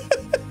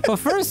 But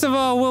first of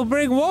all, we'll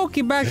bring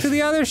Wokey back to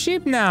the other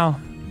sheep now.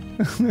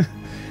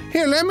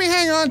 Here, let me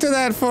hang on to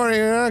that for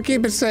you. I'll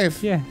keep it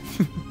safe. Yeah.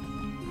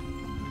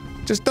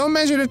 Just don't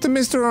mention it to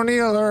Mr.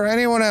 O'Neill or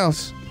anyone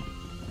else.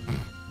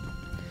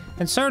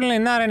 And certainly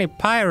not any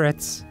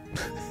pirates.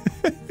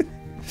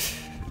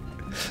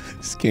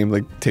 This game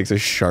like takes a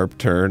sharp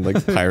turn.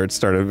 Like pirates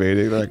start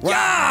invading. They're like,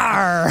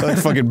 Yarr! like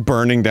fucking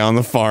burning down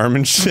the farm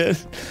and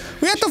shit.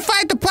 We have to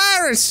fight the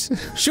pirates!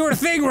 Sure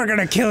thing we're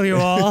gonna kill you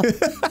all.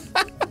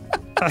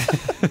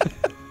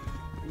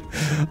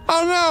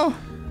 Oh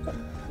no!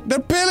 They're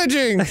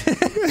pillaging!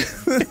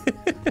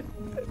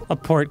 A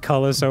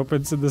portcullis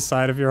opens in the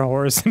side of your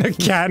horse and a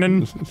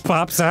cannon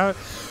pops out.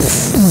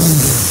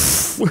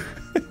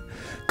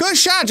 Good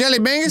shot, Jelly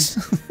Bingus!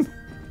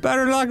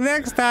 Better luck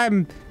next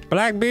time,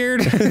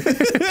 Blackbeard.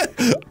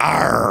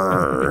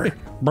 Arr!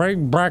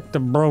 Bring back the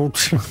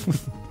brooch.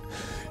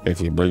 If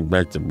you bring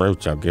back the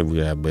brooch, I'll give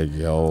you a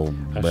big old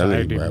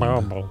belly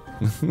bubble.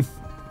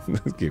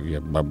 I'll give you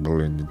a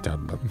bubble in the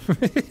tub.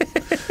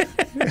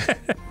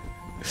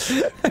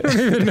 I don't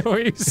even know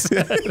what you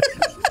said.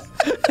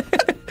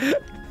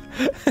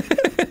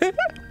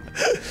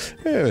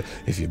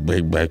 If you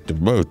bring back the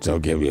brooch, I'll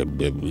give you a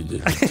bubble in the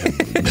tub.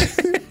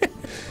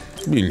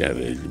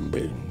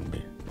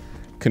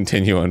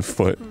 Continue on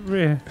foot.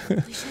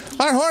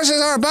 Our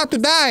horses are about to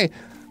die.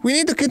 We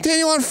need to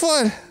continue on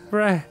foot.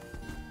 Right.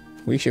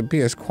 We should be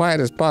as quiet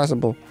as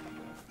possible.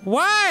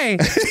 Why?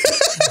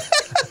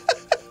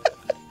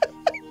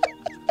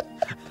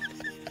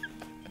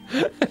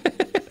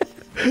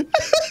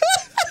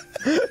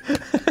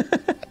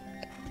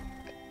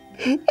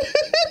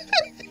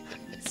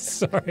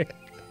 Sorry.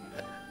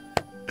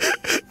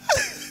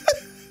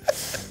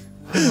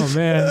 Oh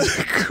man.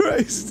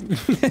 Christ.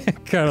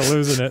 Kind of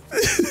losing it.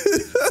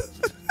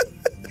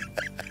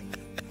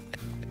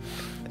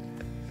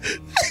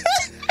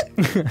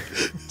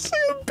 It's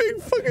like a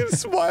big fucking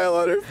smile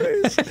on her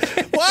face.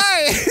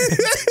 Why?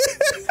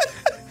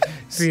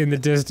 See in the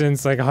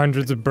distance like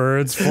hundreds of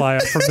birds fly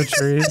up from the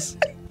trees.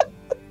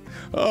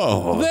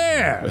 Oh.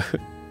 There!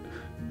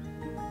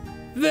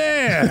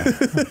 There!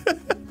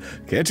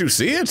 Can't you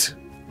see it?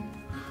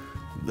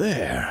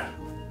 There.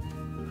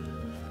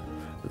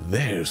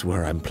 There's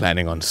where I'm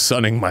planning on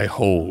sunning my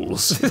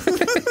holes.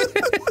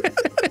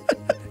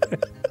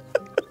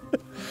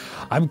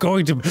 I'm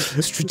going to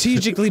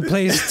strategically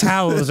place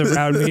towels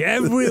around me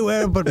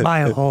everywhere but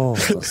my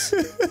holes.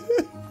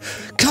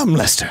 Come,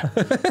 Lester.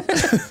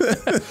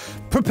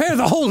 Prepare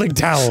the holding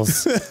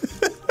towels.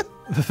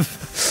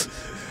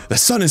 The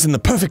sun is in the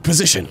perfect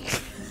position.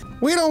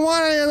 We don't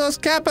want any of those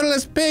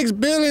capitalist pigs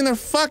building their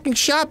fucking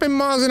shopping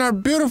malls in our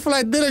beautiful,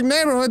 idyllic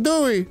neighborhood,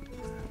 do we?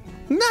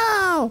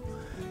 No!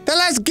 Then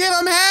let's give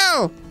them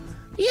hell!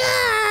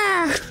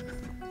 Yeah!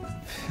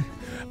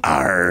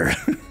 Arr.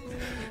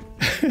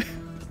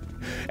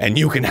 And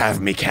you can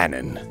have me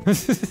cannon.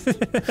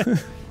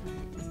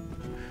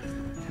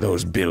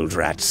 Those build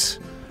rats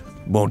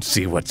won't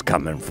see what's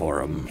coming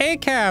for them.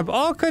 ACAB,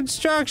 all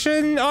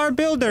construction are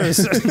builders.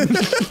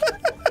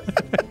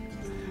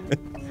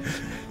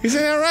 You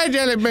saying that right,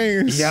 Jelly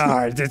Beans?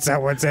 Yeah, did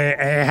someone say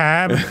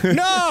Ahab?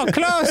 No,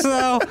 close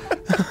though.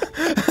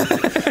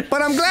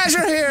 But I'm glad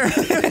you're here.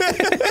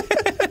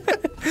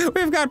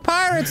 We've got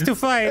pirates to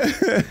fight.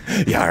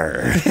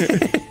 Yar.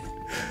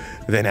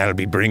 Then I'll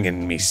be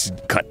bringing me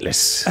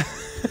cutlass.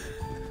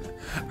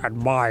 And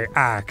my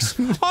axe.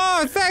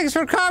 Oh, thanks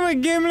for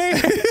coming, Gimli.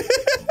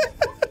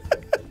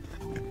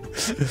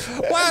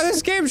 Wow,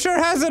 this game sure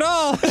has it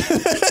all.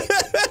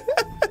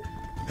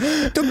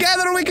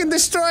 Together we can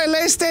destroy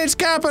late-stage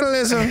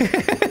capitalism.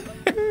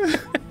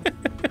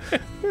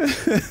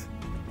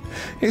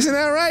 Isn't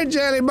that right,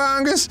 Jelly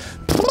Bongus?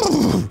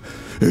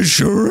 It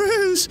sure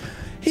is.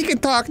 He can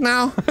talk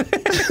now.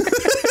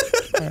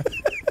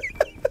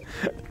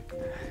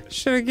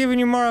 Should have given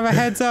you more of a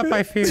heads up,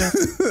 I feel.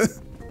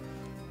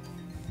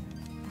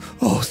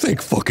 Oh,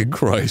 thank fucking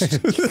Christ.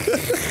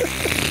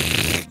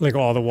 Like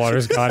all the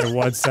water's gone in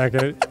 1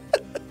 second.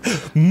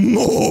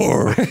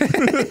 More.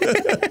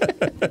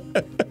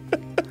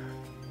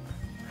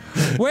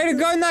 Way to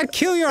go not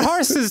kill your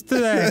horses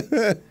today.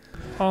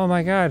 Oh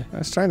my god. I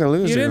was trying to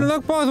lose you. You didn't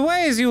look both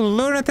ways, you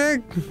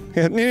lunatic.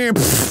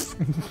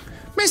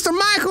 Mr.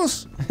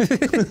 Michaels.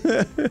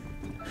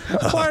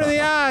 What are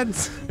the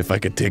odds? If I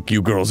could take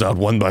you girls out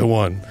one by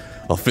one,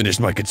 I'll finish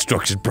my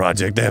construction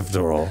project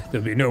after all.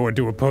 There'll be no one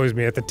to oppose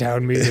me at the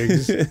town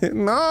meetings.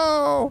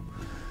 No.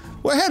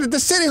 We're headed to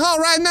City Hall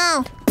right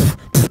now.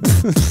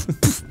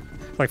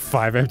 Like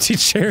 5 empty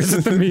chairs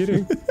at the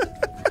meeting.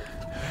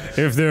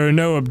 If there are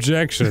no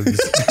objections.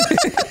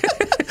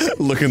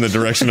 Look in the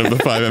direction of the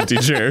 5 empty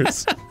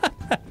chairs.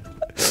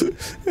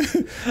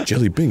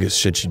 Jelly Bingus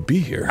said she'd be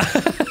here.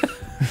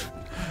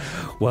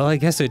 Well, I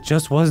guess it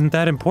just wasn't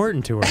that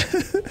important to her.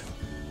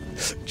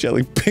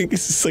 Jelly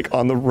Bingus is like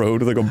on the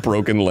road with like a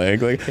broken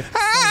leg, like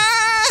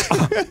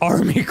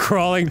army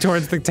crawling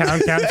towards the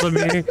town council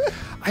meeting.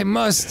 I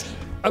must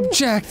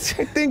object.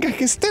 I think I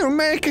can still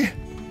make it.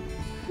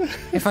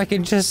 If I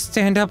can just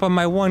stand up on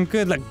my one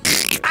good leg.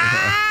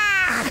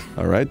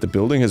 All right, the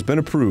building has been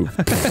approved.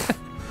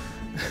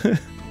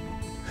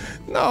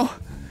 No,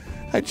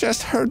 I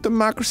just heard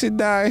democracy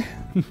die.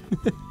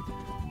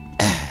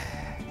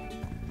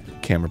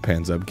 Camera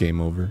pans up, game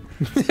over.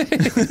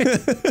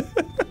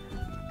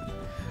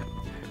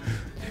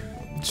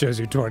 Shows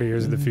you 20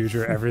 years in the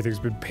future, everything's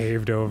been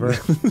paved over.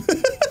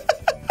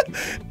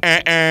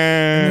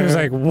 There's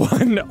like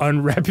one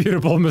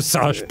unreputable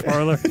massage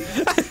parlor.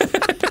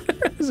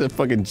 Is it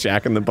fucking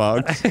Jack in the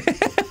Box?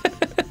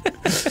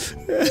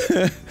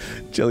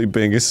 Jelly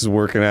Bingus is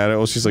working at it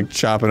while she's like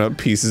chopping up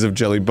pieces of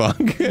Jelly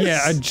Bungus.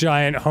 Yeah, a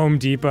giant Home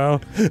Depot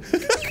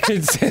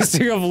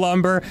consisting of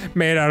lumber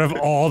made out of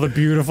all the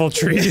beautiful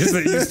trees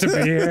that used to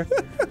be here.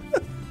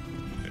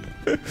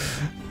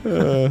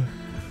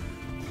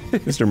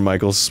 Mr.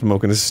 Michael's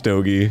smoking a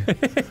stogie.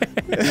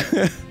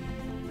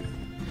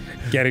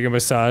 Getting a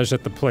massage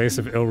at the place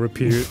of ill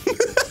repute.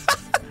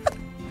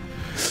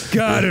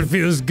 God, it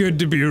feels good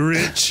to be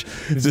rich.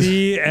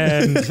 The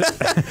end.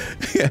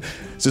 Yeah.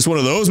 Is this one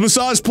of those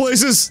massage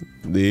places?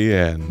 The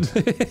end.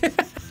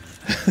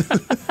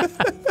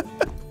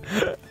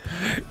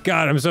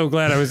 God, I'm so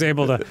glad I was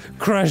able to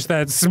crush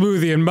that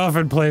smoothie and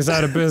muffin place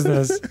out of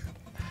business.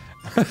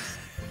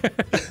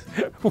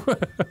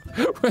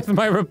 With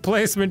my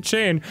replacement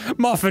chain,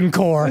 Muffin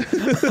Core.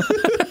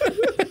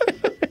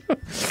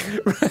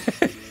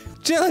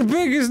 Jelly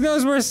Bingus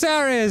knows where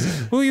Sarah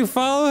is. Will you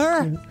follow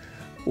her?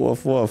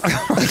 Woof woof.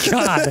 Oh my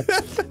god.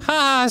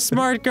 Ha,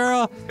 smart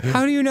girl.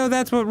 How do you know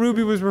that's what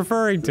Ruby was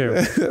referring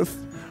to?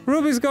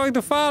 Ruby's going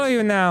to follow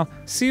you now.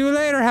 See you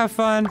later, have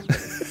fun.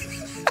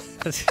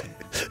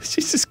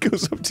 She just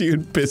goes up to you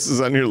and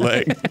pisses on your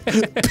leg.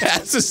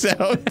 Passes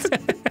out.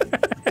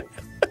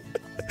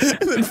 And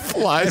then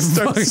flies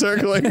start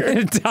circling her.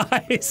 And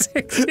dies.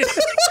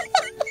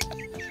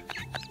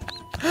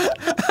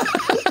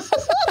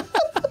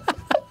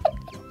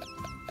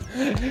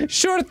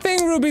 Sure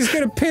thing Ruby's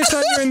gonna piss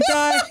on you and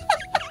die.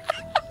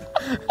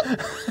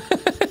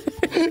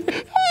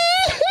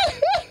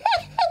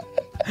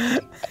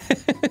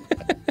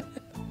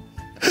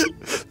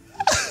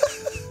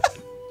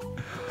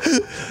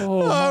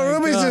 Oh,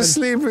 Ruby's God. just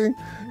sleeping.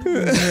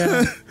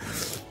 Yeah.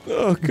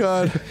 Oh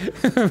god.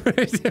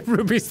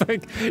 Ruby's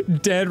like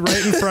dead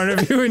right in front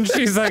of you and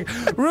she's like,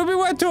 Ruby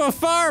went to a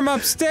farm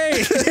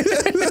upstate.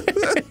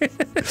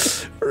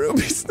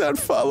 Ruby's not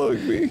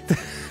following me.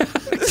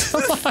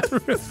 Come on,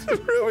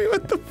 Ruby,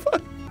 what the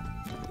fuck?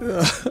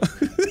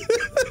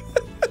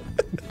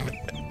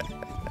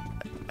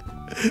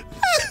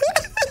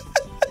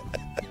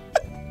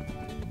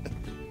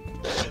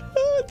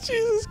 Oh,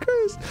 Jesus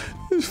Christ.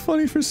 It's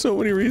funny for so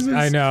many reasons.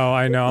 I know.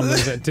 I'm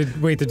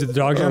wait, did the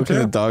dog jump Can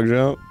the too? dog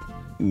jump?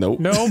 Nope.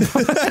 Nope.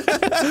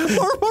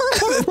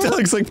 The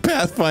dog's like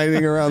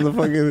pathfinding around the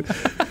fucking...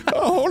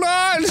 Oh, hold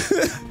on!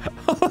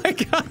 Oh my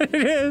god,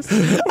 it is!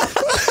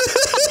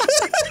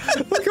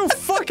 Look how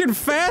fucking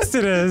fast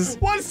it is!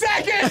 1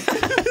 second!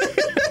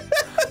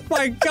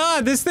 My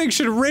god, this thing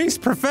should race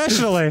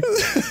professionally!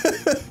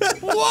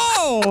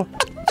 Whoa!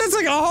 That's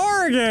like a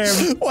horror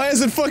game! Why is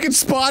it fucking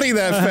Spotty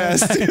that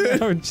fast,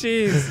 dude? Oh,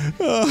 jeez.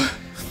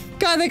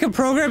 God, they can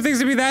program things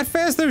to be that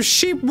fast? Those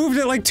sheep moved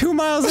at like 2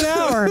 miles an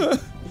hour!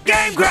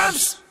 Game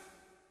Grumps!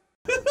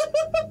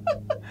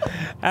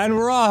 And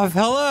we're off.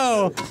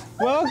 Hello!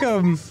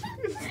 Welcome!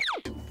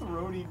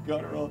 Throaty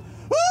guttural.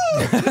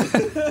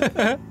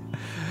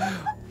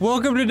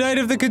 Welcome to Night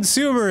of the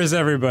Consumers,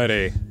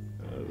 everybody!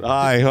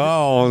 Hi.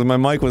 Oh, my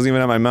mic wasn't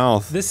even at my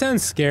mouth. This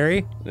sounds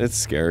scary. It's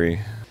scary.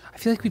 I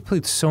feel like we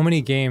played so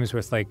many games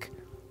with like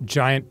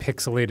giant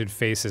pixelated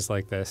faces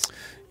like this.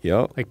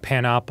 Yep. Like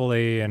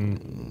Panopoly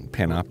and...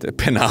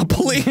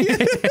 Panopoly?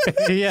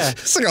 Yeah.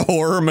 It's like a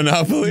horror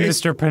monopoly.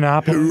 Mr.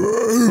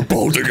 Panopoly.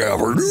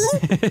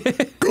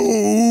 Poltergeist.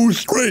 Go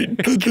straight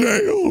to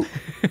jail.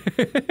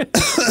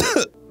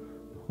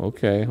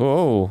 Okay.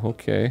 Whoa,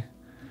 okay.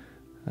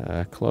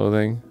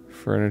 Clothing,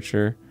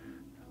 furniture,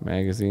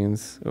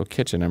 magazines. Oh,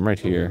 kitchen, I'm right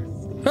here.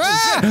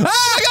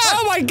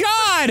 Oh my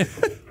god!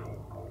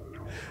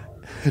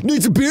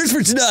 Need some beers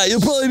for tonight.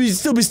 You'll probably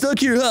still be stuck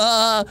here.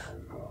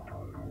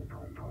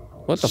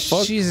 What the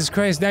fuck? Jesus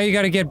Christ, now you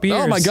gotta get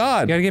beers. Oh my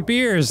god. You gotta get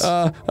beers.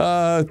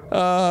 Where's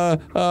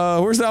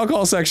the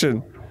alcohol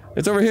section?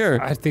 It's over here.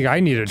 I think I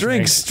need a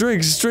Drinks.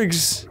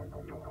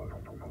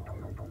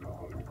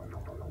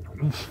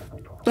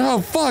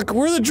 Oh fuck,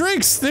 where are the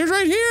drinks? They're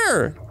right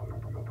here.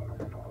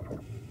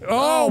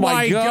 Oh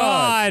my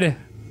god.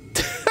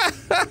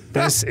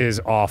 This is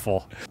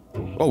awful.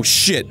 Oh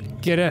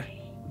shit. Get it?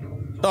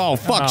 Oh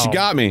fuck, she Oh.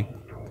 got me.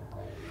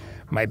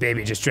 My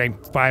baby just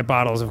drank 5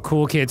 bottles of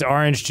Cool Kids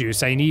orange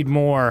juice. I need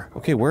more.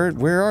 Okay,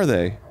 where are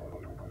they?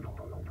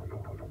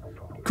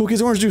 Cool Kids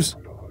orange juice.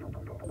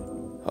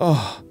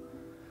 Oh,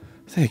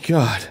 thank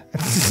God.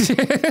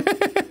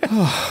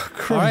 Oh,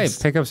 Christ. All right,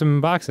 pick up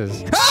some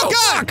boxes. Oh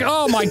God!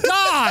 Oh my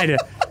god!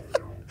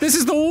 This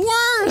is the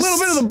worst! A little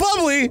bit of the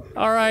bubbly.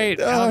 All right,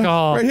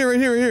 alcohol. Right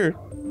here.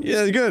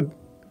 Yeah, good.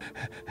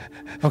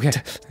 Okay.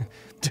 Just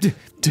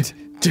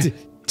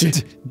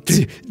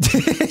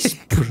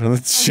put it on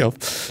the shelf.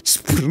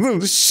 Just put it on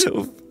the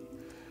shelf.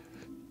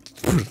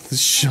 Just put it on the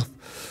shelf.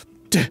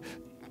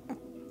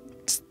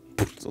 Just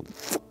put it on the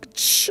fucking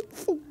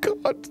shelf. Oh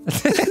God.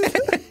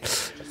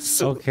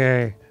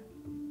 Okay.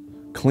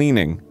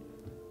 Cleaning.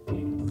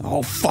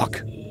 Oh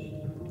fuck.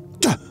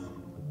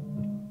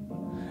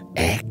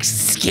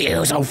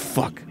 Excuse. Oh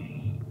fuck.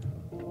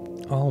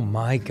 Oh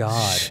my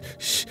god.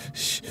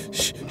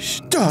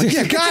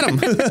 Yeah, got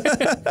him.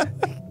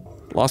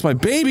 Lost my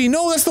baby.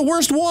 No, that's the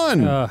worst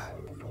one.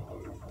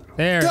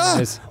 There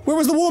it is. Where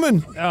was the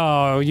woman?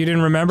 Oh, you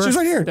didn't remember? She's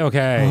right here.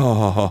 Okay.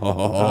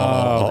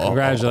 Oh,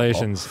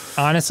 congratulations.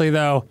 Honestly,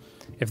 though,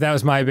 if that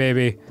was my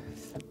baby,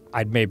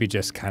 I'd maybe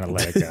just kind of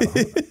let it go.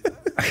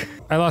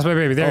 I lost my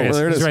baby. There he is.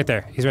 There it He's is. right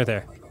there. He's right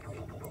there.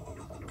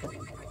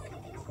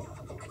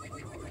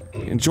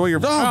 Enjoy your.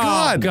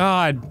 Oh, Oh,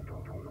 God.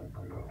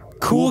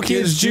 Cool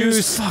Kids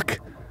juice. Fuck.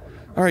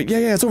 All right.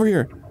 Yeah. It's over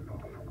here.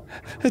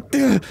 Woo!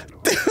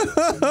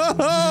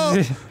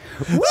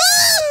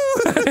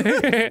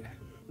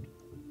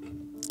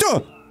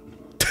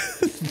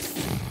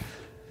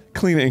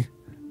 Cleaning.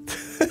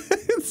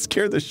 It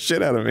scared the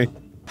shit out of me.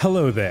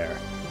 Hello there,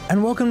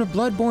 and welcome to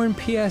Bloodborne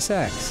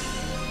PSX.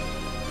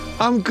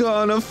 I'm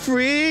gonna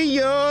free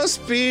your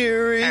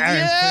spirit.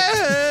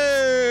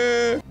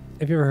 Yeah.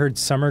 Have you ever heard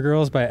Summer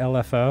Girls by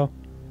LFO?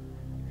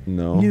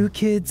 No. New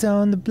Kids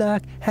on the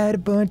Block had a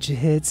bunch of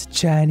hits.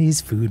 Chinese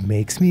food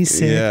makes me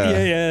sick.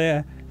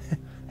 Yeah.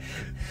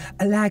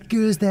 I like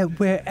girls that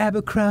wear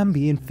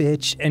Abercrombie and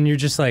Fitch. And you're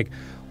just like,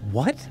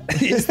 what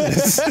is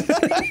this?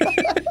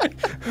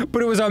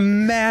 But it was a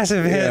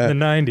massive hit in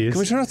the 90s. Can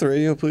we turn off the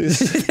radio, please?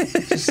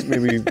 Just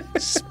maybe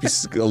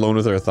just be alone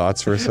with our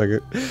thoughts for a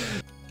second.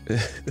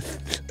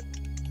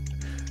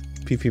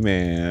 Pee-pee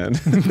man.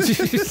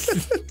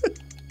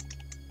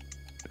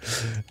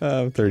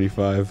 I'm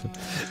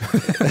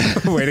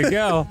 35. Way to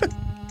go.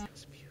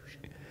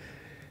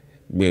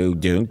 Well,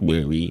 don't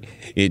worry.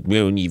 It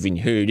won't even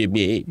hurt a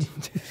bit.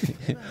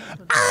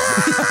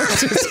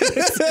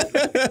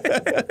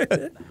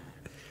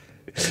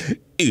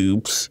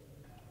 Oops.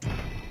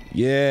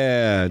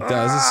 Yeah, it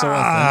does. It's so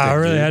authentic. I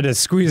really had to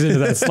squeeze into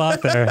that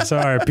slot there.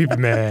 Sorry, Peep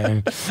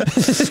Man.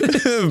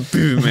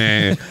 Boo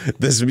man.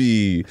 That's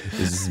me.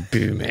 This is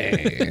Boo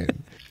man.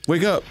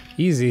 Wake up.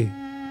 Easy.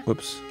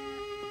 Whoops.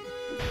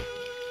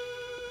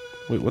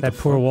 Wait, what That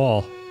the poor fuck?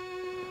 wall.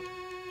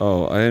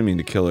 Oh, I didn't mean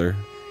to kill her.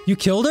 You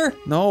killed her?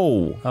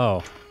 No.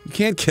 Oh. You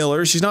can't kill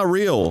her. She's not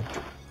real.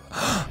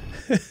 How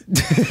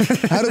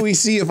do we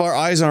see if our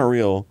eyes aren't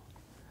real?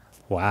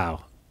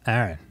 Wow.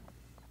 Aaron.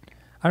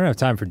 I don't have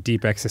time for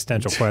deep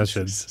existential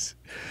questions.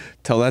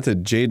 Tell that to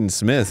Jaden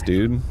Smith,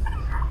 dude.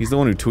 He's the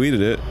one who tweeted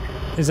it.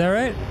 Is that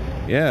right?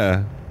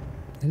 Yeah.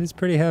 It is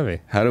pretty heavy.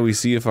 How do we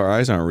see if our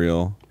eyes aren't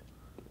real?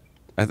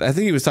 I think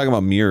he was talking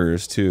about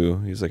mirrors, too.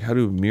 He was like, how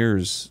do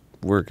mirrors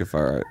work if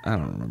our... I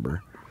don't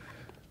remember.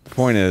 The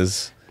point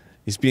is,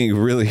 he's being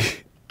really,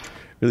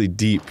 really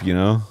deep, you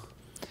know?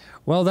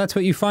 Well, that's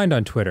what you find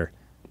on Twitter.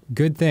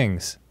 Good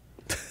things.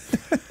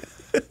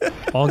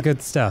 All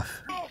good stuff.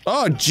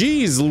 Oh,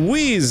 jeez,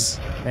 Louise!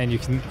 And you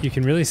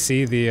can really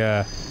see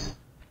the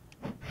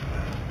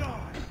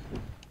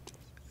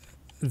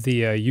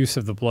use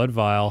of the blood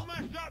vial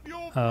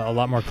a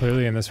lot more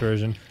clearly in this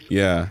version.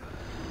 Yeah.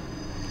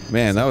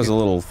 Man, that was a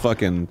little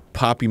fucking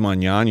Papi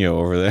Mañana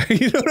over there.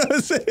 You know what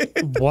I'm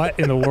saying? What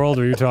in the world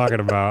are you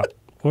talking about?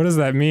 What does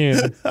that mean?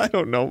 I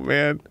don't know,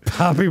 man.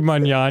 Papi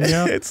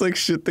Mañana? It's like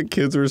shit the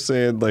kids were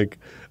saying like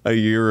a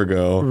year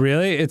ago.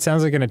 Really? It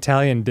sounds like an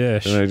Italian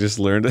dish. And I just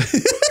learned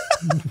it.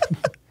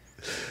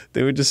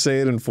 They would just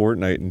say it in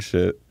Fortnite and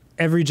shit.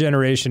 Every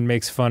generation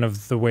makes fun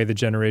of the way the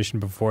generation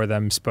before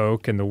them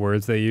spoke and the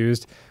words they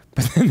used,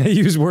 but then they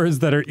use words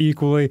that are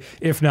equally,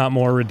 if not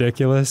more,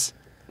 ridiculous.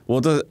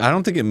 Well, I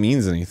don't think it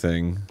means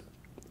anything.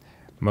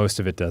 Most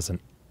of it doesn't.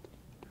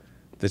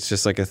 It's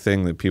just like a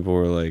thing that people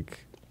were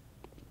like,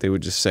 they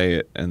would just say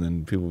it, and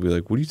then people would be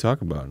like, what are you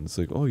talking about? And it's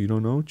like, oh, you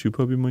don't know?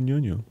 Chupapi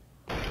Mañana.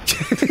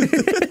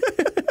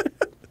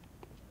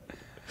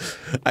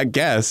 I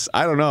guess.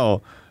 I don't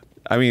know.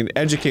 I mean,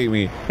 educate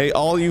me. Hey,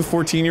 all you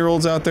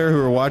 14-year-olds out there who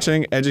are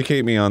watching,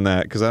 educate me on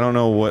that, because I don't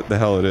know what the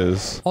hell it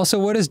is. Also,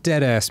 what does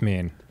dead ass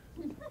mean?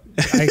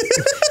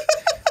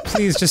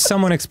 Please, just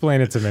someone explain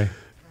it to me.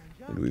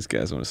 Look at these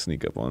guys want to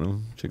sneak up on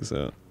him. Check this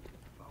out.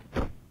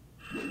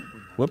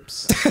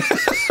 Whoops.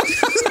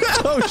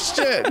 Oh,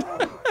 shit.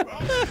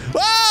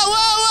 Whoa,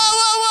 whoa, whoa,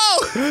 whoa,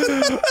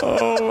 whoa!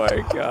 Oh, my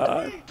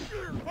God.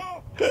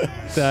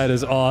 That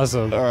is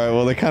awesome. All right,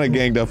 well, they kind of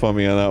ganged up on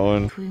me on that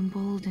one. To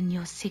embolden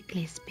your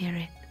sickly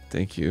spirit.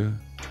 Thank you.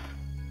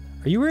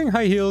 Are you wearing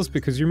high heels?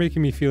 Because you're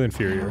making me feel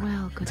inferior.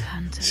 Farewell, good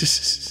hunter.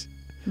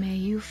 May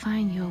you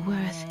find your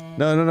worth.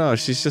 No.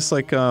 She's just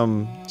like a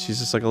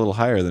little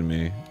higher than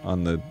me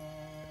on the.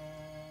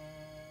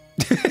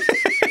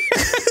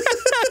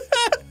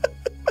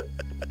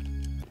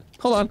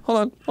 Hold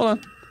on.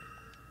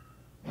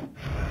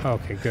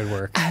 Okay, good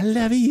work. I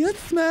love you,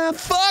 my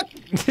fuck.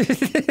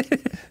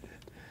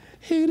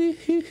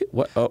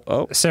 What?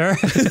 Oh. Sir?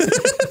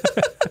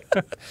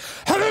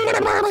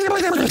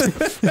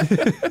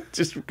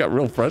 Just got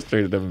real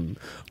frustrated of him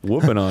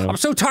whooping on him. I'm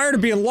so tired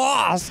of being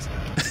lost.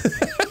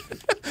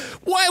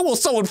 Why will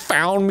someone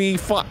found me?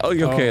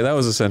 Okay, that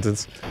was a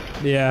sentence.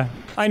 Yeah,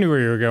 I knew where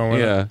you were going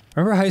with it.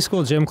 Remember high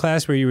school gym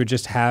class where you would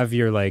just have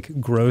your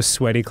like gross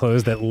sweaty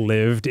clothes that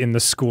lived in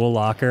the school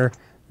locker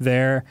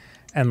there,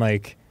 and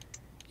like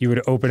you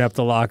would open up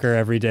the locker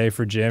every day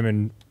for gym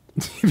and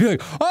you'd be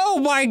like, oh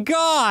my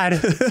God!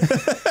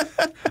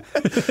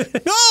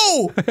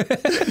 No!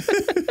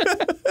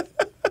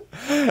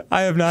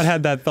 I have not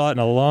had that thought in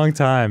a long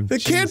time.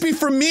 It can't be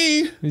from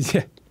me.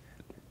 Yeah.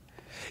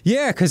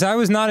 Yeah, because I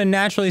was not a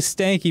naturally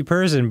stanky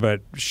person,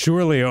 but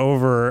surely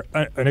over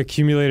an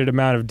accumulated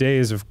amount of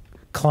days of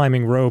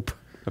climbing rope.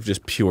 Of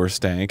just pure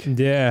stank.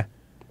 Yeah.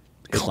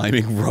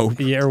 Climbing rope.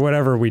 Yeah, or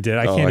whatever we did.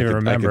 I can't even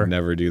remember. I could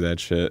never do that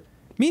shit.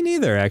 Me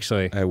neither,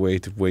 actually. I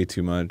weighed way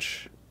too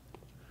much.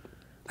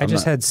 I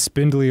just had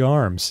spindly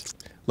arms.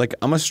 Like,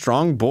 I'm a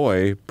strong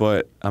boy,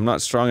 but I'm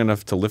not strong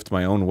enough to lift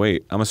my own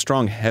weight. I'm a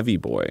strong, heavy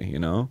boy, you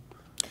know?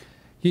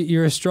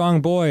 You're a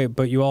strong boy,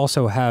 but you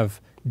also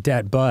have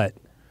that butt.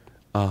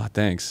 Oh,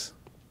 thanks.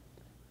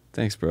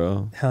 Thanks,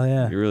 bro. Hell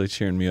yeah. You're really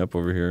cheering me up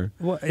over here.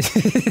 What?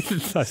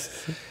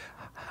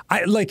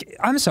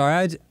 I'm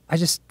sorry. I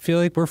just feel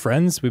like we're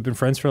friends. We've been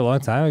friends for a long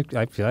time.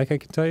 I feel like I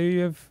can tell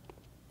you have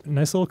a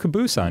nice little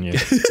caboose on you.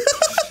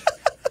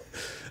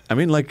 I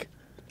mean, like,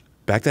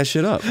 back that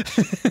shit up.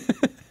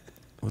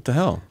 What the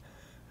hell?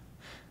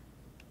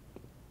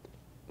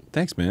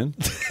 Thanks, man.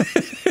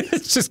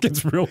 It just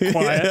gets real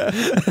quiet.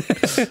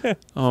 Yeah.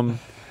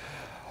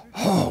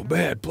 Oh,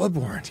 man,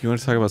 Bloodborne. Do you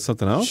want to talk about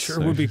something else? Sure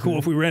would be cool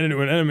if we ran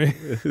into an enemy.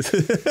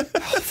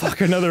 Oh,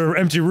 fuck, another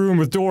empty room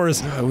with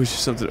doors. I wish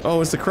something.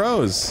 Oh, it's the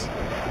crows.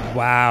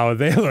 Wow,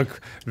 they look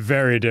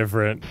very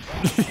different.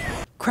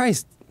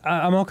 Christ,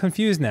 I'm all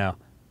confused now.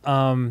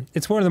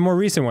 It's one of the more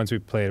recent ones we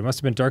played. It must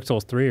have been Dark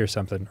Souls 3 or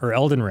something. Or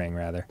Elden Ring,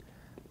 rather.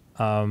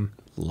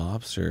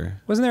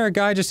 Lobster. Wasn't there a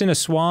guy just in a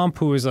swamp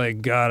who was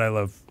like, God, I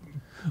love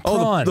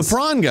prawns. Oh, the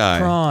prawn guy.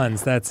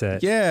 Prawns, that's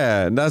it.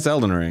 Yeah, that's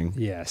Elden Ring.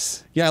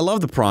 Yes. Yeah, I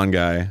love the prawn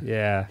guy.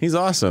 Yeah. He's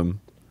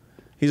awesome.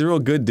 He's a real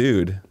good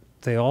dude.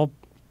 They all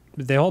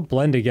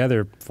blend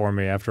together for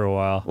me after a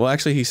while. Well,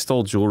 actually, he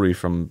stole jewelry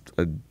from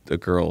a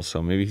girl,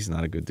 so maybe he's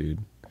not a good dude.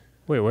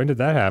 Wait, when did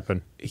that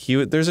happen?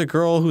 There's a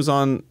girl who's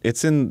on.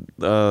 It's in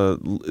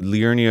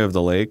Liurnia of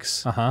the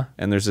Lakes.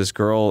 And there's this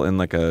girl in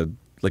like a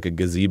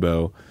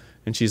gazebo,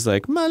 and she's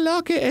like, "My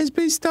locket has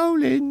been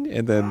stolen,"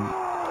 and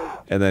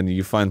then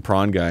you find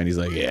prawn guy, and he's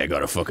like, "Yeah, I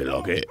got a fucking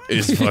locket.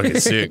 It's fucking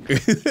sick."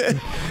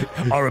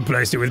 I'll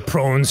replace it with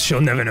prawns.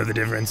 She'll never know the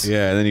difference.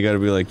 Yeah, and then you got to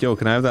be like, "Yo,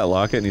 can I have that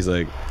locket?" And he's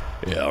like,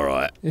 "Yeah, all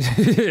right."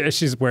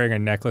 She's wearing a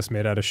necklace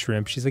made out of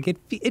shrimp. She's like,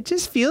 it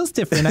just feels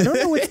different. I don't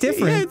know what's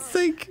different. Yeah, it's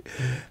like,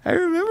 I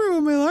remember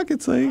what my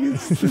locket's like.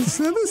 It's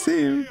not the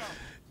same.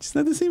 It's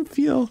not the same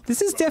feel.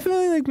 This is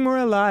definitely like more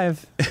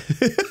alive.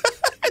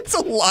 It's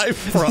a live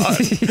prawn.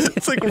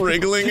 It's like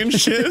wriggling and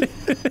shit.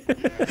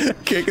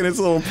 Kicking its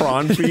little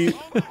prawn feet.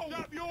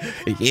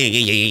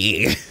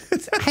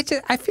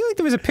 I feel like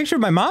there was a picture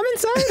of my mom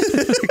inside.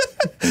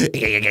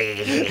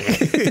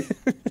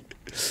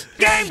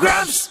 Game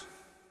Grumps!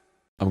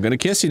 I'm gonna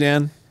kiss you,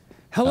 Dan.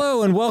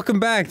 Hello and welcome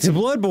back to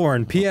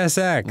Bloodborne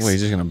PSX. Wait,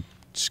 you're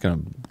just gonna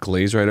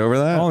glaze right over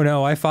that? Oh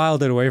no, I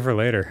filed it away for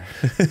later.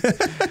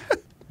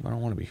 I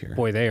don't want to be here.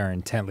 Boy, they are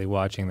intently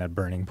watching that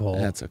burning pole.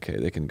 That's okay.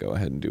 They can go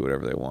ahead and do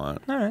whatever they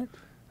want. All right.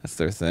 That's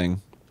their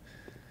thing.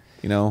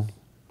 You know,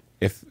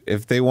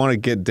 if they want to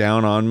get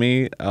down on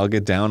me, I'll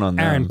get down on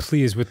them. Aaron,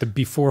 please, with the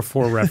before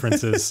 4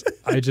 references.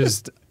 I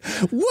just...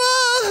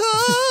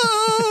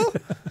 Whoa!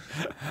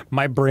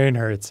 My brain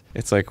hurts.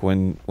 It's like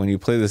when you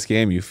play this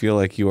game, you feel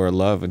like you are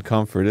loved and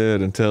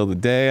comforted until the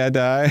day I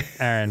die.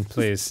 Aaron,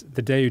 please.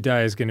 The day you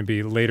die is going to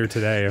be later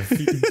today if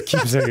you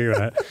keep saying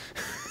that.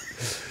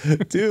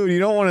 Dude, you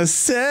don't want to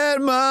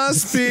set my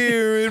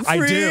spirit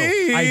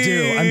free. I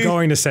do. I'm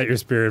going to set your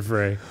spirit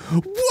free.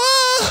 Whoa!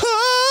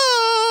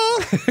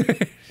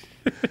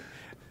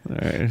 All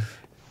right.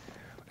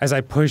 As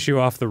I push you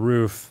off the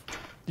roof,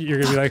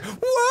 you're going to be like, whoa!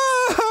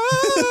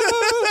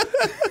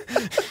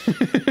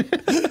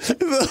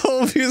 The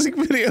whole music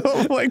video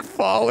of like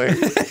falling.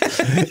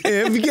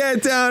 If you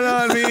get down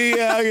on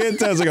me, I'll get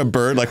down. It's like a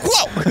bird, like,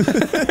 whoa!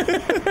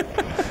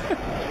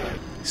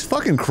 These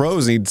fucking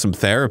crows need some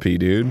therapy,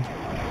 dude.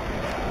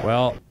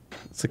 Well,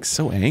 it's like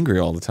so angry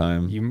all the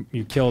time.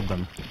 You killed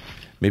them.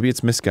 Maybe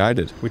it's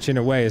misguided. Which in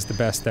a way is the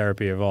best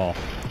therapy of all.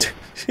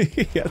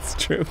 Yeah, that's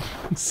true.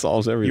 It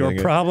solves everything.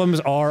 Your problems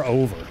are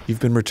over. You've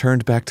been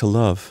returned back to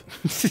love.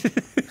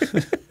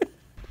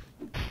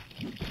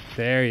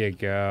 There you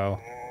go.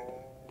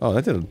 Oh,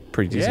 that did a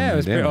pretty decent yeah, it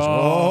was damage.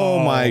 Oh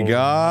my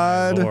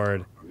god. My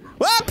Lord.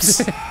 Whoops!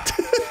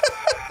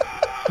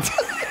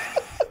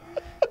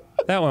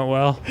 That went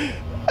well.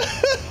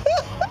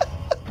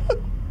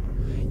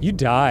 You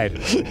died.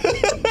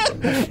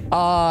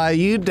 Aw,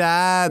 you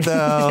died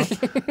though.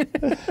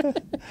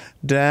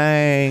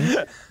 Dang.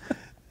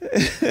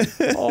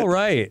 All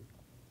right.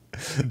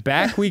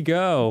 Back we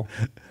go.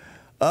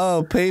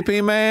 Oh,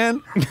 Pee-Pee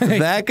Man?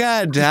 That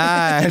guy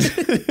died.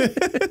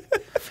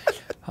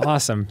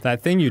 Awesome.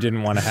 That thing you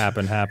didn't want to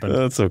happen happened.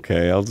 That's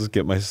okay. I'll just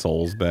get my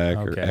souls back,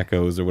 or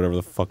echoes, or whatever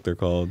the fuck they're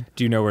called.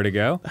 Do you know where to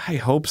go? I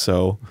hope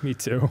so. Me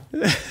too.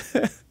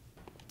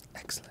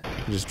 Excellent.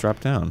 Just drop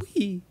down.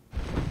 Whee.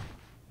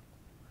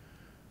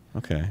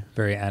 Okay.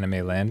 Very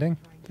anime landing.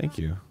 Thank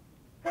you.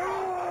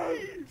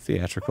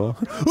 Theatrical.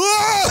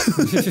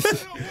 Holy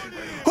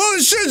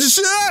shit, you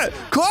see that?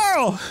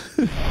 Carl!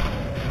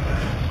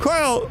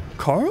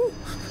 Carl!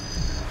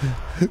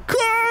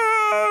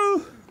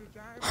 Crow!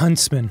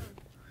 Huntsmen.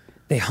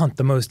 They hunt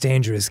the most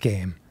dangerous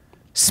game.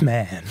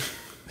 Sman.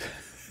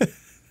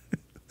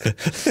 Did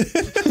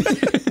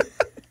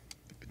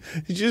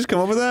you just come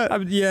up with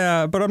that?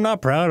 Yeah, but I'm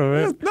not proud of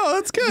it. No,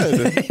 that's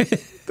good.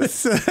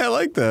 I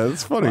like that.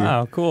 That's funny.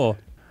 Wow, cool.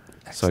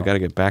 So I got to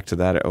get back to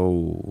that.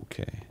 Oh,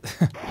 okay.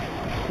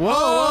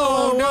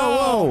 Whoa,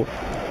 whoa.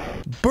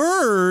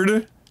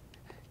 Bird?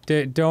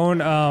 Don't,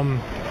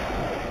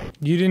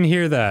 you didn't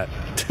hear that.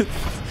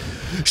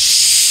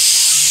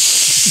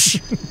 Shh.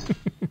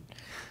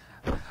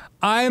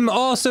 I'm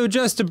also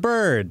just a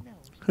bird.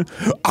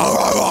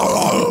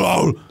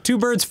 Two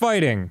birds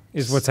fighting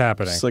is what's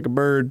happening. It's like a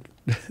bird.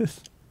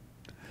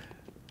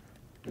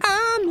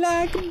 I'm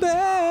like a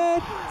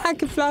bird. I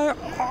can fly.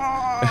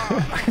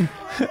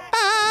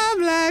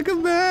 I'm like a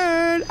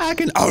bird. I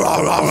can. I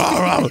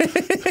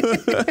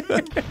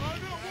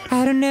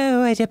don't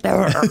know. I just.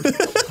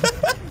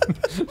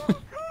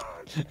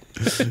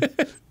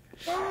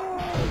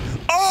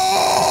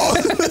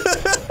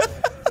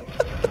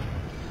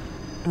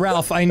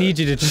 Ralph, I need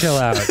you to chill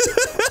out.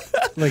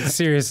 Like,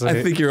 seriously.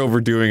 I think you're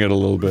overdoing it a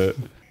little bit.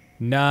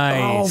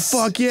 Nice.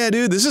 Oh, fuck yeah,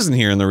 dude. This isn't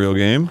here in the real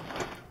game.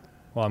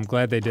 Well, I'm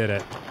glad they did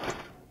it.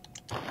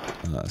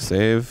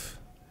 Save.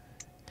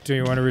 Do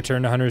you want to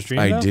return to Hunter's Dream,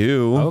 I though?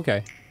 do. Oh,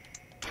 okay.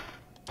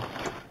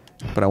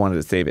 But I wanted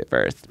to save it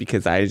first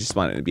because I just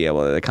wanted to be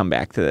able to come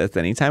back to this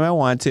anytime I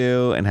want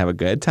to and have a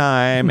good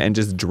time and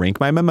just drink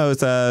my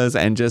mimosas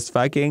and just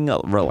fucking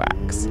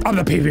relax. I'm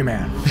the PV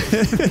man.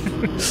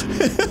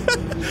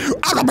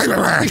 I'm the PV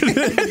man.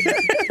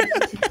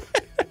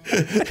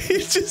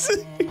 He's just...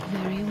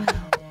 Very well.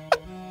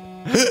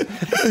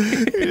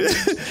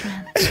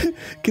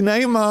 Good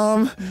night,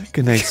 Mom.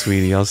 Good night,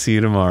 sweetie. I'll see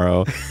you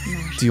tomorrow.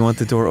 Do you want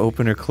the door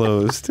open or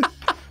closed?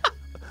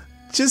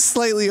 Just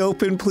slightly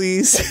open,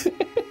 please.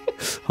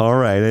 All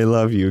right, I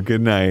love you.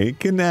 Good night.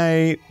 Good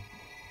night.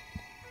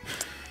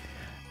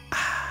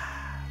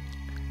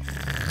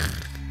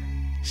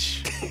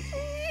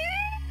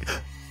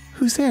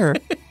 Who's there?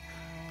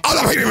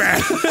 Oh, the baby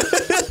man!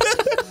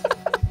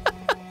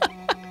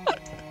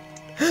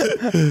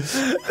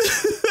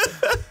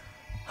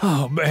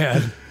 Oh,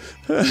 man.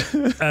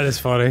 That is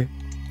funny.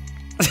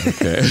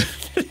 Okay.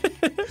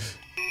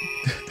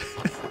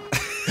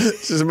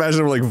 Just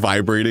imagine him like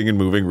vibrating and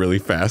moving really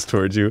fast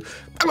towards you.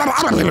 I'm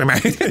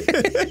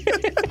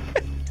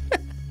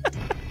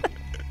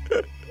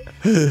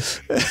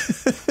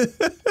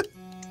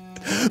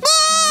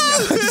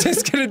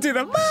just gonna do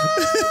the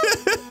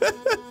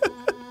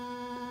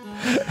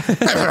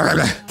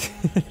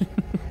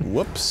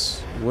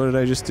Whoops. What did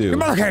I just do?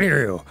 Come on, I can't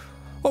hear you.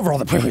 Over all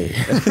the pee.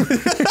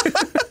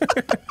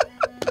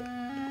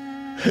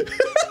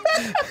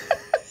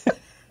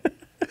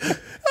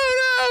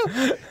 Oh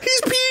no!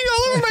 He's peeing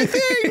all over my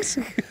things!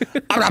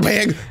 I'm not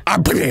peeing!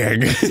 I'm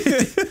peeing!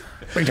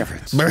 Big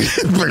difference.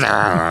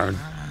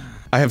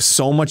 I have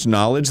so much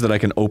knowledge that I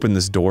can open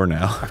this door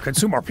now. I've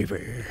consumed more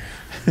pee-pee.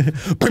 Pee-pee!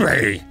 No!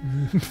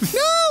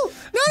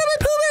 Not on my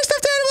Pooh Bear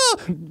stuffed animal!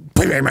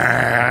 Pee-pee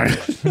man!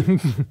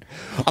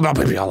 I'm not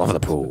pee-pee all over the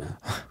pool.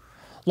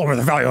 Lower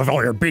the value of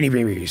all your beanie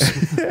babies.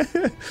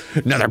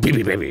 Another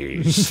pee-pee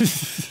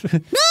babies. No!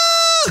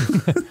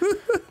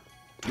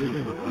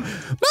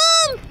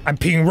 Mom! I'm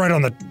peeing right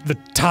on the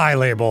tie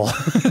label.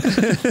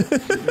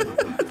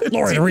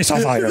 Lower the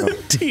resale value.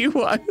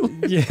 T-Y.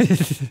 Yeah.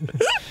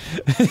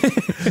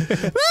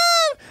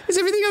 Mom! Is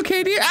everything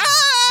okay, dear?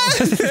 Ah!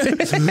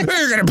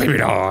 You're gonna pee me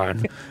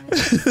on.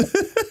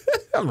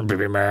 I'm a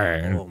baby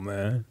man. Oh,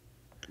 man.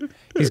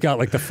 He's got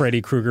like the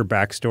Freddy Krueger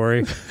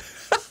backstory.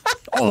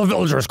 All the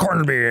villagers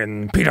cornered me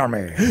and peed on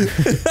me.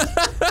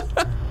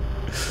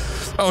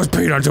 I was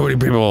peeing on too many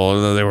people,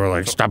 and then they were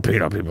like, stop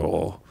peeing on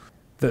people.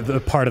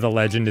 The part of the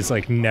legend is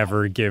like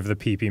never give the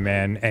pee-pee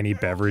man any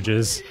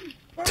beverages.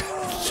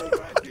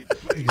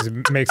 Because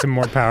it makes him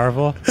more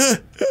powerful.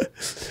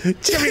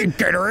 Give me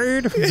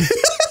Gatorade.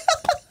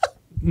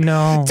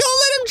 No. Don't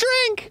let him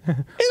drink.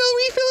 It'll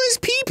refill his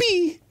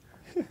pee-pee.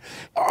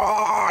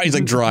 Oh, he's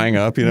like drying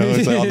up, you know,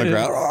 it's like on the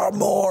ground. Oh,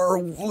 more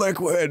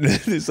liquid.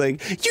 It's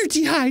like, you're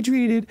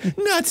dehydrated,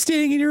 not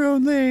staying in your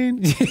own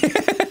lane.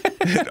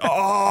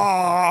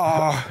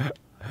 Oh.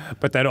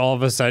 But then all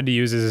of a sudden he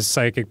uses his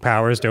psychic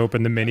powers to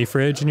open the mini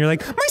fridge and you're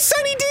like, my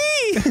Sunny D!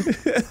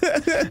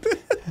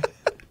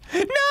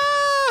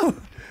 No!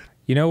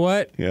 You know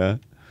what? Yeah.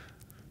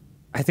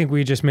 I think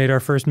we just made our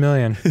first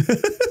million.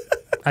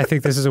 I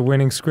think this is a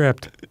winning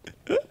script.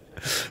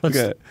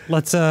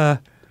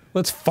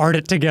 Let's fart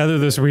it together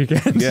this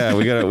weekend. Yeah,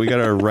 we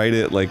gotta write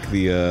it like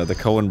the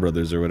Coen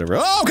brothers or whatever.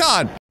 Oh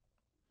God!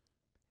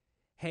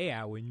 Hey,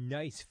 our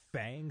nice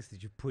fangs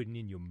that you're putting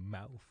in your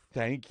mouth.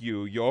 Thank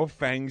you. Your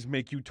fangs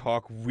make you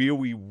talk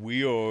really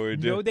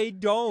weird. No, they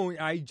don't.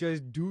 I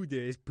just do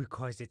this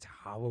because it's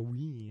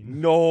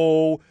Halloween.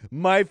 No,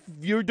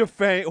 you're the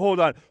fang. Hold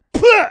on.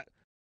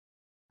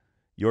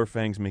 Your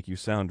fangs make you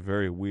sound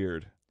very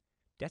weird.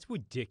 That's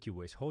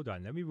ridiculous. Hold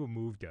on, let me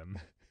remove them.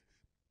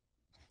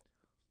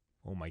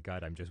 Oh my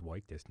God, I'm just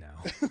white this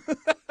now.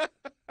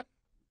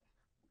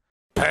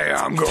 Hey,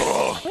 I'm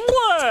Ghoul.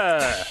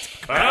 What?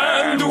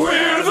 And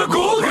we're the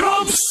Ghoul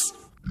Grumps.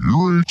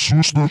 You ain't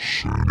Sister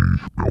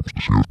Sandy.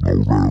 There's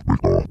no red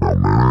because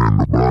I'm in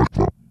the back.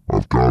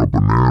 I've got a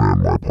banana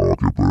in my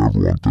pocket, but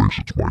everyone thinks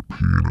it's my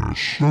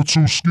penis. That's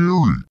so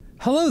scary.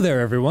 Hello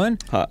there, everyone.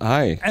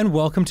 Hi. And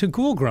welcome to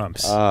Ghoul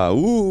Grumps.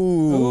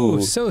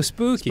 Ooh, so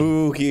spooky.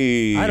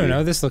 Spooky. I don't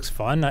know, this looks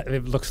fun.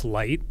 It looks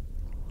light.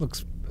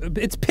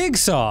 It's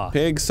Pigsaw.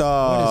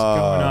 Pigsaw. What is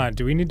going on?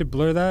 Do we need to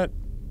blur that?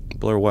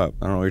 Blur what?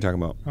 I don't know what you're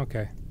talking about.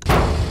 Okay.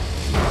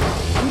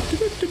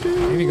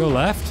 Maybe go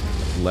left?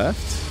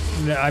 Left?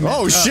 No, I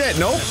meant, shit!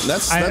 Nope.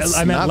 That's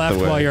I meant not left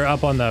the way. while you're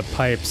up on the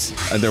pipes.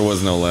 There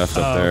was no left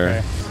up there.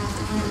 Okay.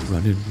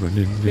 Running.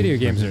 Video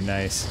games are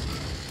nice.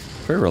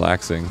 Very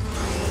relaxing.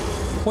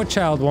 What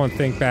child won't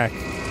think back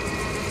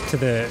to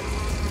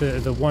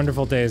the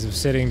wonderful days of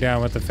sitting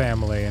down with the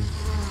family and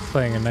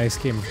playing a nice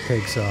game of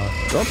Pigsaw?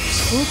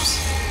 Oops.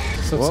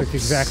 This looks like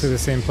exactly the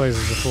same place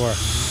as before.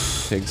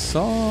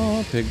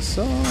 Pigsaw.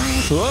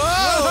 Whoa!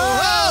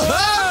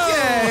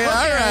 Okay,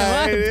 all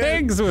right.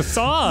 Pigs with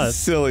saws.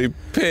 Silly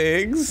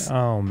pigs.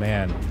 Oh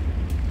man,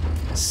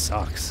 this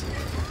sucks.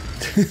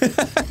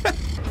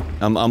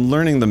 I'm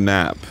learning the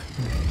map.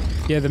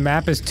 Yeah, the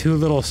map is 2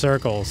 little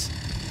circles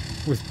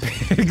with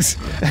pigs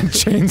and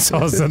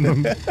chainsaws in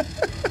them.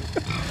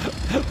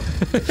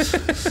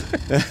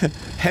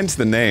 Hence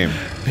the name,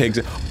 pigs.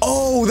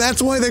 Oh,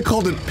 that's why they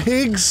called it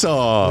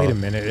Pigsaw. Wait a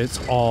minute, it's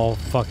all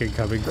fucking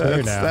coming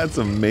clear now. That's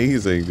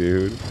amazing,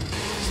 dude.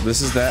 So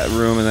this is that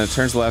room, and then it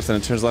turns left,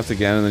 and it turns left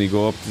again, and then you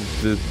go up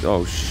the.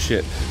 Oh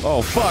shit!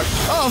 Oh fuck!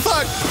 Oh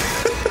fuck!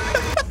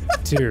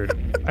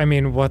 Dude, I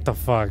mean, what the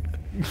fuck?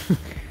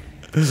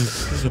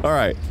 All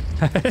right.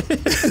 I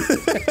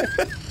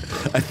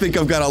think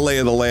I've got a lay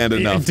of the land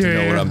enough to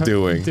know what I'm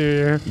doing. Do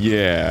you?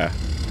 Yeah.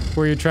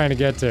 Where are you trying to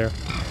get to?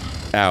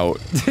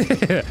 Out.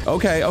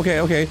 Okay. I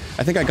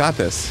think I got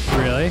this.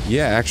 Really?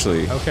 Yeah,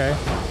 actually. Okay.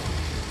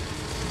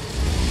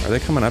 Are they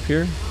coming up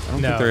here? I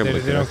don't think they're able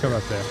to they don't come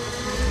up there.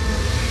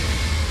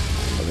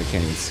 Oh, they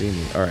can't even see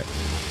me. All right.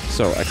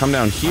 So I come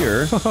down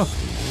here,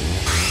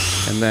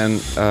 and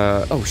then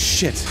oh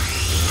shit!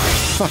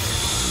 Fuck.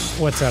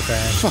 What's up,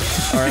 Aaron? Fuck.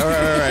 All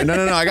right.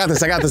 No. I got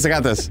this. I got this.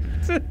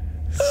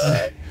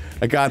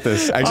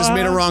 I just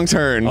made a wrong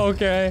turn.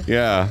 Okay.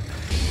 Yeah.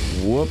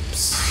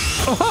 Whoops.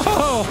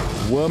 Oh!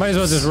 Whoops. Might as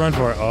well just run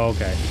for it. Oh,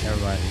 okay. Never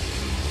mind.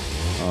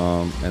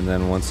 And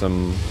then once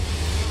I'm...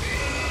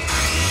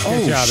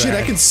 Good job, shit,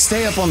 Aaron. I can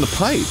stay up on the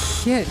pipe.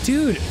 Yeah,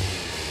 dude.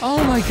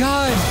 Oh my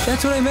god.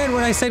 That's what I meant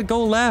when I said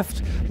go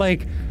left.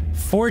 Like,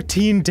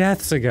 14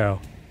 deaths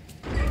ago.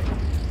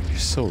 You're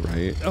so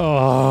right.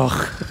 Oh.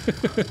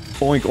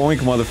 Oink, oink,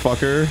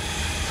 motherfucker.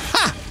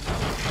 Ha!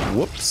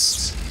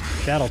 Whoops.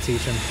 That'll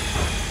teach him.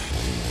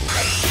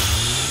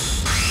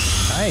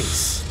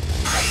 Nice.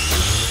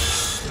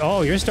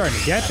 Oh, you're starting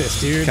to get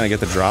this, dude. Can I get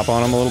the drop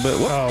on him a little bit?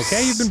 Whoops. Oh,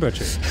 okay, you've been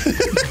butchered.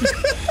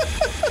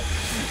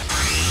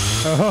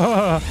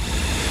 Oh.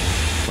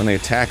 When they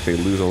attack, they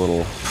lose a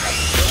little...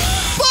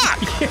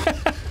 Fuck! Yeah.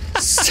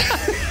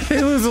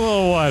 They lose a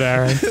little what,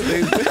 Aaron?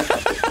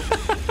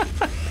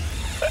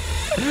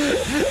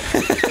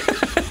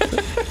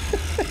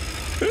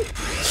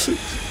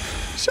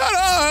 Shut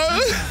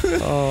up!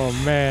 Oh,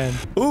 man.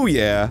 Ooh,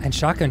 yeah. And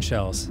shotgun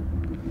shells.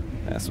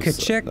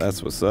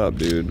 That's what's up,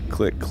 dude.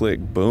 Click, click,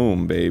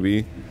 boom,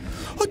 baby.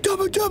 A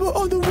double, double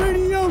on the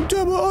radio,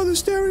 double on the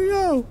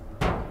stereo.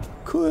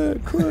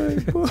 Click,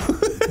 click, boom.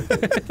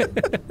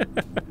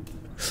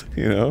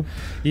 You know?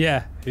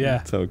 Yeah.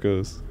 That's how it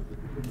goes.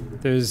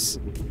 There's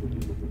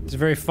a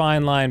very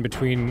fine line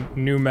between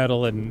nu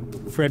metal and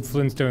Fred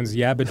Flintstone's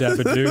Yabba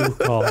Dabba Doo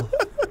call.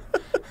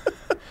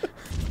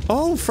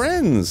 Oh,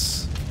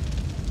 friends!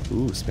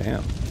 Ooh,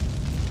 spam.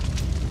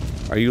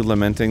 Are you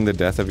lamenting the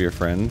death of your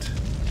friend?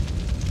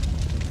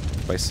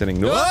 By sitting...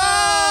 No.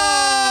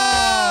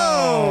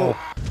 Whoa!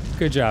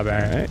 Good job,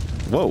 Aaron. All right.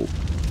 Whoa.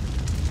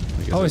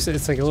 Oh,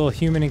 it's like a little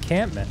human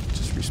encampment.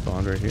 Just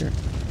respawned right here.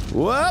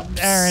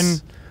 Whoops! Aaron.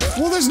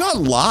 Well, there's not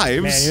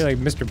lives. Man, you're like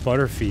Mr.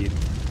 Butterfeed.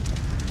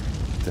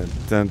 Dun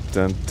dun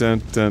dun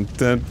dun dun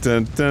dun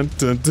dun dun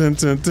dun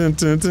dun dun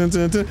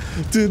dun dun.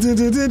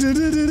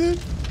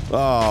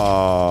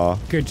 Aww.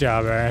 Good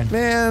job, Aaron.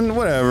 Man,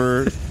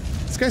 whatever.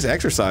 This guy's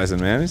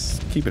exercising, man. He's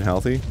keeping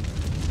healthy.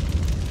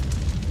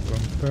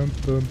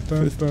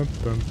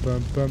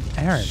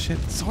 Aaron. Shit,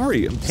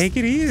 sorry. Take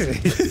it easy.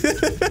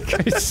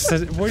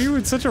 What are you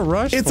in such a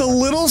rush It's for? a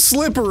little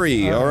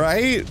slippery,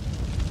 alright?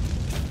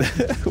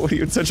 What are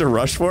you in such a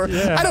rush for?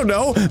 Yeah. I don't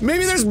know.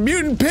 Maybe there's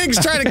mutant pigs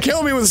trying to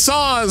kill me with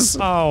saws.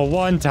 Oh,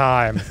 one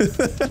time.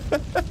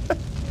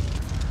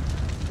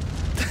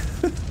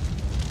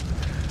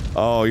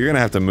 Oh, you're gonna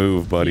have to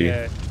move, buddy.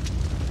 Yeah.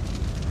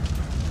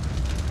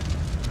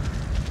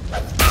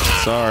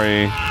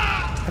 Sorry.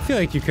 I feel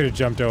like you could have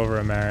jumped over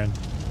him, Aaron.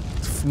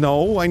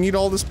 No, I need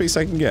all the space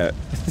I can get.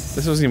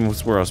 This wasn't even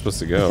where I was supposed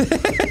to go.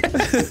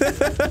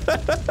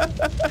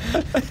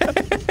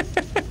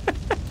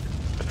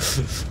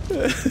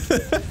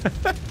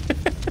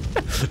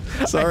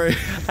 Sorry.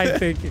 I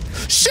think.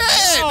 Shit!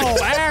 Oh,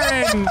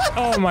 Aaron!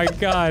 Oh my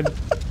god.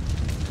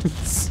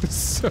 It's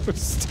so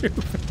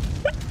stupid.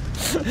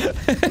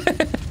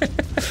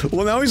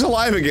 Well, now he's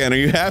alive again. Are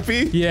you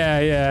happy?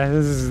 Yeah,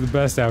 this is the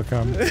best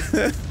outcome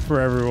for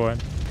everyone.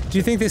 Do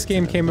you think this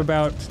game came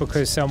about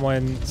because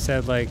someone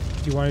said, like,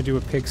 do you want to do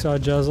a pigsaw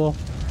juzzle?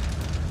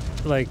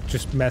 Like,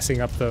 just messing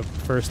up the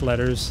first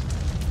letters,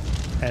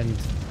 and,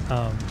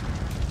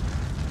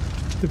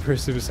 the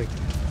person was like,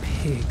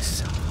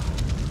 pigsaw.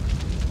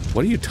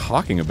 What are you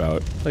talking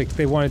about? Like,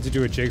 they wanted to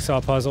do a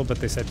jigsaw puzzle, but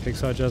they said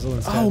pigsaw juzzle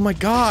instead. Oh my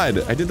god!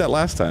 I did that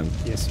last time.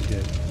 Yes, you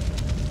did.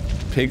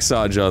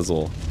 Pigsaw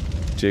juzzle.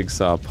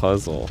 Jigsaw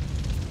puzzle.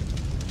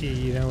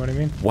 You know what I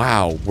mean?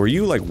 Wow, were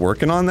you like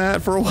working on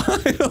that for a while?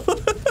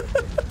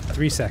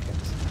 3 seconds.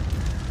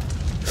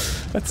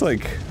 That's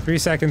like 3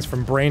 seconds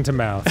from brain to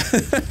mouth,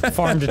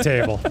 farm to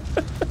table.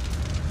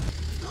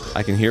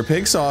 I can hear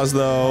pig saws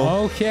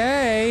though.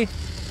 Okay.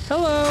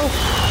 Hello.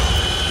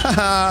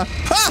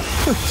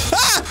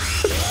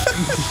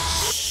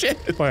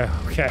 Shit. Well,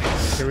 okay.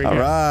 Here we go. All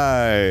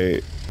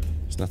right.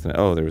 There's nothing.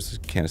 Oh, there was a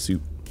can of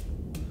soup.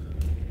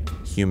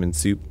 Human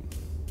soup.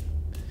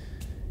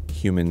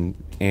 Human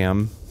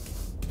ham.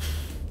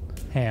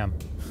 Ham.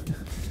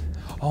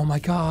 Oh my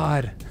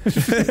god.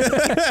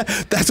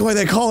 That's why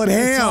they call it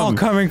ham. It's all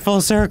coming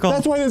full circle.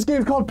 That's why this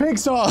game's called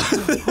Pigsaw.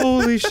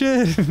 Holy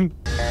shit.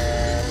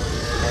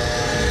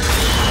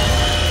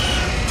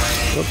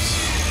 Whoops.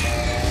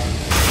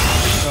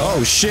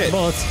 Oh shit.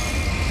 Bullets.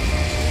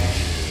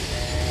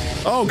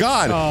 Oh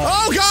god.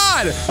 Oh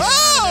god.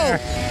 Oh.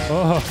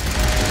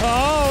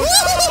 Oh,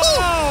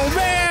 oh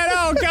man.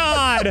 Oh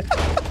god.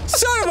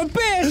 Son of a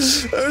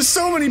bitch. There's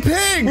so many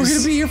pigs. We're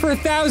gonna be here for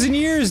 1,000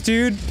 years,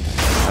 dude.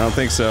 I don't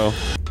think so.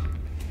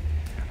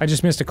 I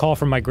just missed a call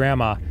from my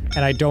grandma,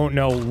 and I don't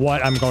know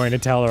what I'm going to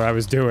tell her I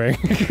was doing.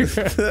 Oh,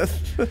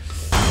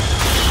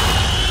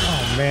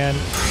 man.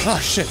 Oh,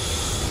 shit.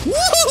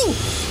 Woo!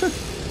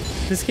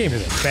 This game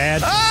is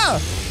bad. Ah!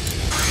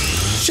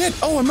 Shit.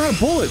 Oh, I'm out of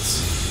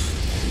bullets.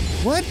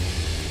 What?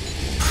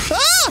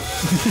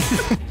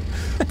 Ah!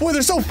 Boy,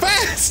 they're so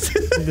fast.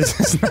 This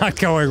is not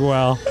going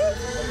well.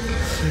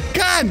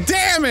 God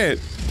damn it.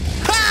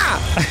 Ha!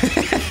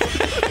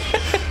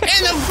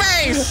 In the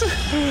face!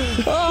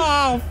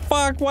 Oh,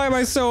 fuck, why am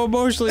I so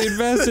emotionally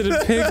invested in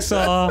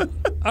Pigsaw?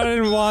 I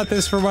didn't want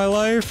this for my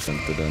life.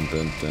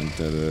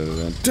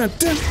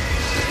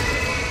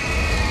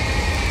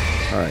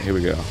 Alright, here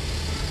we go.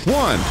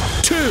 1,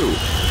 2!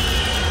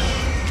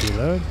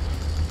 Reload.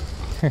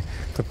 Clip,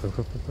 clip, clip,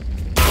 clip, clip.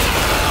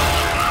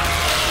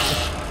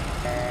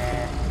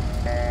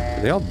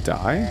 Did they all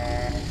die?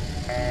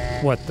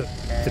 What, the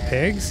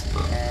pigs?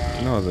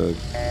 No, the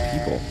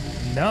people.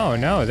 No,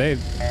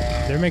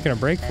 they're making a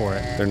break for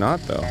it. They're not,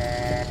 though.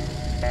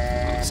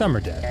 Some are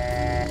dead.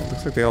 It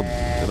looks like they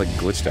like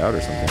glitched out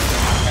or something.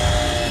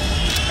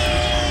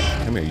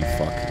 Come here, you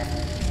fuck.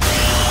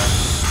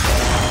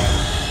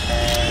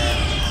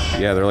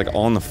 Yeah, they're like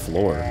on the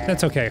floor.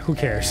 That's okay, who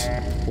cares?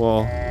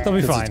 Well, they'll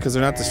be fine. Because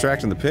they're not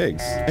distracting the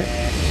pigs.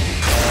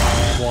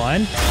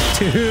 1,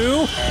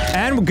 2,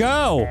 and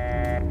go!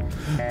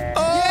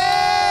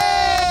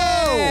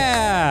 Oh!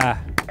 Yeah!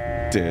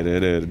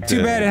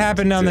 Too bad it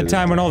happened on the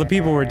time when all the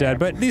people were dead,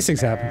 but these things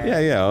happen.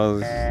 Yeah,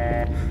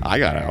 I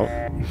got out.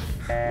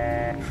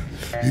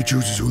 He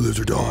chooses who lives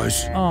or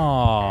dies.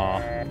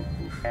 Aww.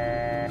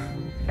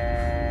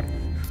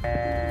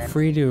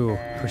 Free to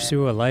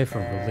pursue a life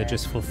of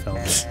religious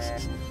fulfillment.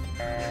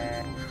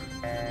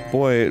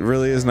 Boy, it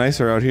really is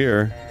nicer out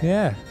here.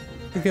 Yeah.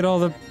 Look at all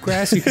the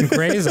grass you can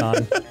graze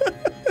on.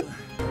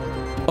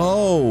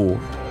 Oh!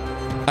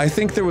 I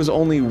think there was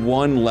only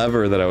one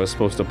lever that I was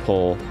supposed to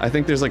pull. I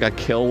think there's like a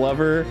kill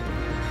lever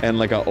and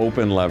like an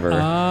open lever.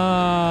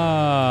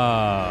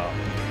 Oh.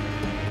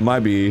 Might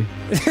be.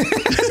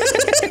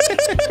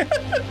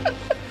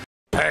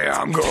 Hey,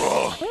 I'm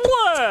Ghoul.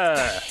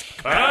 What?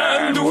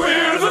 And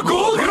we're the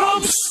Ghoul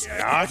Grumps!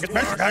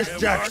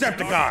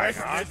 Jacksepticeye.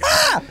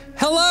 Ah!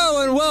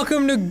 Hello and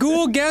welcome to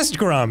Ghoul Guest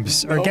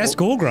Grumps. Or Guest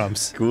Ghoul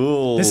Grumps.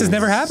 Cool. This has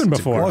never happened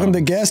before. Welcome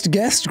to Guest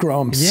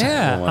Grumps.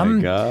 Yeah. Oh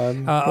my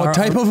god. What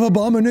type of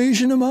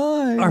abomination am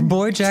I? Our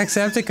boy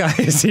Jacksepticeye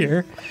is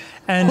here.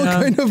 And, what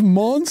kind of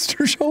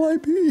monster shall I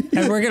be?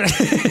 And we're gonna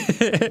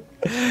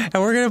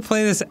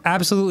play this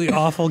absolutely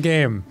awful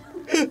game.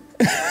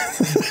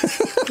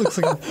 Looks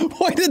like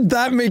why did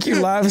that make you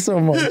laugh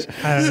so much?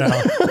 I don't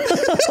know.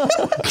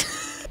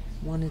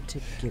 Wanted to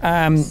give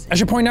I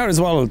should point out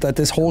as well that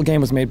this whole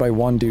game was made by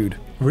one dude.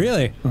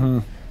 Really?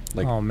 Mm-hmm.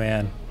 Like, oh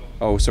man.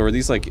 Oh, so are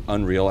these like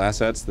Unreal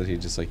assets that he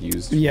just like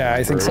used? Yeah,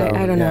 I think so.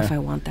 I don't know yeah. if I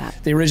want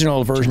that. The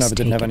original version Just of it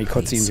didn't have take any it,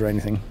 please. cutscenes or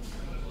anything.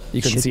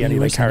 You couldn't Should see be any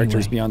like yours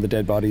characters anyway. beyond the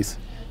dead bodies.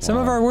 Some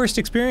of our worst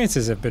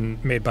experiences have been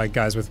made by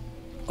guys with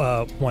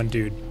one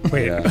dude.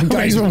 Wait,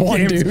 guys with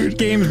one dude.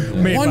 Games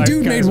made One by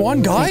dude guys made with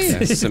one guy? Yeah,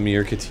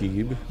 Samir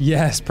Khatib.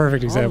 Yes,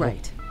 perfect example. All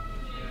right.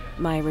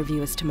 My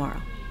review is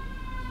tomorrow.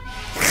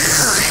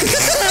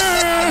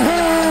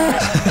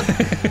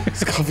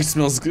 This coffee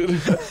smells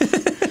good.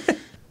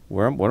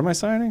 What am I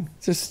signing?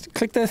 Just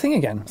click the thing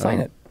again. Sign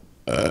it.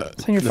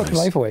 Sign your fucking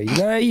life away.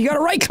 You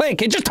gotta right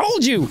click. It just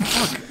told you.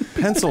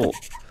 Pencil.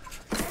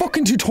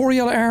 Fucking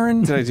tutorial,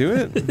 Aaron. Did I do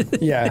it?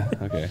 Yeah.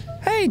 Okay.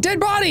 Hey, dead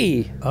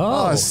body.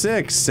 Oh,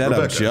 sick. Set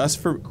up just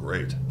for.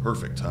 Great.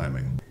 Perfect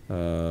timing.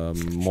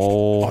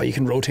 Mole. Oh, you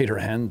can rotate her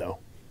hand though.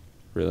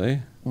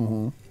 Really?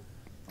 Mm-hmm.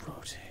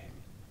 Rotate.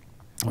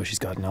 Oh, she's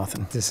got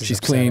nothing. She's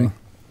clean.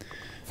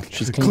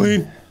 She's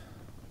clean.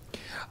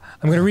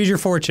 I'm gonna read your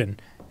fortune.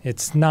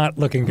 It's not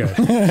looking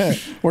good.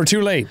 We're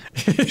too late.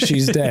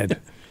 She's dead.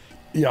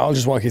 Yeah, I'll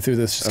just walk you through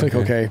this. Just click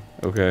OK.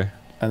 Okay.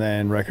 And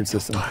then record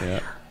system. Yeah.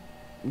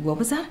 What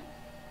was that?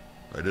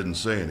 I didn't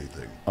say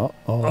anything.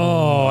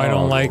 Oh, I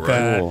don't like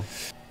that. Cool.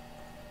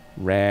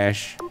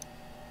 Rash.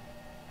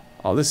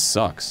 Oh, this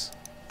sucks.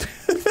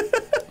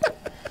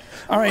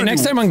 All right,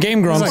 next time on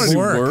Game Grumps. Does it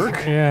work?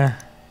 Yeah.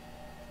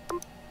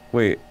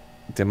 Wait,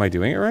 am I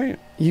doing it right?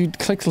 You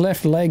clicked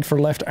left leg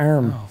for left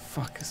arm. Oh,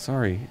 fuck.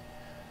 Sorry.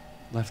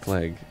 Left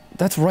leg.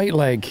 That's right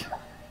leg.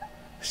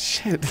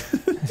 Shit.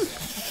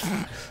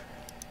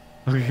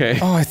 Okay.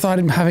 Oh, I thought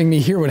having me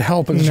here would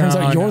help, but it turns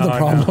out you're the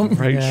problem.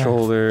 Right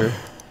shoulder.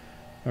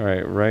 All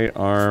right, right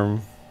arm.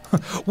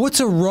 What's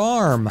a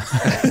RARM?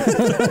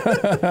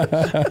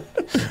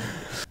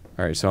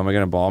 All right, so am I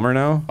gonna balm her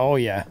now? Oh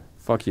yeah.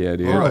 Fuck yeah,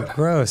 dude. All right.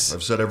 Gross.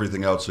 I've set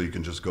everything out so you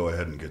can just go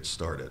ahead and get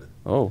started.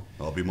 Oh.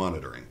 I'll be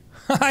monitoring.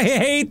 I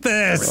hate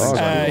this.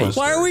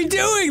 Why are we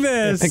doing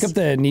this? Pick up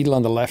the needle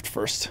on the left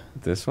first.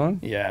 This one?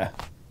 Yeah.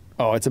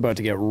 Oh, it's about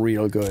to get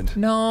real good.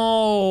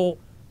 No.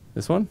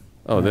 This one?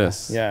 Oh,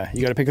 this. Yeah,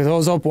 you gotta pick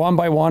those up one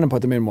by one and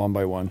put them in one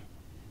by one.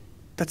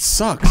 That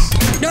sucks.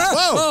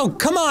 Oh,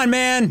 come on,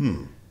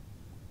 man.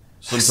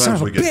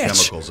 Sometimes we get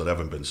chemicals that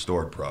haven't been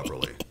stored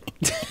properly,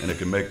 and it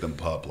can make them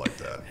pop like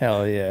that.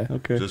 Hell yeah.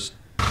 Okay. Just.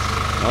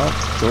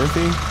 Oh,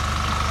 Dorothy.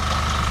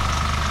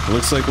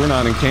 Looks like we're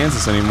not in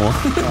Kansas anymore.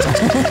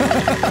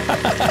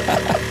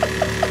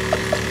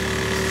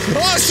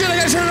 Oh shit! I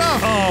gotta turn it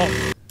off.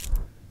 Oh.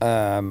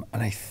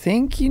 And I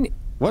think you.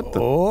 What the?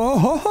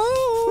 Oh.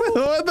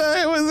 What the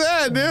heck was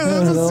that, dude?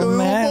 That's a silly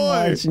man little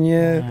boy. watching you.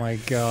 Oh my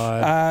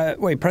god.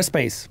 Wait, press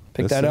space.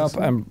 Pick This that up.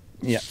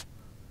 is-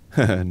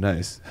 Yeah.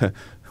 Nice.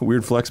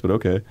 Weird flex, but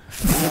okay.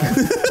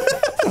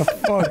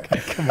 Fuck.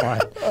 Come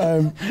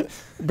on.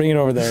 Bring it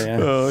over there. Yeah.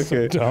 Oh,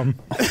 okay. Dumb.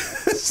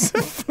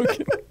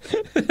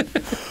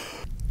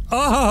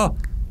 Oh,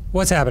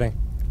 what's happening?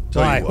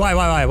 Tell Why? you what.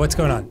 Why? What's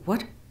going on?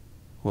 What?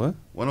 What?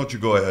 Why don't you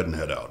go ahead and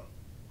head out?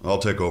 I'll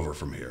take over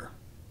from here.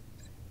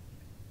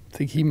 I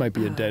think he might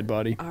be a dead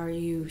body. Are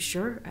you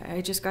sure?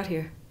 I just got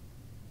here.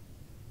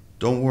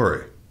 Don't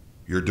worry.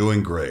 You're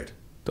doing great.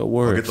 Don't I'll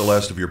worry. get the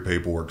last of your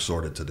paperwork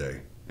sorted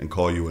today and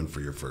call you in for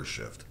your first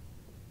shift.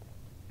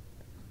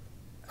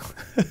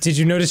 Did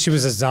you notice she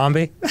was a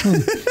zombie?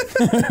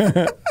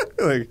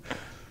 Like,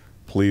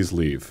 please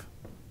leave.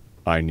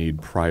 I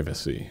need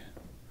privacy.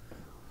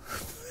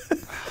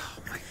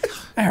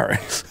 Aaron.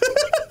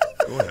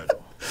 Go ahead.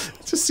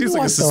 It just seems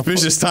like What a the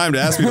suspicious time to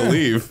ask me to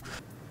leave.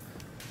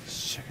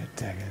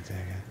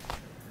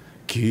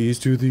 Keys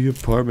to the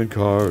apartment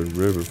car in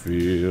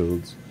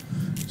Riverfields.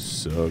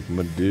 Suck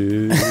my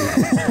dick.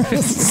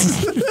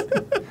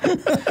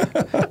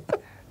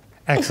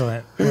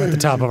 Excellent. We're at the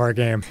top of our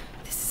game.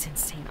 This is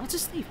insane. I'll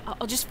just leave.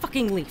 I'll just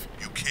fucking leave.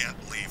 You can't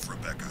leave,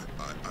 Rebecca.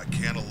 I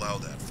can't allow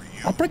that for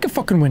you. I'll break a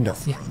fucking window.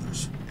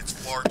 Brothers. It's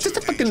far too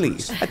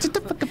dangerous.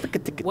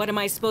 What am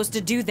I supposed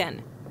to do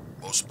then?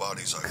 Most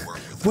bodies I work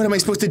with. What am I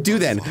supposed to do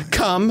then?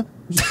 Come?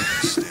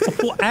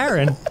 Well,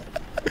 Aaron,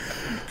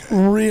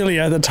 Really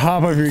at the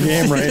top of your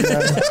game right now.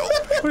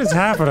 what is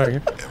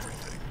happening?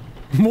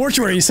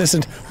 Mortuary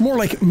assistant. More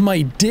like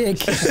my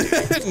dick.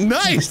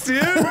 Nice,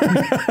 dude.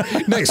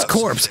 Nice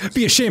corpse.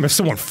 Be a shame if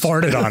someone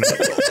farted on it.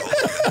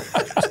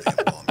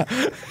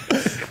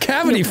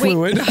 Cavity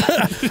fluid.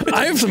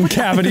 I have some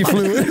cavity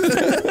fluid.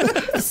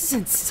 This is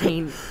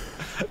insane.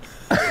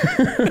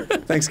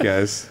 Thanks,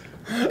 guys.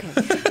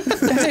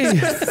 Hey.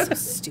 So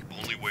stupid.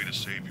 Only way to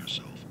save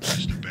yourself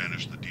is to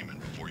banish the demon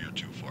before you're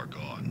too far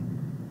gone.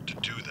 To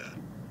do that,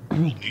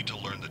 you will need to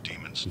learn the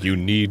demon's name. You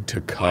need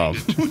to come.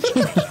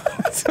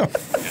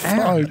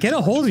 Aaron, get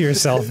a hold of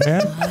yourself,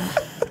 man.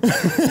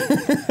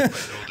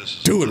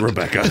 Do it,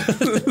 Rebecca.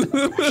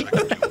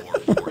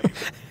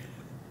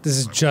 This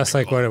is just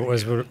like what it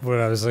was when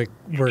I was like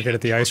working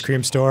at the ice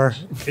cream store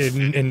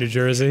in New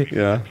Jersey.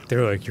 Yeah. They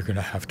were like, "You're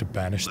gonna have to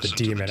banish the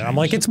demon," and I'm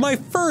like, "It's my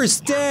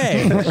first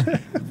day."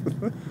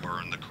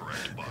 Burn the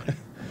correct body.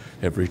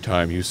 Every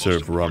time you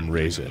serve rum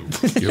raisin,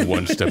 you're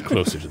one step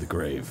closer to the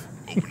grave.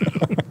 Open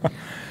it up.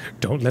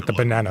 Don't let the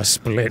banana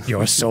split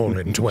your soul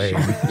in twain.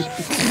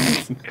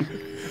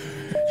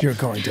 You're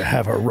going to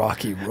have a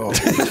rocky road.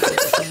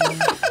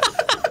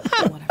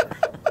 Whatever.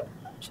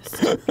 Just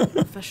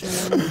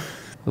professional. A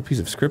little piece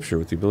of scripture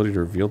with the ability to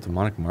reveal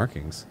demonic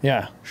markings.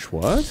 Yeah.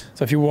 What?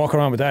 So if you walk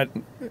around with that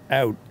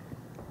out,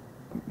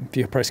 if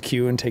you press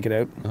Q and take it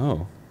out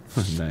Oh,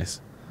 nice.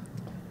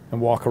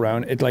 and walk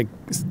around, it like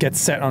gets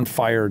set on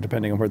fire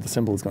depending on where the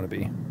symbol is going to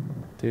be.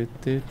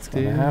 It's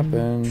going to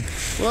happen.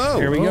 Whoa.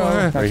 Here we go.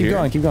 Right Now keep here.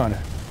 going, keep going.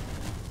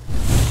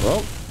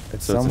 Well,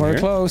 It's so somewhere in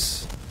here?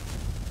 close.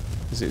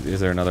 Is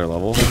there another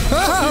level?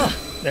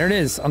 There it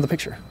is on the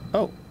picture.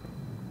 Oh.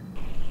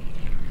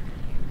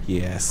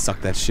 Yeah,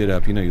 suck that shit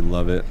up. You know you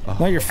love it. Oh.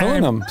 No, you're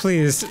filling them.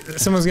 Please,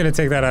 someone's gonna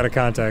take that out of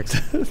context.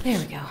 There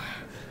we go.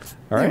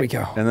 All right. There we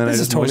go. And then This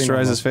I is just totally moisturize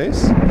normal. his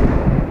face.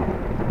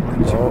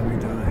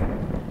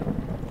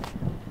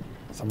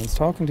 Someone's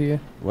talking to you.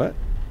 What?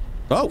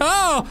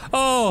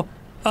 Oh.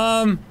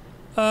 I'm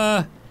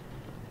gonna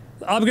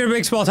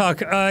make small talk.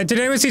 Did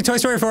anyone see Toy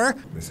Story 4?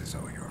 This is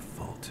all your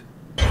fault.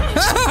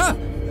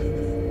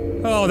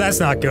 Oh, that's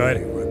not good.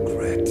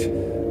 Regret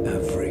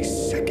every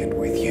second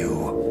with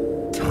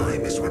you.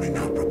 Time is running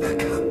out,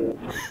 Rebecca.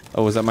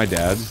 Oh, was that my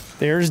dad?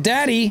 There's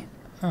Daddy.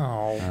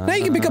 Oh. Now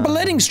you can pick up a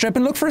lighting strip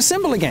and look for a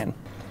symbol again.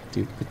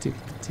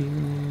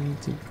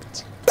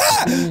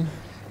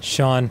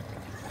 Sean.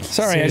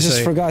 Sorry, I just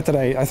seriously. forgot that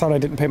I thought I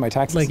didn't pay my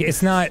taxes. Like,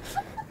 it's not...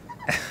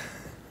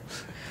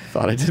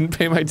 Thought I didn't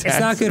pay my taxes. It's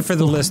not good for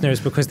the listeners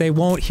because they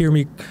won't hear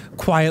me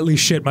quietly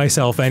shit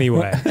myself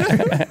anyway.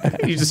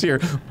 You just hear...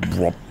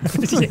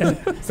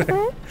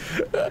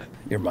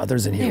 Your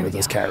mother's in here There with we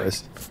us, go.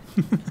 Karis.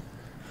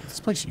 This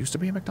place used to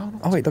be a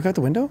McDonald's. Oh, wait, look out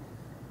the window.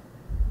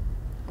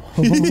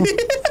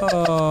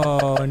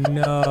 Oh,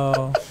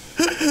 no.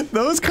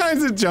 Those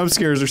kinds of jump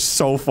scares are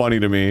so funny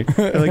to me.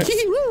 They're like,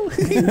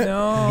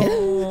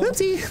 No.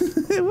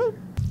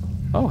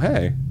 oh,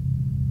 hey.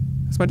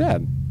 That's my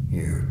dad.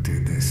 You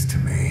did this to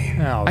me.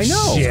 Oh, I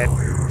know. shit.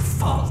 All your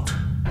fault.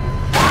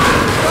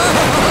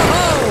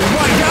 Oh,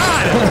 my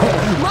God!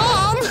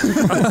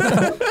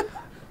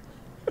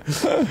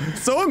 Mom!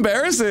 So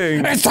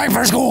embarrassing. It's time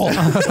for school.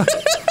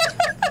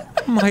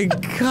 My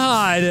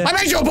God. I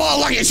made you a ball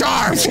of Lucky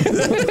Charms!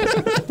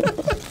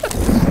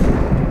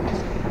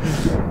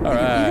 All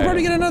right. You're about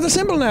to get another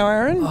symbol now,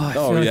 Aaron.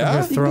 Oh,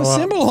 yeah? You go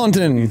symbol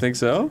hunting. You think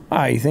so?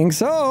 I think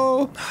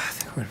so.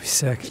 I'm gonna be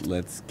sick.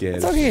 Let's get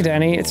It's okay,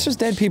 Danny. It's just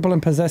dead people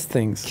and possessed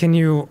things. Can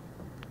you...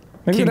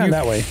 Maybe Can go down you-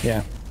 that way.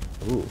 Yeah.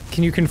 Ooh.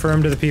 Can you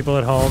confirm to the people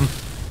at home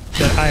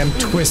that I am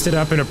twisted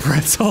up in a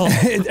pretzel?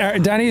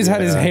 Danny's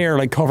had his hair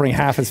like covering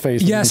half his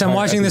face. Yes, I'm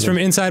watching this from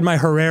inside my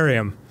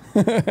herrarium.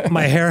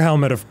 My hair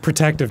helmet of Oh,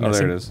 protectiveness.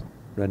 there it is.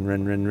 Run,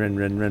 running,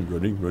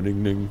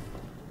 ning.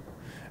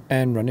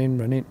 And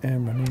running,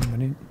 and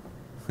running.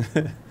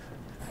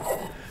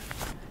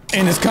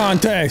 In this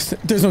context,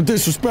 there's no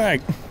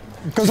disrespect.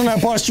 Because when I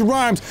bust your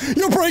rhymes,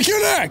 you'll break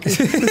your neck!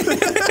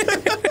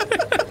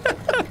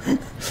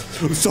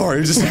 I'm sorry,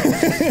 I just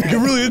get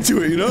really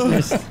into it, you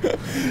know?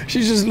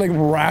 She's just like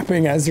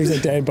rapping as there's a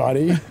dead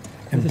body.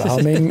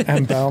 Embalming.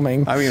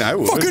 I mean, I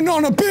would. Fucking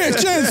on a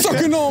bitch and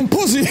sucking on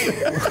pussy!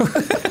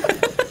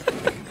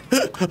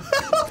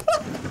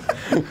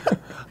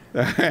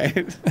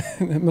 Alright.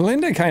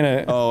 Melinda kind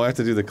of... Oh, I have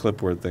to do the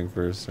clipboard thing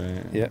first,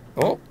 right? Yeah.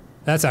 Oh.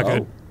 That's not Oh.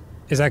 good.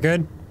 Is that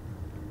good?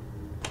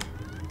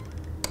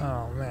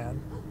 Oh,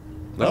 man.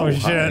 Oh, Oh,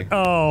 shit. hi.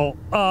 Oh,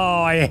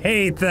 I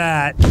hate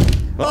that.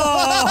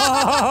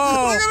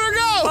 Oh! Look at her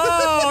go!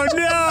 Oh,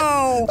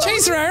 no!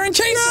 Chase her, Aaron,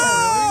 chase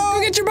her! Go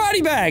get your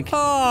body back!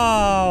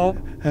 Oh!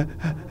 Oh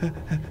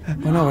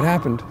no, what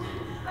happened?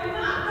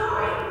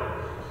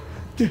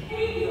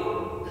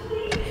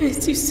 I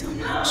miss you so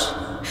much.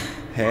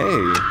 Hey.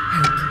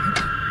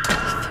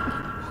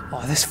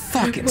 Oh, this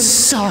fucking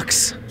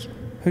sucks.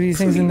 Who do you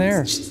think's in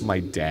there? My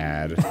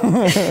dad.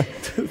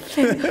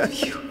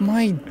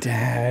 My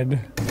dad.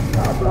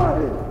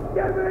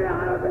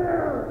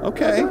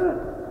 Okay.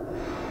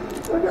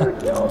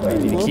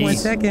 One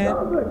second.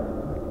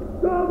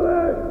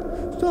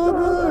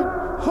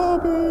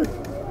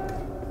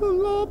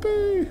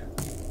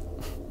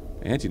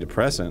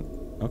 Antidepressant.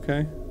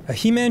 Okay. A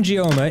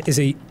hemangioma is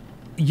a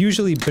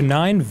usually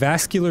benign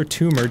vascular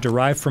tumor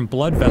derived from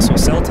blood vessel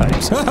cell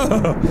types.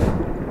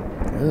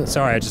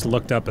 Sorry, I just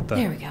looked up at the...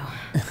 There we go.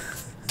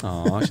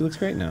 Aw, she looks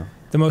great now.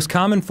 The most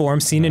common form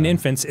seen in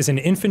infants is an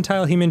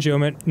infantile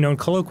hemangioma known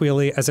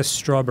colloquially as a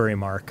strawberry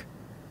mark.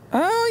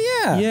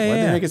 Oh, yeah. Yeah, Why'd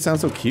yeah. they make it sound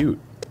so cute?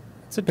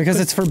 Because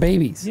it's for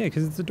babies. Yeah,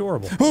 because it's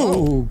adorable.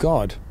 Oh,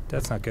 God.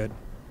 That's not good.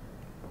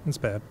 That's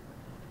bad.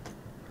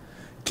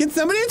 Can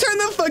somebody turn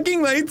the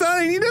fucking lights on?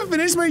 I need to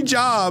finish my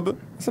job.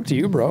 It's up to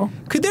you, bro.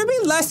 Could there be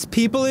less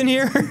people in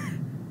here?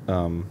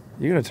 You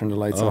gotta turn the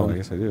lights Oh, on. I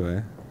guess I do,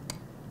 eh?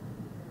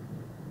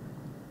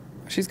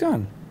 She's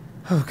gone.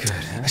 Oh,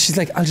 good. She's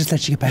like, I'll just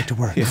let you get back to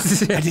work.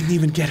 I didn't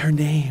even get her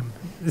name.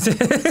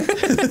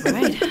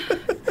 Right.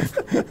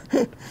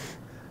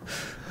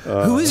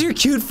 Who is your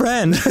cute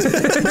friend?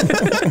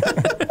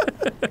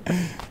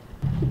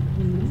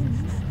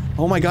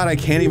 Oh my god, I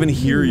can't even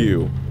hear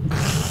you.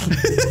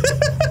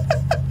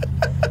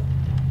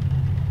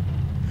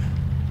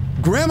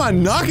 Grandma,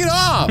 knock it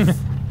off!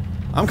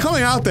 I'm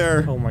coming out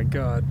there. Oh my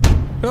god.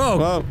 Oh!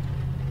 Well.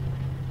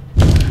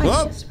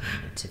 Well.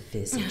 To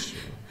visit you.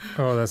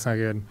 Oh, that's not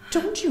good.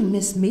 Don't you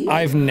miss me?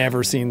 I've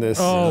never seen this.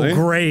 Oh, Really?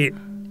 great.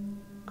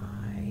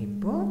 I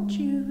brought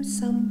you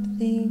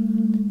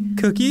something.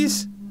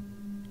 Cookies?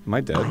 Am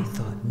I dead? I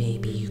thought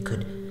maybe you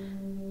could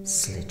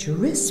slit your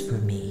wrist for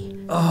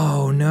me.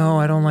 Oh, no,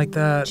 I don't like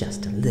that.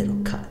 Just a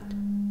little cut.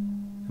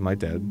 Am I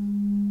dead?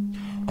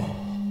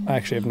 I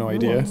actually have no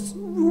idea. What's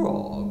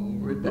wrong,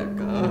 Rebecca?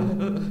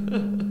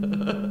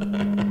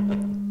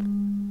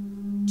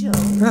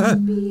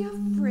 Don't be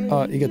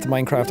afraid. You get the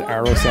Minecraft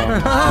arrow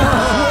sound.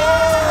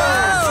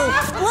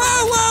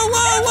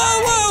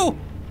 Whoa!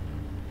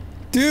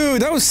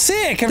 Dude, that was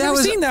sick. I've never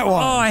seen that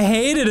one. Oh, I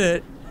hated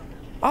it.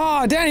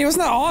 Oh, Danny,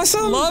 wasn't that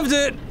awesome? Loved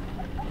it.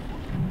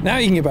 Now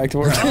you can get back to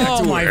work.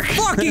 Oh my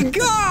fucking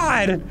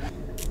god!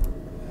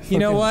 You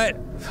know what?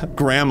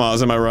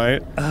 Grandmas, am I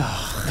right?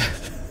 I'm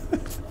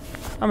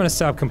gonna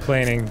stop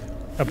complaining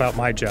about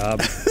my job.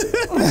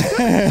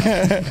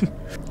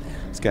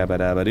 Gotta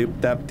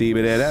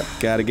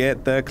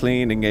get the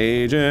cleaning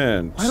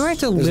agent. Why do I have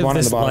to live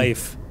this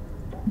life?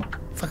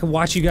 Fucking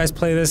watch you guys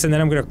play this and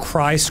then I'm gonna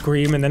cry,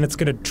 scream, and then it's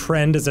gonna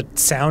trend as a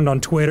sound on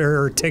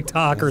Twitter or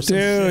TikTok or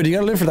something. Dude, you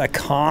gotta live for that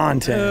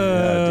content.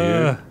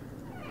 Yeah, dude.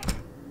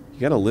 You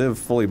gotta live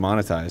fully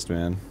monetized,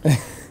 man.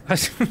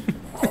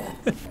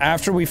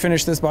 After we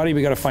finish this body,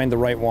 we gotta find the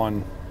right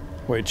one,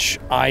 which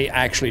I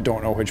actually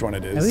don't know which one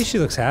it is. At least she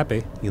looks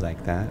happy. You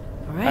like that?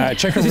 All right.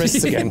 Check her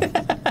wrists again.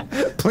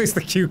 Place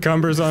the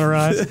cucumbers on her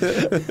eyes.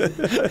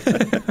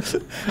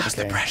 What's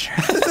the pressure?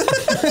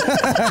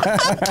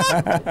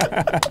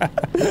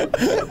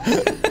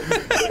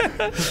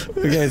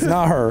 Okay, it's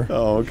not her.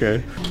 Oh,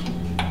 okay.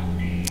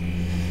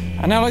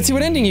 And now let's see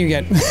what ending you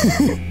get.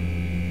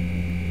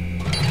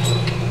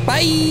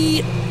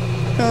 Bye!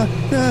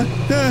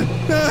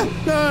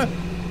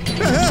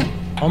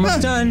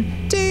 Almost done.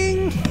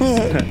 Ding!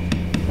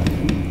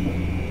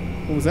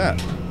 What was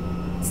that?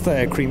 It's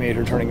the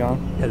cremator turning on.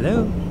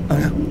 Hello? Oh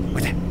no,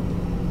 what's that?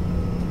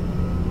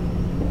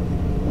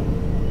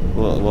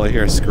 Will I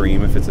hear a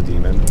scream if it's a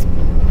demon?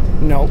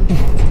 No.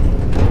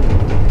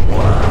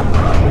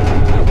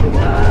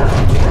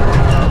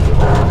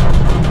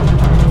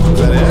 Is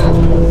that it?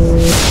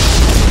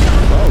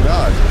 Oh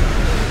god.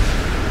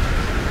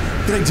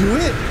 Did I do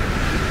it?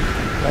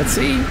 Let's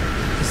see.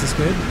 Is this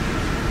good?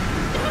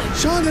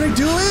 Sean, did I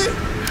do it?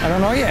 I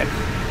don't know yet.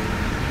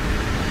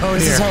 Oh,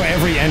 this dear. is how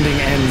every ending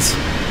ends.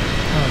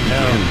 Oh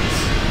no.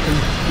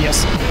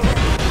 Yes.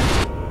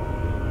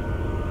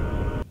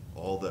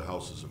 All the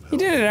houses of hell. You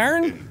did it,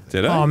 Aaron.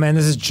 Did I? Oh man,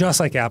 this is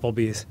just like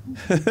Applebee's.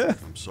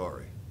 I'm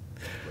sorry,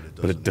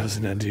 But it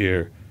doesn't end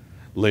here.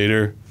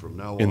 Later, From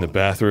now in the on,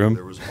 bathroom,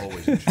 there is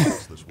always a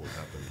chance this will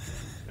happen.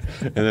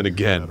 and then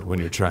again when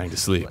you're trying to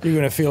sleep. You're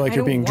gonna feel like I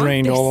you're don't being want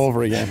drained this. all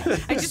over again.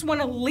 I just want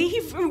to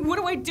leave. What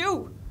do I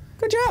do?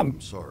 Good job. I'm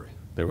sorry.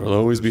 There will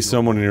always be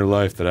someone in your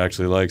life that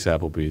actually likes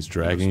Applebee's,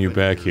 dragging you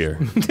back here.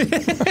 It's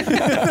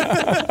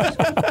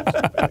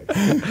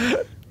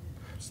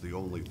the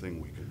only thing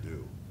we can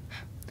do.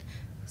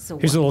 So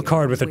Here's a what, little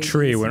card with a waiting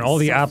tree. When all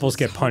the some apples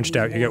get punched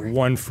out, you get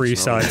one free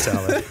side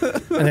salad.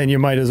 And then you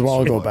might as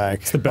well go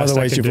back. the best I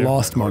Otherwise, can you've do.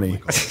 lost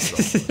money.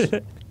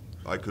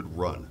 I could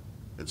run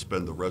and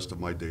spend the rest of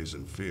my days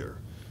in fear.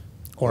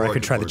 Or I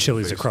could try the learn to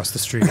Chili's face across it. the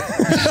street.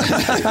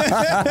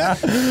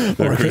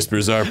 Their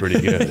crispers are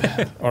pretty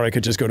good. Or I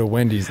could just go to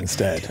Wendy's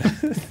instead.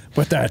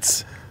 But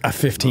that's a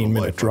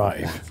 15-minute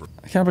drive.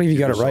 I can't believe you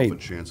got it right.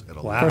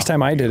 Wow. First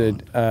time I did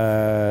it,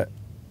 it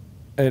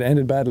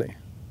ended badly.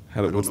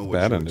 What's the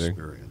bad ending?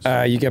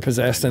 You get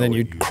possessed and then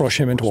you crush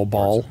him into a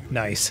ball.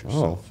 Nice.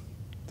 Oh,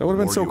 that would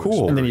have been so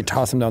cool. And then you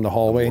toss him down the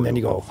hallway and then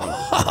you go,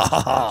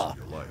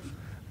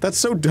 That's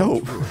so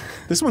dope.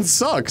 This one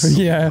sucks.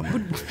 yeah.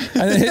 And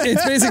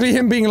it's basically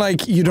him being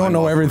like, you don't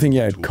know everything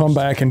yet. Come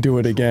back and do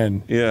it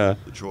again. Yeah.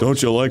 Don't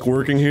you like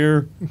working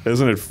here?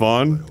 Isn't it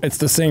fun? It's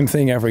the same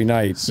thing every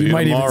night. See you you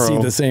might even see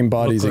tomorrow. the same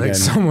bodies Like again.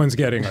 someone's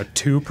getting a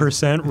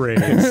 2% raise.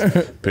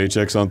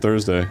 Paychecks on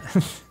Thursday.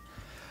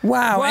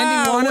 Wow,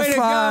 ending 1 way of to go,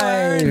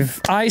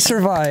 5. I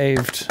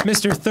survived.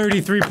 Mr.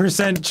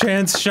 33%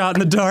 chance shot in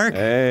the dark.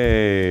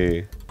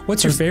 Hey.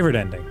 What's your favorite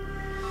ending?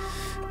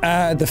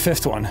 The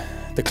 5th one.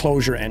 The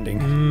closure ending.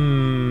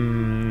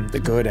 The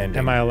good ending.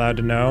 Am I allowed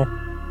to know?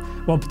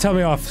 Well, tell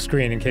me off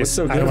screen in case What's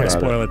so I don't good want to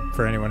about spoil it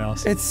for anyone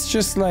else. It's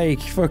just like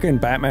fucking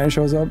Batman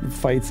shows up and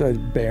fights a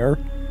bear.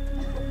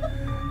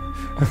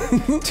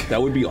 That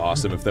would be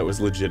awesome if that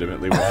was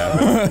legitimately what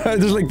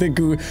happened. There's like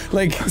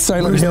like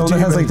Silent Hill that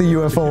has like the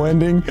UFO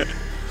ending.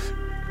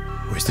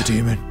 Where's the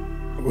demon?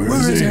 Where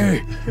is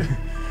he?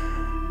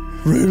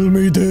 Riddle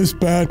me this,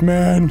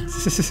 Batman.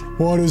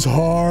 What is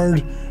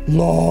hard,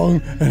 long,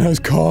 and has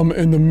come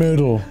in the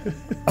middle?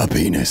 A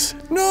penis.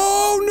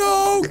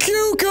 No,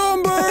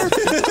 cucumber!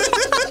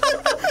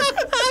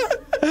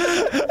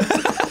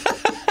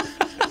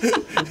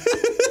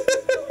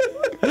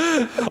 All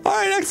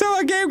right, next time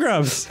on Game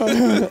Grumps.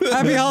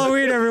 Happy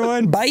Halloween,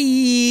 everyone. Bye.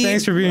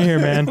 Thanks for being here,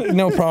 man.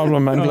 No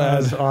problem. I'm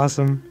glad. That's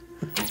awesome.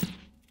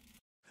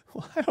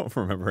 Well, I don't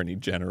remember any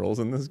generals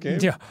in this game.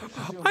 Yeah,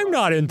 I'm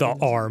not in the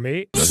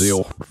army.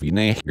 You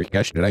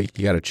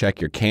gotta check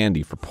your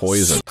candy for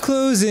poison.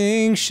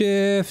 Closing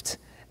shift.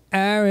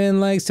 Aaron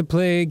likes to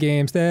play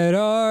games that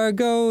are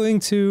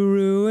going to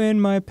ruin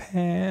my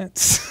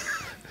pants.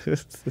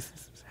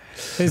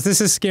 Is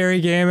this a scary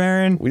game,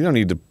 Aaron? We don't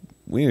need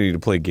to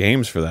play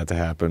games for that to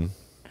happen.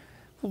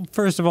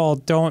 First of all,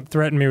 don't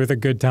threaten me with a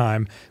good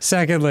time.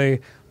 Secondly,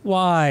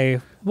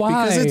 why?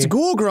 Why? Because it's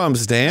Ghoul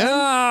Grumps, Dan.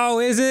 Oh,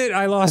 is it?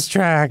 I lost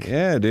track.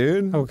 Yeah,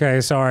 dude. Okay,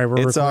 sorry.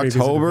 It's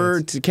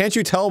October. Can't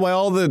you tell by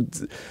all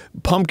the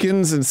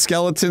pumpkins and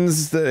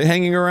skeletons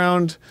hanging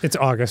around? It's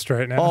August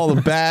right now. All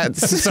the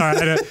bats.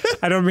 Sorry,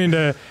 I don't mean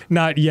to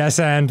not yes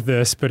and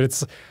this, but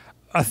it's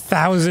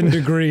 1,000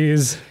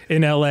 degrees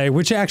in LA,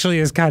 which actually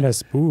is kind of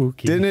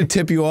spooky. Didn't it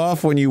tip you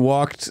off when you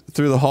walked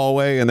through the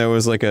hallway and there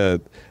was a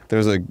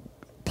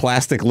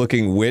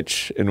plastic-looking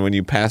witch, and when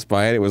you passed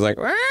by it, it was like,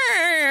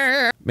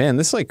 man,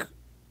 this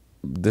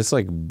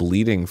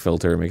bleeding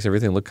filter makes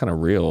everything look kind of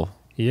real.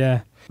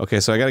 Yeah. Okay,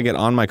 so I got to get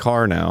on my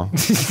car now.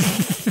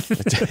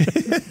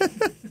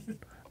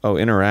 Oh,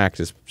 interact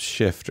is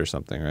shift or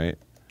something, right?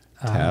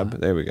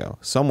 Tab. There we go.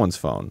 Someone's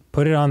phone.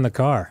 Put it on the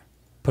car.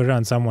 Put it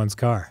on someone's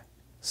car.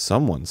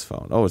 Someone's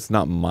phone. Oh, it's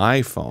not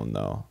my phone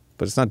though.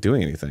 But it's not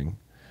doing anything.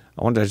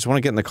 I just want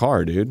to get in the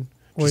car, dude.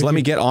 Just let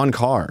me get on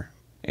car.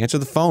 Answer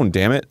the phone,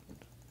 damn it.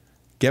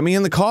 Get me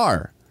in the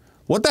car.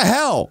 What the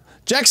hell?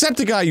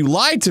 Jacksepticeye, you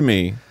lied to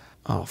me.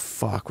 Oh,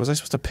 fuck. Was I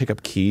supposed to pick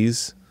up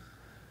keys?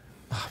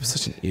 Oh, I'm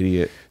such an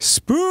idiot.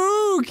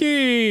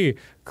 Spooky!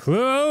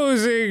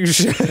 Closing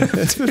shift.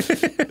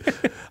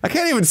 I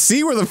can't even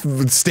see where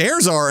the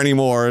stairs are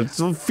anymore.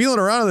 It's feeling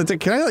around.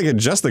 Can I, like,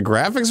 adjust the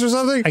graphics or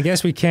something? I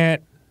guess we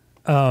can't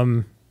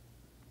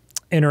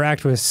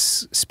interact with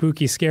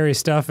spooky, scary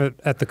stuff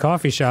at the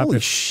coffee shop. Holy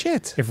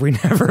shit. If we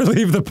never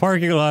leave the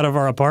parking lot of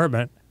our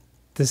apartment.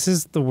 This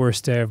is the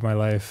worst day of my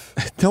life.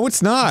 No,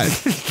 it's not.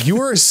 You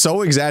are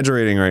so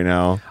exaggerating right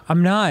now.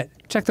 I'm not.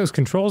 Check those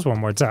controls one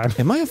more time.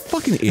 Am I a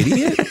fucking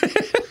idiot?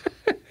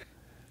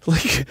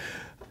 Like,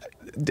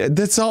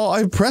 that's all.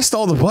 I pressed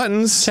all the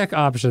buttons. Check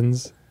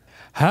options.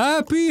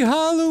 Happy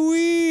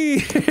Halloween!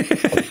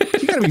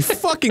 You gotta be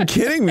fucking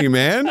kidding me,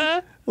 man.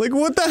 Like,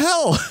 what the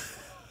hell?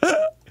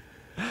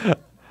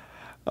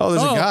 Oh,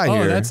 there's a guy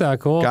here. Oh, that's not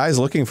cool. Guy's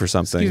looking for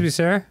something. Excuse me,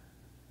 sir.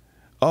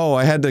 Oh,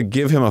 I had to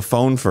give him a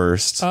phone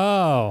first.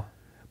 Oh.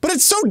 But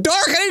it's so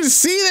dark, I didn't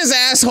see this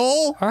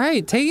asshole!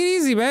 Alright, take it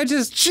easy, man.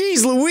 Just...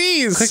 Jeez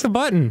Louise! Click the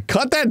button.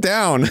 Cut that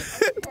down.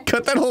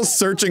 Cut that whole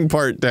searching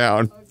part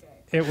down.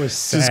 It was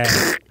sad.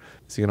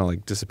 Is he gonna,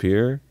 like,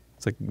 disappear?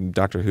 It's like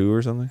Doctor Who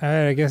or something?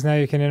 Alright, I guess now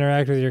you can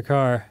interact with your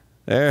car.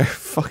 There,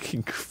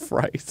 fucking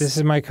Christ. This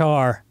is my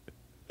car.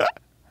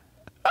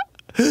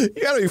 You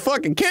gotta be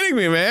fucking kidding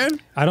me, man!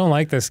 I don't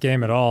like this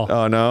game at all.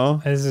 Oh,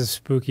 no? This is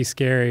spooky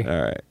scary.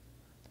 Alright.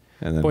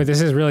 And then, boy, this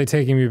is really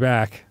taking me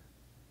back.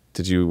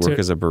 Did you work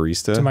as a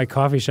barista? To my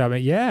coffee shop.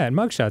 Yeah, and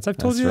mugshots. I've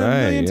told you that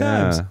a million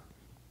times.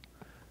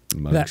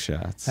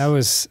 Mugshots.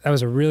 That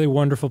was a really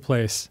wonderful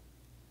place.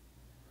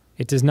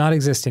 It does not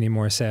exist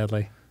anymore,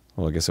 sadly.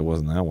 Well, I guess it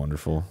wasn't that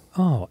wonderful.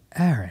 Oh,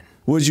 Aaron.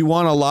 Would you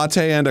want a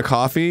latte and a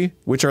coffee,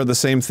 which are the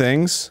same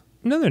things?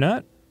 No, they're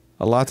not.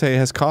 A latte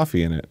has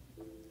coffee in it.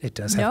 It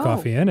does have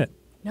coffee in it.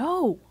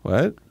 No.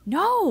 What?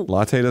 No.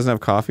 Latte doesn't have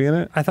coffee in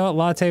it? I thought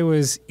latte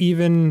was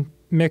even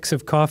mix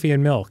of coffee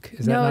and milk.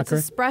 Is that not correct?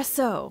 No, it's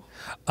espresso.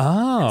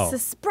 Oh.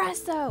 It's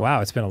espresso. Wow,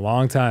 it's been a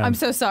long time. I'm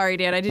so sorry,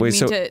 Dan. I didn't Wait, mean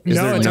so to.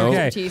 No, it's no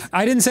okay.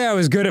 I didn't say I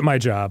was good at my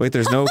job. Wait,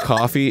 there's no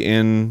coffee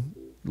in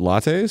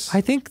lattes?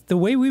 I think the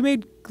way we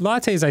made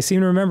lattes, I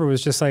seem to remember,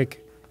 was just like,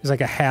 it was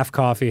like a half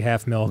coffee,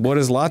 half milk. What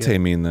does latte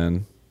mean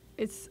then?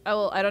 It's,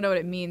 well, I don't know what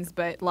it means,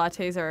 but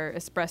lattes are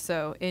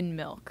espresso in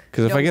milk.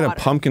 Because if no I get water. a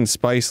pumpkin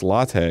spice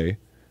latte,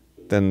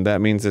 then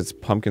that means it's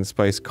pumpkin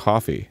spice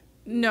coffee.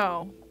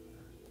 No.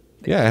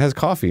 Yeah, it has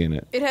coffee in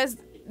it. It has,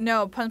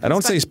 no, pumpkin I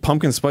don't spice. say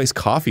pumpkin spice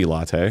coffee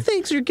latte.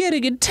 Things are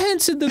getting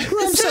intense in the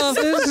Grumps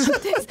office.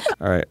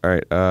 All right.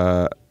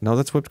 No,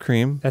 that's whipped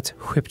cream. That's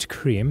whipped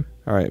cream.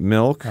 All right,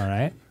 milk. All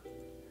right.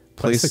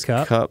 Place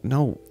the cup.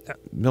 No,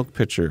 milk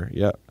pitcher.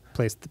 Yep.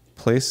 Place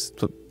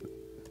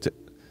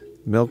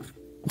milk.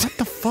 What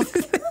the fuck?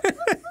 Did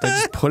I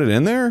just put it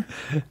in there?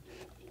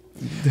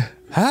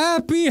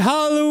 Happy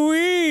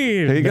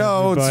Halloween! There you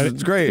go.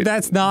 It's great.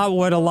 That's not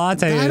what a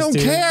latte is. I don't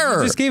dude. care.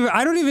 You just gave.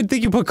 I don't even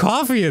think you put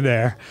coffee in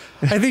there.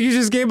 I think you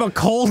just gave him a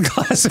cold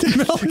glass of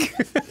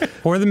milk.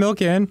 Pour the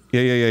milk in.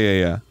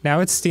 Yeah. Now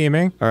it's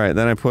steaming. All right,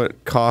 then I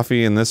put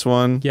coffee in this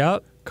one.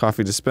 Yep.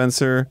 Coffee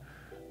dispenser.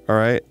 All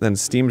right, then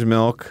steamed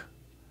milk.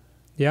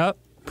 Yep.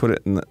 Put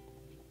it in the...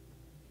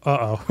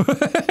 Uh-oh.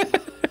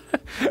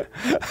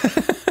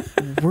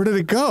 Where did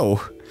it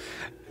go?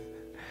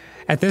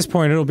 At this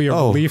point, it'll be a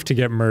relief to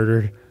get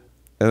murdered.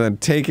 And then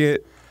take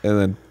it, and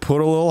then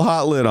put a little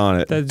hot lid on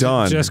it. That's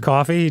Done. Just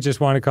coffee? He just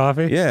wanted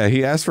coffee? Yeah,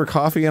 he asked for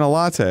coffee and a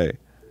latte.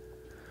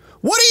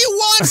 What do you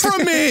want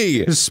from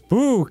me?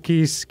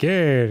 Spooky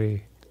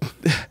scary.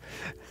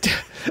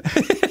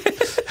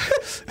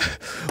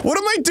 What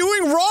am I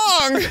doing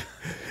wrong?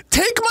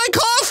 Take my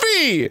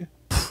coffee!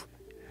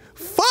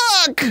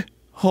 Fuck!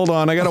 Hold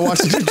on, I gotta watch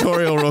the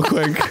tutorial real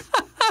quick.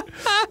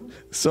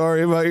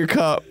 Sorry about your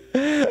cup.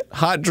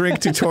 Hot drink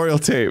tutorial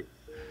tape.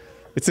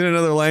 It's in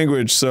another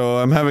language, so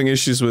I'm having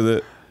issues with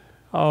it.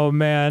 Oh,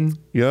 man.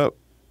 Yep.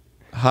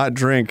 Hot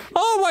drink.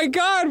 Oh my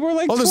god, we're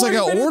like there's like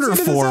an order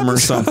form or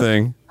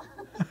something.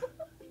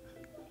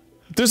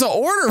 There's an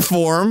order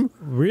form.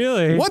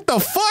 Really? What the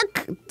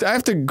fuck? I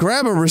have to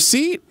grab a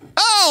receipt?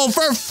 Oh,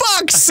 for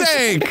fuck's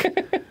sake!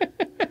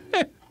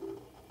 Let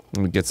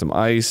me get some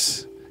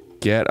ice.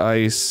 Get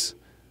ice.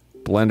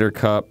 Blender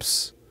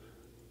cups.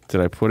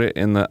 Did I put it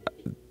in the...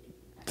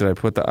 Did I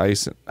put the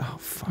ice in? Oh,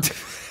 fuck.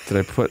 Did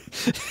I put...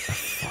 Oh,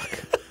 fuck.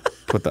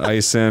 Put the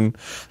ice in.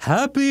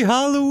 Happy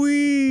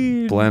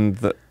Halloween! Blend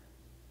the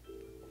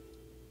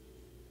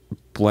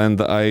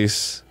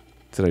ice.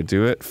 Did I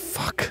do it?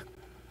 Fuck.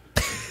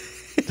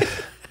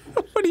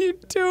 What are you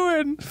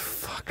doing?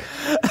 Fuck.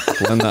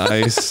 Blend the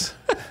ice.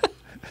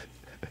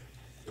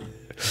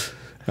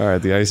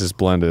 Alright, the ice is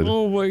blended.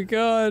 Oh my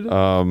god.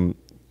 And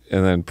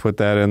then put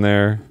that in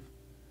there.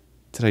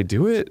 Did I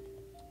do it?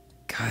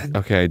 God.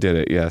 Okay, I did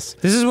it, yes.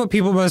 This is what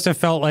people must have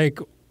felt like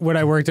when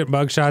I worked at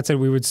Mugshots and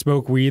we would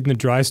smoke weed in the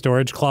dry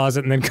storage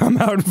closet and then come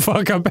out and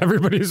fuck up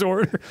everybody's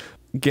order.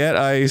 Get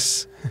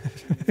ice.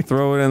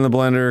 Throw it in the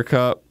blender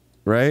cup,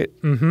 right?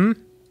 Mm-hmm.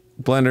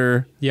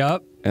 Blender.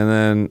 Yup. And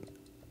then...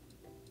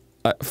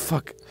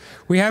 fuck.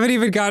 We haven't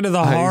even gotten to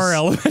the horror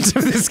element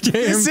of this game.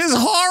 This is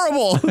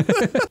horrible!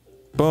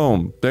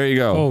 Boom. There you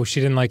go. Oh,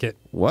 she didn't like it.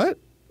 What?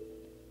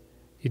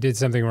 You did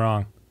something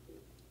wrong.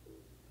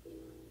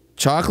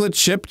 Chocolate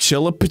chip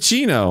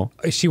chilipuccino.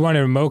 She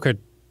wanted a mocha.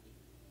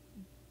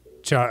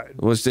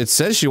 Well, it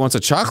says she wants a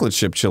chocolate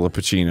chip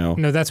chilipuccino.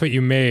 No, that's what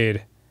you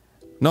made.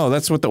 No,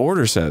 that's what the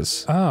order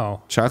says.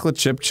 Oh. Chocolate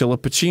chip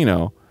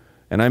chilipuccino.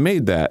 And I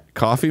made that.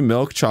 Coffee,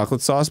 milk,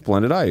 chocolate sauce,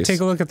 blended ice. Take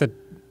a look at the...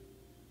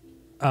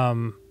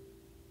 Oh,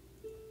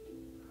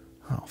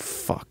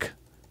 fuck.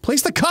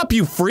 Place the cup,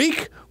 you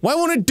freak! Why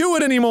won't it do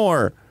it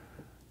anymore?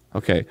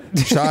 Okay.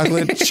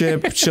 Chocolate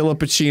chip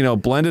chilipuccino,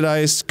 blended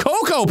ice,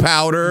 cocoa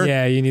powder!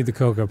 Yeah, you need the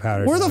cocoa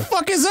powder. Where the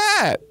fuck is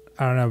that?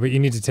 I don't know, but you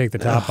need to take the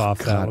top off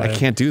God, that way. I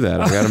can't do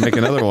that. I gotta make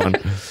another one.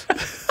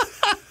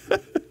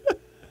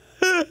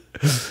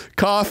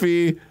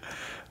 Coffee.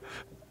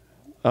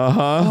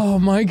 Uh-huh. Oh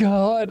my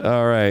god.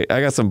 Alright,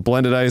 I got some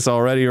blended ice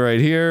already right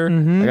here.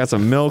 I got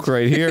some milk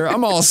right here.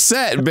 I'm all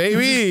set,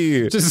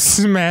 baby! Just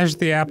smash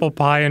the apple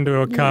pie into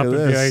a cup and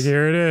be like,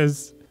 here it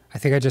is. I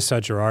think I just saw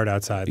Gerard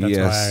outside. That's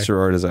yes, why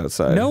Gerard is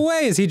outside. No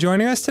way, is he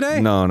joining us today?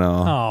 No,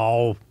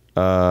 no.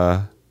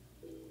 Oh.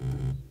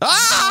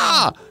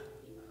 Ah!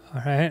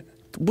 Alright.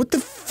 What the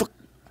fuck?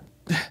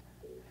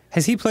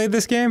 Has he played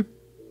this game?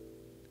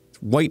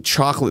 White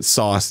chocolate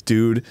sauce,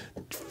 dude.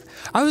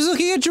 I was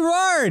looking at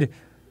Gerard!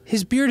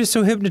 His beard is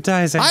so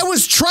hypnotizing. I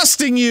was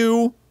trusting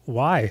you!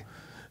 Why?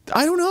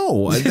 I don't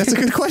know. That's a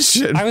good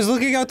question. I was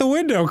looking out the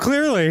window,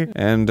 clearly.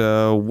 And,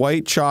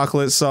 white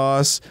chocolate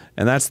sauce,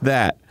 and that's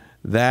that.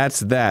 That's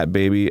that,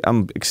 baby.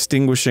 I'm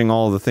extinguishing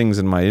all the things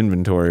in my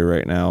inventory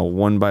right now,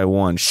 one by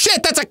one.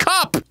 Shit, that's a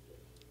cup!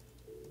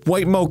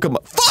 White mocha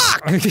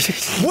fuck! What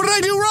did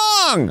I do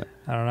wrong?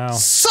 I don't know.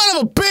 Son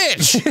of a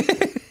bitch!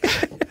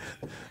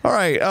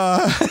 Alright,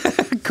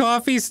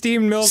 coffee,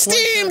 steamed milk.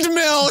 Steamed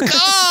milk!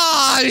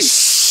 Oh,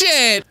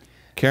 shit!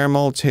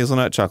 Caramel,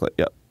 hazelnut, chocolate,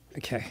 yep.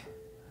 Okay.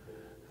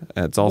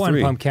 It's all One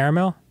three. pump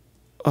caramel.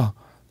 And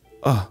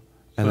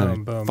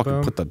then I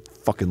fucking put the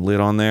fucking lid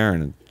on there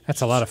and...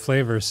 That's a lot of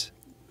flavors.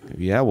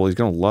 Yeah, well, he's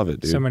gonna love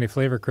it, dude. So many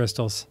flavor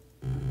crystals.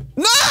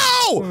 No!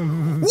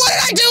 What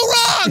did I do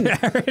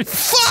wrong?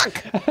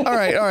 Fuck!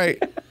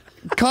 Alright.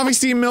 Coffee,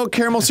 steamed milk,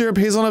 caramel syrup,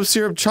 hazelnut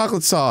syrup,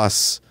 chocolate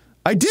sauce.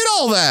 I did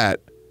all that!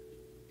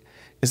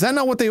 Is that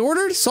not what they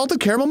ordered? Salted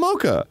caramel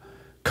mocha.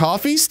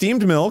 Coffee,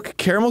 steamed milk,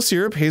 caramel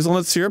syrup,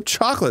 hazelnut syrup,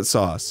 chocolate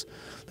sauce.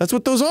 That's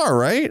what those are,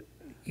 right?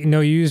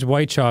 No, you used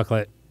white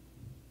chocolate.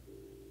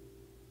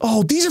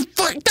 Oh, these are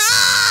fucking...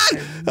 Ah!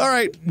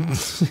 Alright.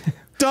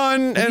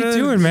 Done. What are you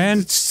doing,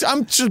 man?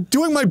 I'm just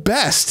doing my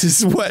best,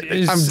 is what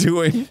I'm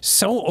doing.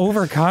 So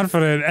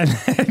overconfident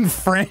and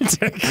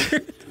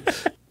frantic.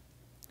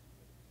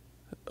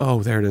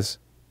 Oh, there it is.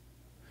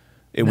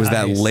 It was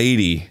that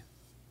lady.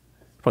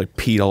 Probably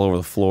peed all over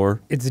the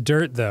floor. It's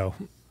dirt, though.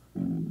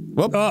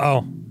 Whoop.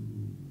 Uh-oh.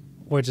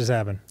 What just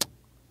happened?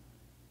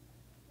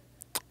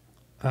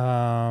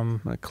 I'm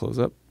gonna close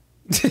up.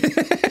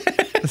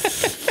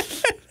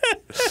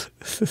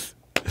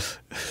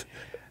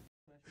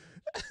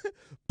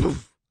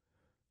 Poof.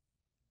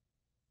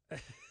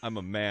 I'm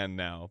a man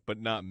now, but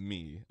not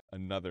me.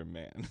 Another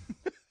man.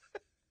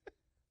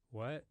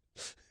 What?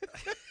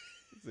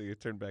 So you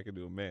turn back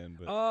into a man,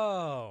 but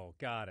Oh,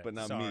 got it. but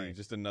not me,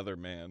 just another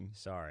man.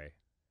 Sorry.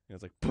 And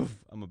it's like poof,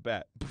 I'm a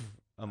bat. Poof,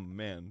 I'm a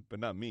man, but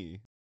not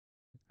me.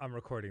 I'm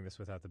recording this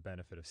without the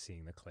benefit of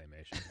seeing the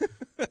claymation.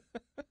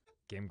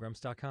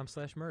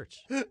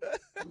 GameGrumps.com/merch.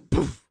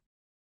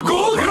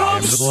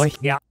 Grumps!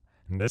 Yeah.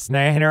 This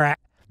name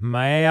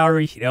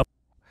Mary.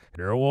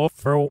 Der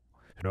Wolfer.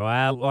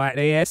 Der like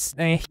this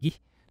name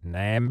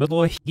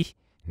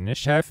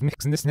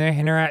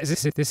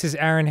This is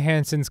Aaron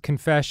Hansen's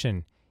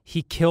confession.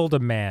 He killed a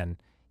man.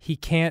 He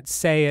can't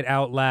say it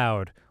out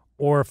loud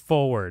or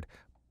forward.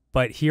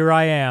 But here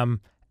I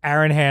am,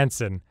 Aaron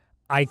Hansen.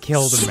 I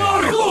killed a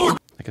man.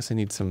 I guess I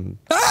need some.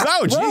 Ah!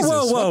 Oh, Jesus!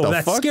 Whoa! What the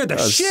That fuck? scared the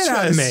shit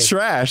out of me.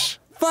 Trash.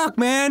 Fuck,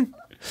 man.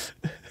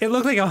 It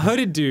looked like a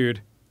hooded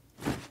dude.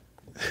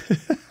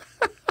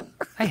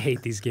 I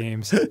hate these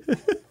games.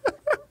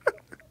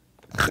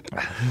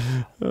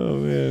 Oh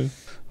man,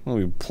 I'll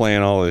be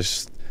playing all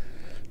this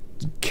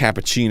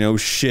cappuccino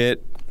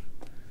shit.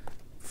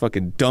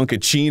 Fucking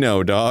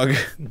Dunkachino, dog.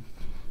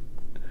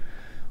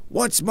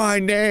 What's my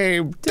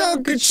name?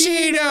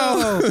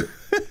 Dunkachino!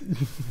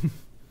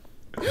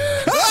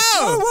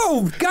 Oh!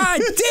 Whoa!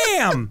 God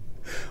damn!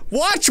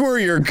 Watch where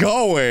you're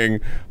going.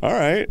 All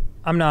right.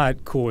 I'm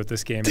not cool with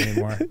this game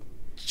anymore.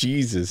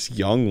 Jesus,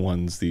 young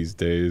ones these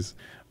days.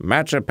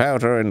 Matcha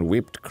powder and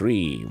whipped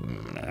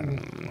cream.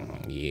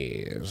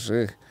 Yes.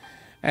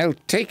 I'll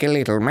take a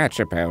little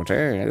matcha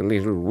powder, a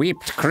little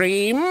whipped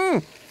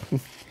cream.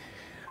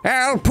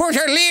 I'll put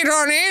a lid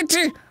on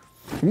it.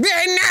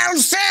 Then I'll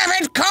serve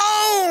it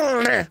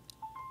cold.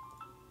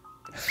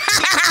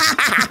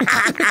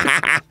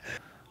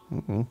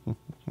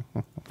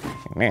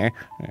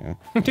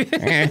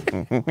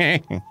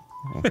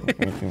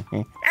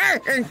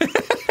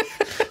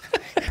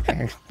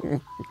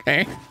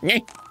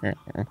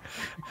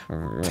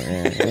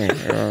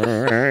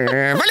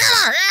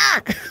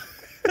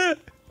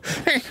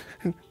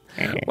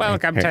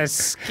 Welcome to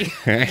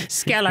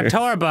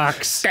Skeletor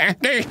Box.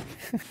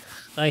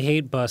 I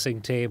hate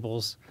bussing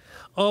tables.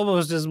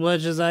 Almost as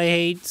much as I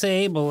hate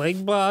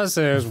tabling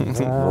buses.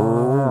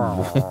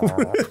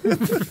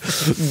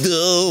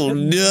 Oh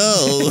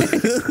no!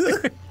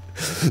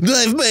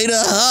 I've made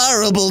a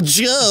horrible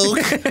joke!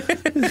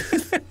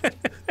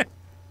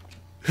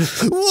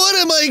 What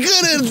am I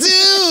gonna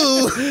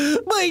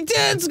do? My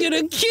dad's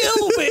gonna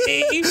kill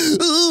me!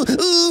 Ooh,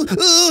 ooh,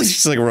 ooh.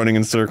 She's like running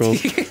in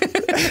circles.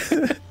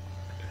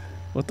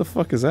 What the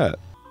fuck is that?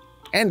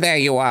 And there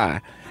you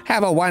are.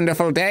 Have a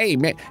wonderful day.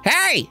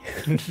 Hey!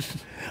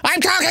 I'm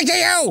talking to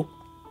you!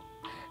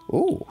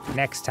 Ooh.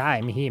 Next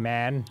time,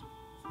 He-Man.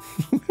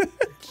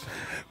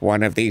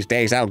 One of these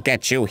days I'll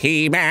get you,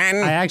 He-Man.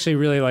 I actually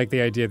really like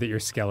the idea that you're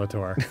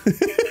Skeletor.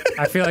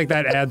 I feel like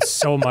that adds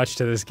so much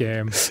to this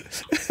game.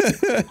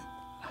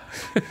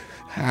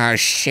 Oh,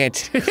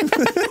 shit.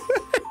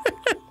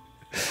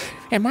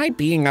 Am I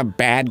being a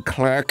bad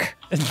clerk?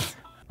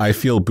 I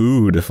feel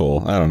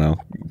beautiful. I don't know.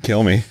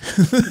 Kill me.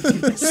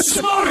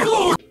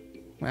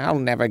 I'll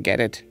never get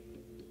it.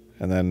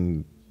 And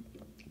then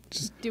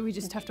Do we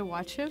just have to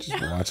watch him?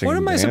 watching What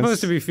am I dance?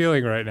 supposed to be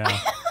feeling right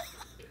now?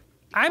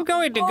 I'm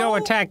going to go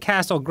attack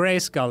Castle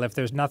Grayskull if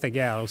there's nothing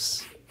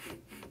else.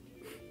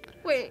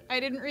 Wait, I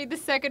didn't read the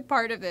second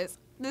part of this.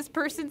 This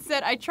person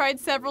said, I tried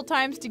several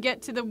times to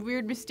get to the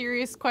weird,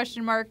 mysterious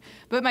question mark,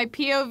 but my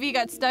POV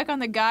got stuck on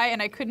the guy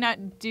and I could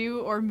not do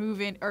or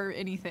move in or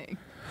anything.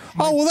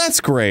 Oh, well, that's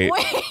great.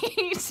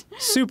 Wait.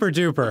 Super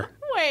duper.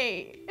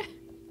 Wait.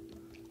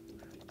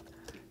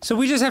 So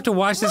we just have to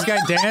watch this guy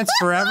dance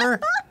forever?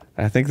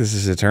 I think this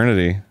is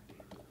eternity.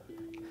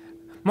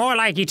 More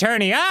like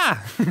Eternia.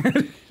 Ah!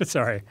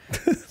 Sorry.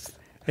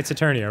 It's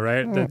Eternia,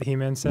 right? That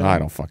He-Man said? I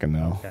don't fucking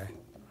know. Okay.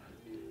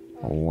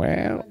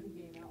 Well.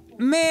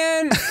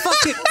 Man, fuck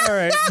it. All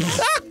right.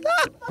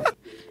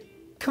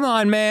 Come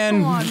on,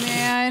 man. Come on,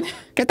 man.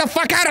 Get the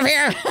fuck out of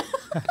here!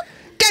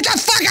 Get the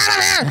fuck out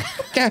of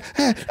here!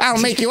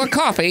 I'll make you a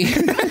coffee.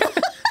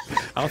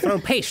 I'll throw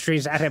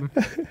pastries at him.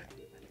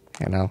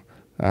 And I'll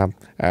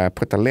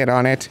put the lid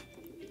on it.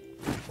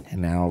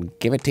 And I'll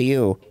give it to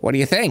you. What do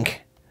you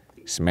think?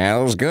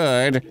 Smells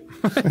good.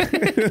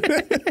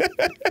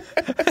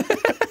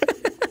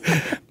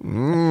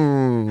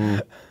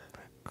 Mmm.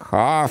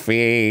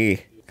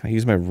 Coffee. Can I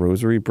use my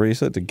rosary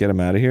bracelet to get him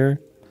out of here?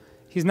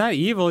 He's not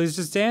evil, he's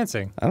just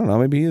dancing. I don't know,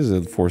 maybe he is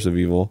a force of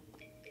evil.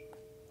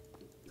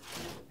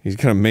 He's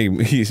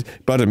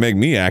about to make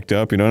me act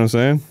up, you know what I'm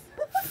saying?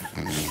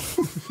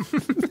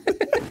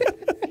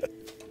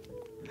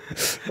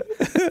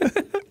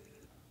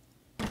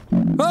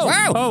 Whoa!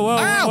 Wow. Whoa, whoa,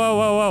 Ow. whoa,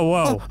 whoa,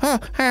 whoa, whoa.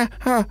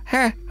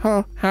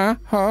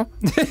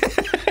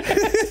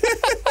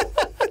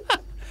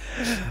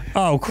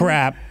 Oh,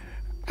 crap.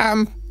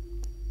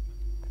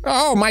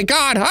 Oh my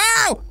god!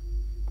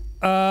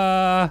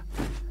 Oh!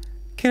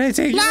 Can I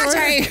take your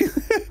Latte! order?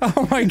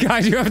 Oh my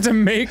god, you have to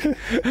make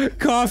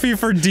coffee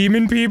for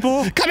demon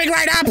people? Coming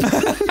right up!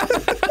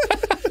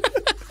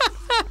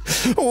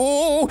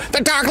 Oh,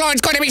 the Dark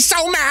Lord's gonna be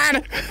so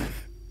mad!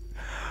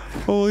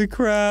 Holy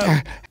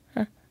crap.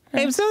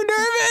 I'm so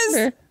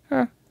nervous!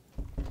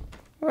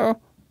 Oh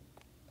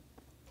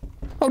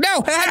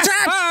no! I'm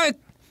trapped!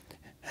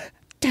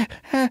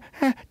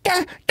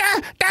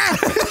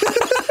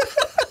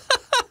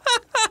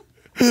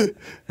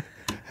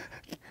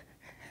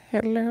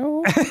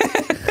 Hello?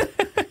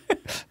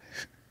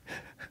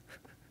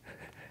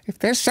 If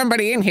there's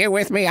somebody in here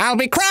with me, I'll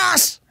be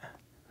cross!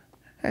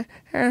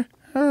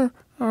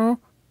 Oh!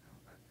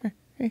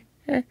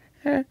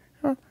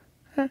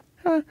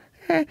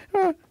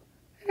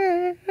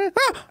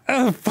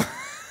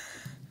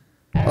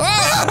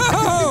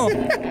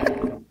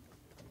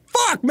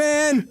 Fuck,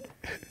 man!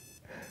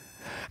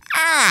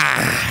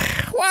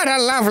 Ah! What a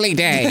lovely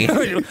day!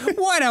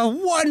 What a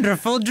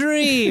wonderful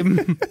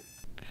dream!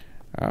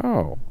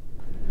 Oh.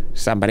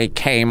 Somebody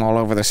came all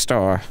over the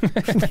store.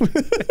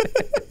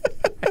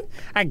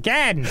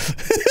 Again.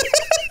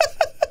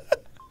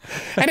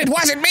 And it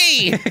wasn't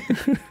me!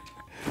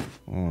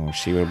 Oh,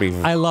 she will be.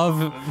 I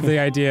love the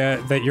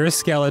idea that you're a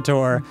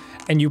Skeletor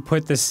and you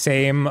put the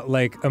same,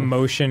 like,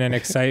 emotion and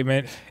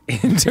excitement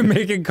into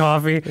making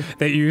coffee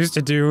that you used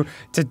to do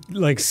to,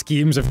 like,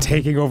 schemes of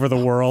taking over the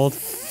world.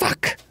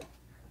 Fuck!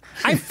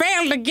 I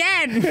failed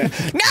again!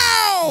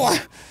 No!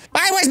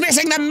 I was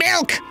missing the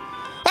milk!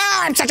 Oh,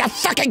 I'm such a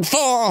fucking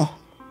fool!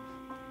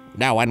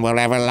 No one will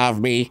ever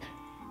love me.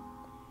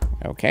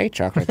 Okay,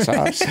 chocolate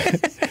sauce.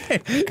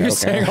 You're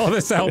saying all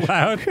this out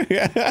loud?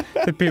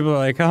 The people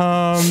are like,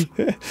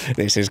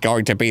 This is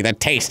going to be the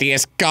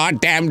tastiest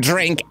goddamn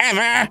drink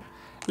ever!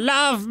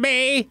 Love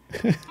me!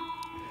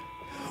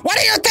 What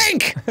do you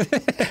think?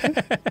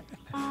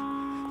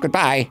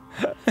 Goodbye.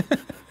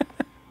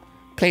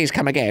 Please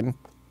come again.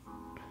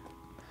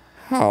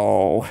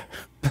 Oh.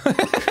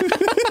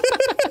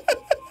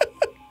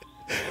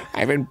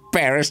 I've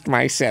embarrassed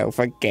myself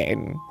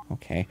again.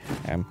 Okay,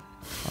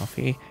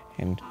 coffee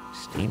and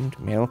steamed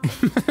milk.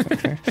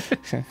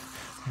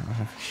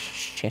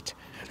 Shit.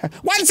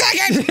 1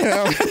 second!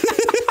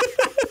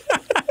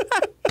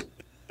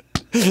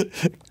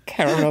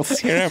 Caramel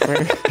syrup.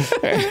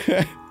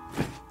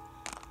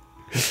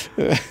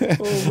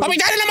 I'll be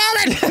done in a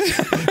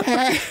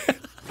moment!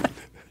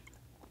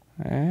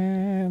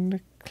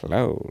 And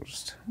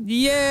closed.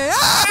 Yeah!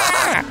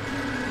 Ah!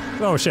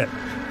 Oh, shit.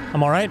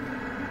 I'm all right?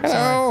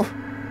 Hello. Sorry.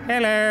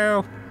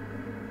 Hello.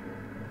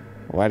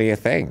 What do you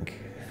think?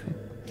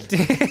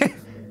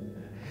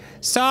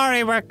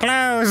 Sorry, we're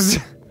closed.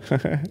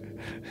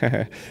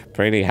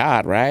 Pretty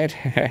hot, right?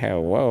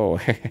 Whoa.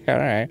 All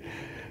right.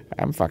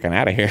 I'm fucking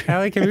out of here.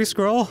 Allie, can we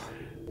scroll?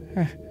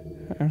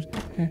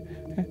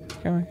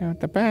 Going out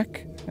the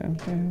back.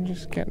 I'm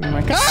just getting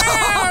my...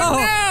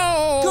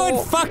 Oh, no!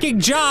 Good fucking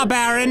job,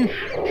 Aaron.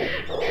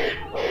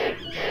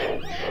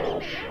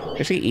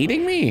 Is he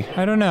eating me?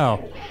 I don't know.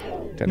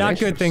 Delicious. Not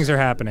good things are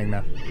happening,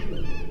 though.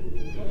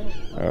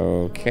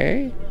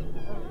 Okay.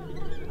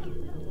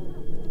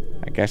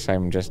 I guess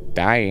I'm just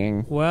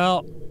dying.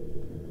 Well,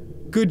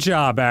 good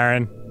job,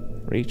 Aaron.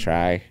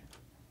 Retry.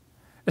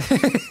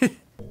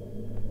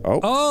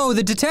 Oh,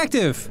 the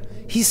detective!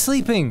 He's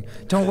sleeping.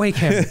 Don't wake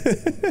him.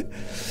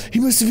 He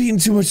must have eaten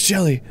too much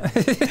jelly.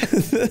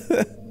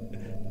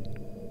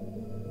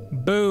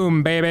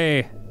 Boom,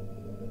 baby.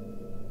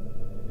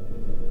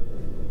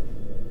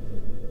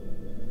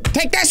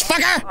 Take this,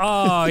 fucker!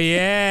 Oh,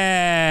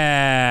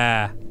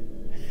 yeah.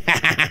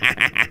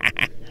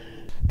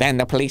 Then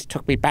the police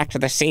took me back to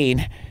the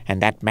scene,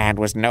 and that man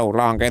was no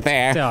longer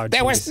there. Oh,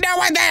 there was no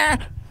one there!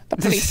 The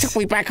police took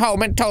me back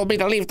home and told me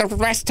to leave the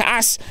rest to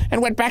us,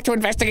 and went back to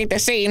investigate the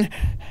scene.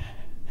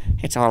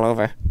 It's all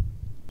over.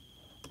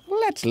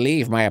 Let's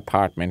leave my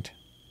apartment.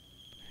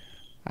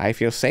 I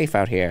feel safe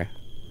out here.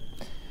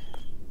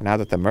 Now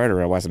that the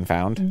murderer wasn't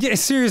found. Yeah,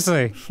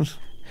 seriously.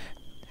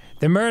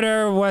 The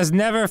murderer was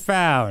never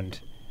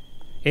found.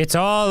 It's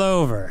all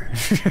over.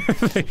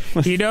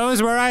 He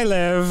knows where I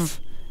live,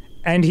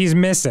 and he's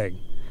missing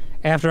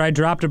after I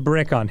dropped a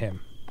brick on him.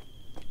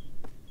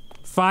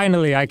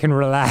 Finally, I can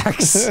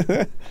relax.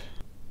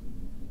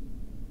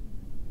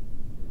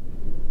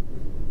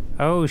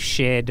 Oh,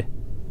 shit.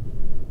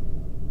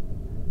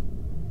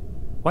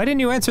 Why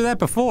didn't you answer that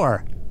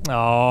before?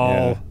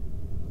 Oh.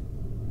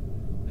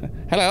 Yeah.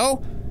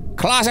 Hello?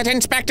 Closet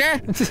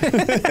inspector?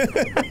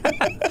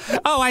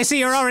 Oh, I see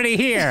you're already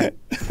here.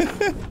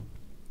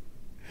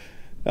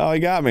 Oh,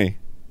 he got me.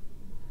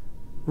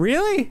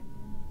 Really?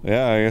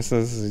 Yeah, I guess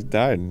he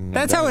died.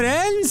 That's how it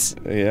ends?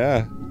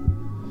 Yeah.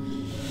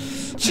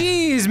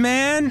 Jeez,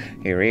 man.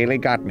 He really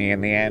got me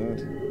in the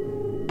end.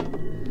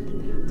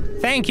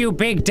 Thank you,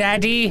 Big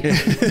Daddy.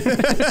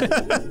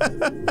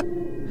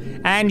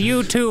 And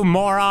you too,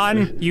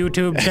 moron,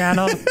 YouTube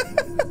channel.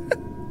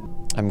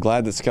 I'm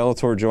glad that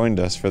Skeletor joined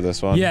us for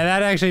this one. Yeah,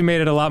 that actually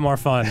made it a lot more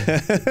fun. I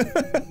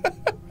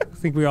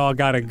think we all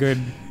got a good,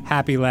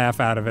 happy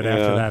laugh out of it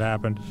after that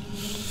happened.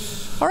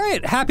 All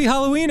right, happy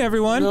Halloween,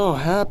 everyone. Oh,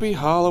 happy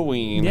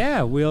Halloween.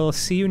 Yeah, we'll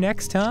see you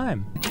next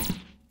time.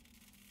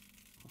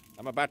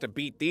 I'm about to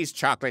beat these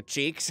chocolate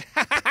cheeks.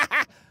 All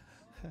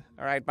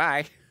right,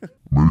 bye.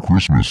 Merry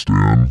Christmas,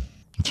 Stan.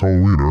 It's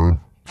Halloween, Aaron.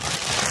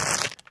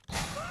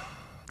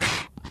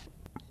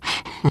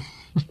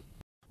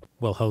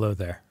 Well, hello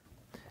there.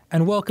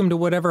 And welcome to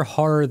whatever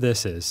horror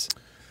this is.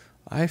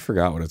 I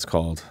forgot what it's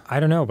called.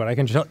 I don't know, but I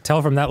can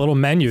tell from that little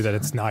menu that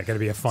it's not going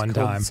to be a fun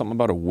time. Something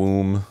about a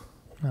womb.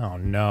 Oh,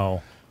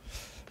 no.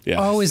 Yeah.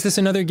 Oh, is this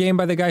another game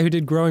by the guy who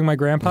did Growing My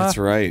Grandpa? That's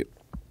right.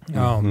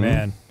 Oh,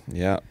 man.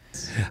 Yeah.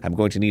 I'm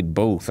going to need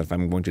both if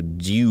I'm going to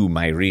do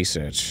my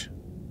research.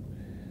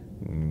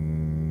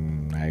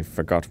 I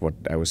forgot what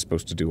I was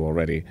supposed to do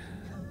already.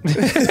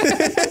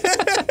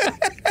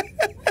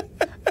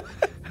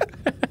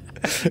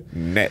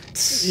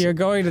 Nets. You're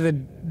going to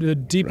the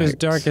deepest,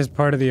 darkest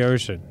part of the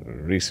ocean.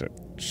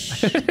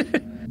 Research.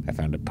 I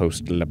found a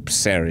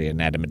post-lapsarian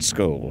adamant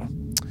skull.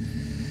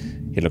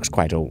 It looks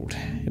quite old.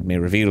 It may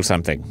reveal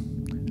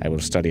something. I will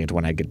study it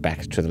when I get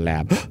back to the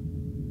lab.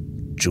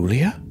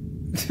 Julia?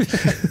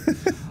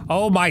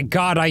 Oh my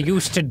god, I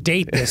used to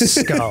date this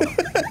skull.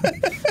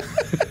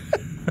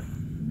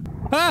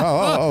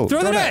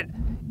 Throw the net!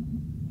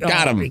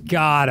 Got him. We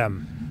got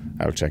him.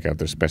 I'll check out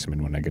the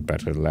specimen when I get back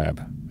to the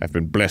lab. I've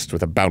been blessed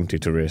with a bounty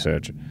to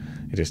research.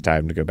 It is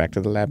time to go back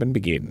to the lab and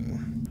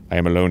begin. I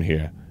am alone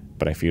here,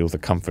 but I feel the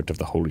comfort of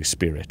the Holy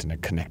Spirit and a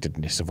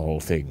connectedness of all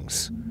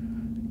things.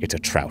 It's a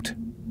trout.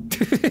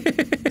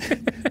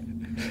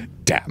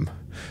 Damn.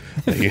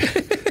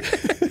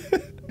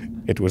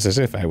 It was as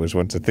if I was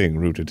once a thing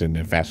rooted in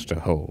a vaster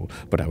whole,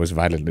 but I was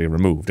violently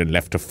removed and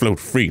left to float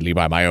freely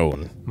by my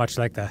own. Much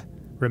like the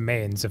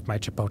remains of my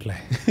Chipotle.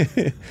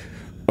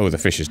 Oh, the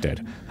fish is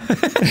dead.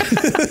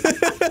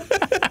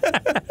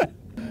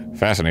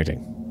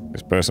 Fascinating.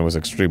 This person was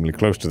extremely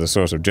close to the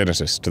source of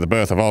Genesis, to the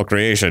birth of all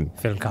creation.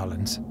 Phil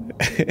Collins.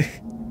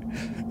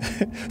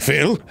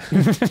 Phil?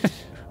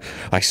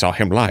 I saw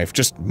him live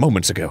just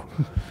moments ago.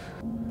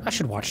 I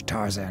should watch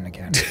Tarzan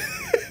again.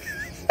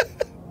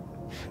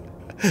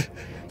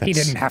 He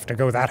didn't have to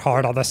go that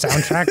hard on the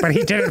soundtrack, but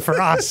he did it for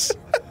us.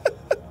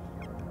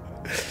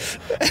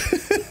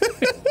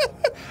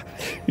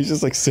 He's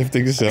just like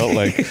sifting salt,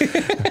 like,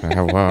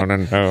 I wanna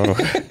know,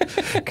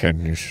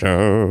 can you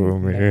show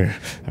me?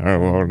 I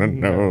wanna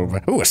know.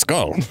 Ooh, a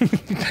skull.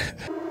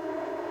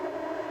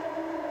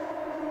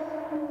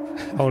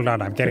 Hold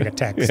on, I'm getting a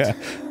text. Yeah.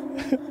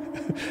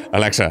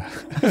 Alexa,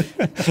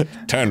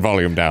 turn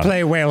volume down.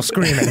 Play whale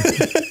screaming.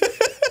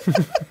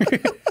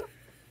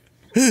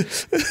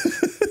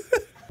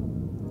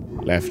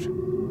 Left.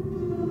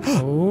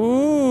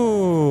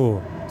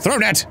 Ooh. Throw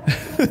net!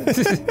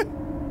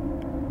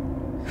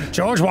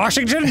 George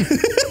Washington?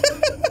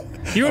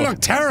 You look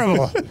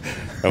terrible.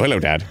 Oh, hello,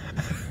 Dad.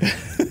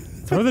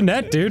 Throw the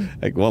net, dude.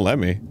 Like, won't let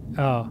me.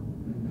 Oh.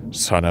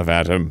 Son of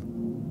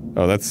Adam.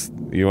 Oh, that's...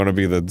 You want to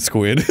be the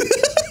squid?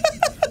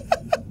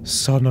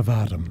 Son of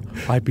Adam,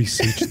 I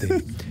beseech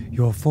thee.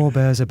 Your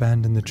forebears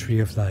abandoned the tree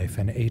of life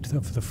and ate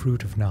of the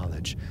fruit of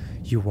knowledge.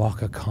 You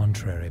walk a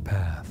contrary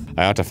path.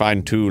 I ought to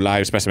find 2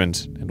 live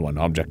specimens, and 1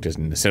 object is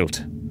in the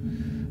silt.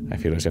 I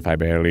feel as if I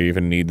barely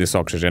even need this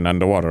oxygen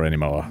underwater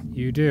anymore.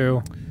 You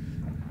do.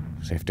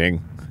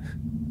 Sifting.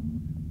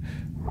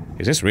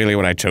 Is this really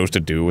what I chose to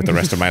do with the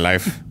rest of my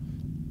life?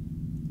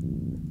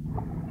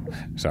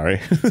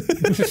 Sorry.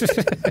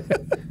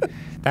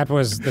 That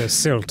was the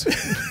silt.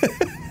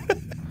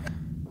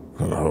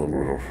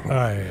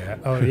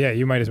 Oh, yeah,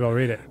 you might as well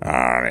read it.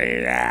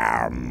 I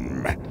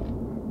am.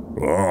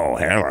 Oh,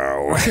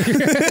 hello.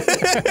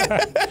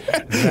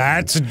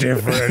 That's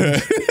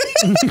different.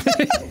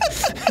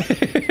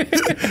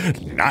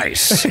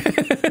 Nice.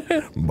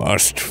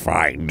 Must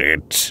find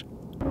it.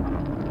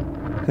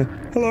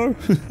 Hello.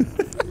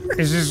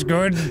 Is this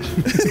good? Is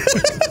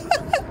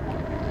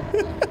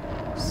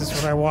this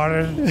what I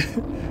wanted?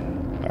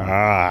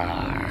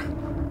 Ah.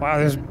 Wow,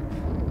 there's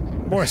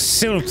more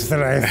silt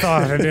than I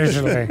thought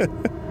initially.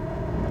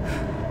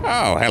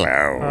 Oh,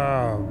 hello.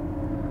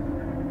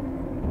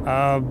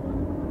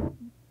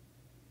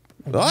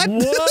 What?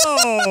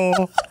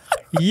 Whoa!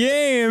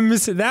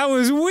 Yames, that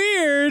was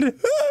weird.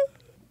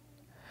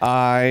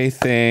 I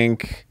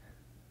think...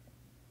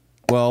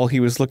 Well, he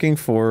was looking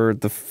for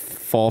the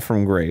fall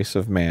from grace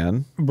of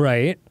man.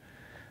 Right.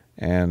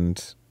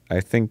 And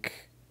I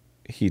think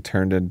he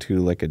turned into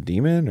like a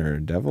demon or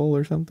a devil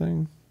or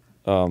something.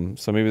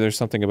 So maybe there's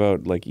something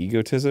about like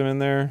egotism in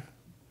there.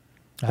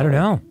 I don't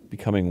know.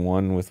 Becoming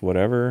one with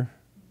whatever.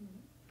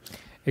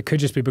 It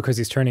could just be because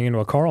he's turning into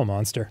a coral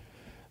monster.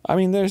 I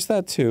mean, there's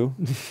that too.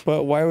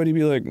 But why would he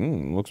be like,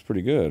 looks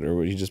pretty good? Or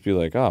would he just be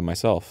like,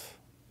 myself?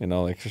 You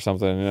know, like or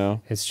something, you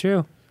know? It's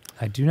true.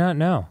 I do not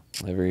know.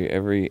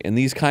 In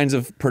these kinds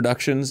of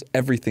productions,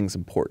 everything's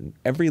important.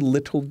 Every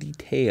little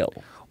detail.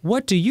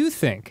 What do you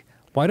think?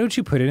 Why don't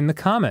you put it in the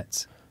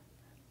comments?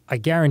 I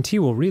guarantee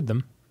we'll read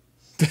them.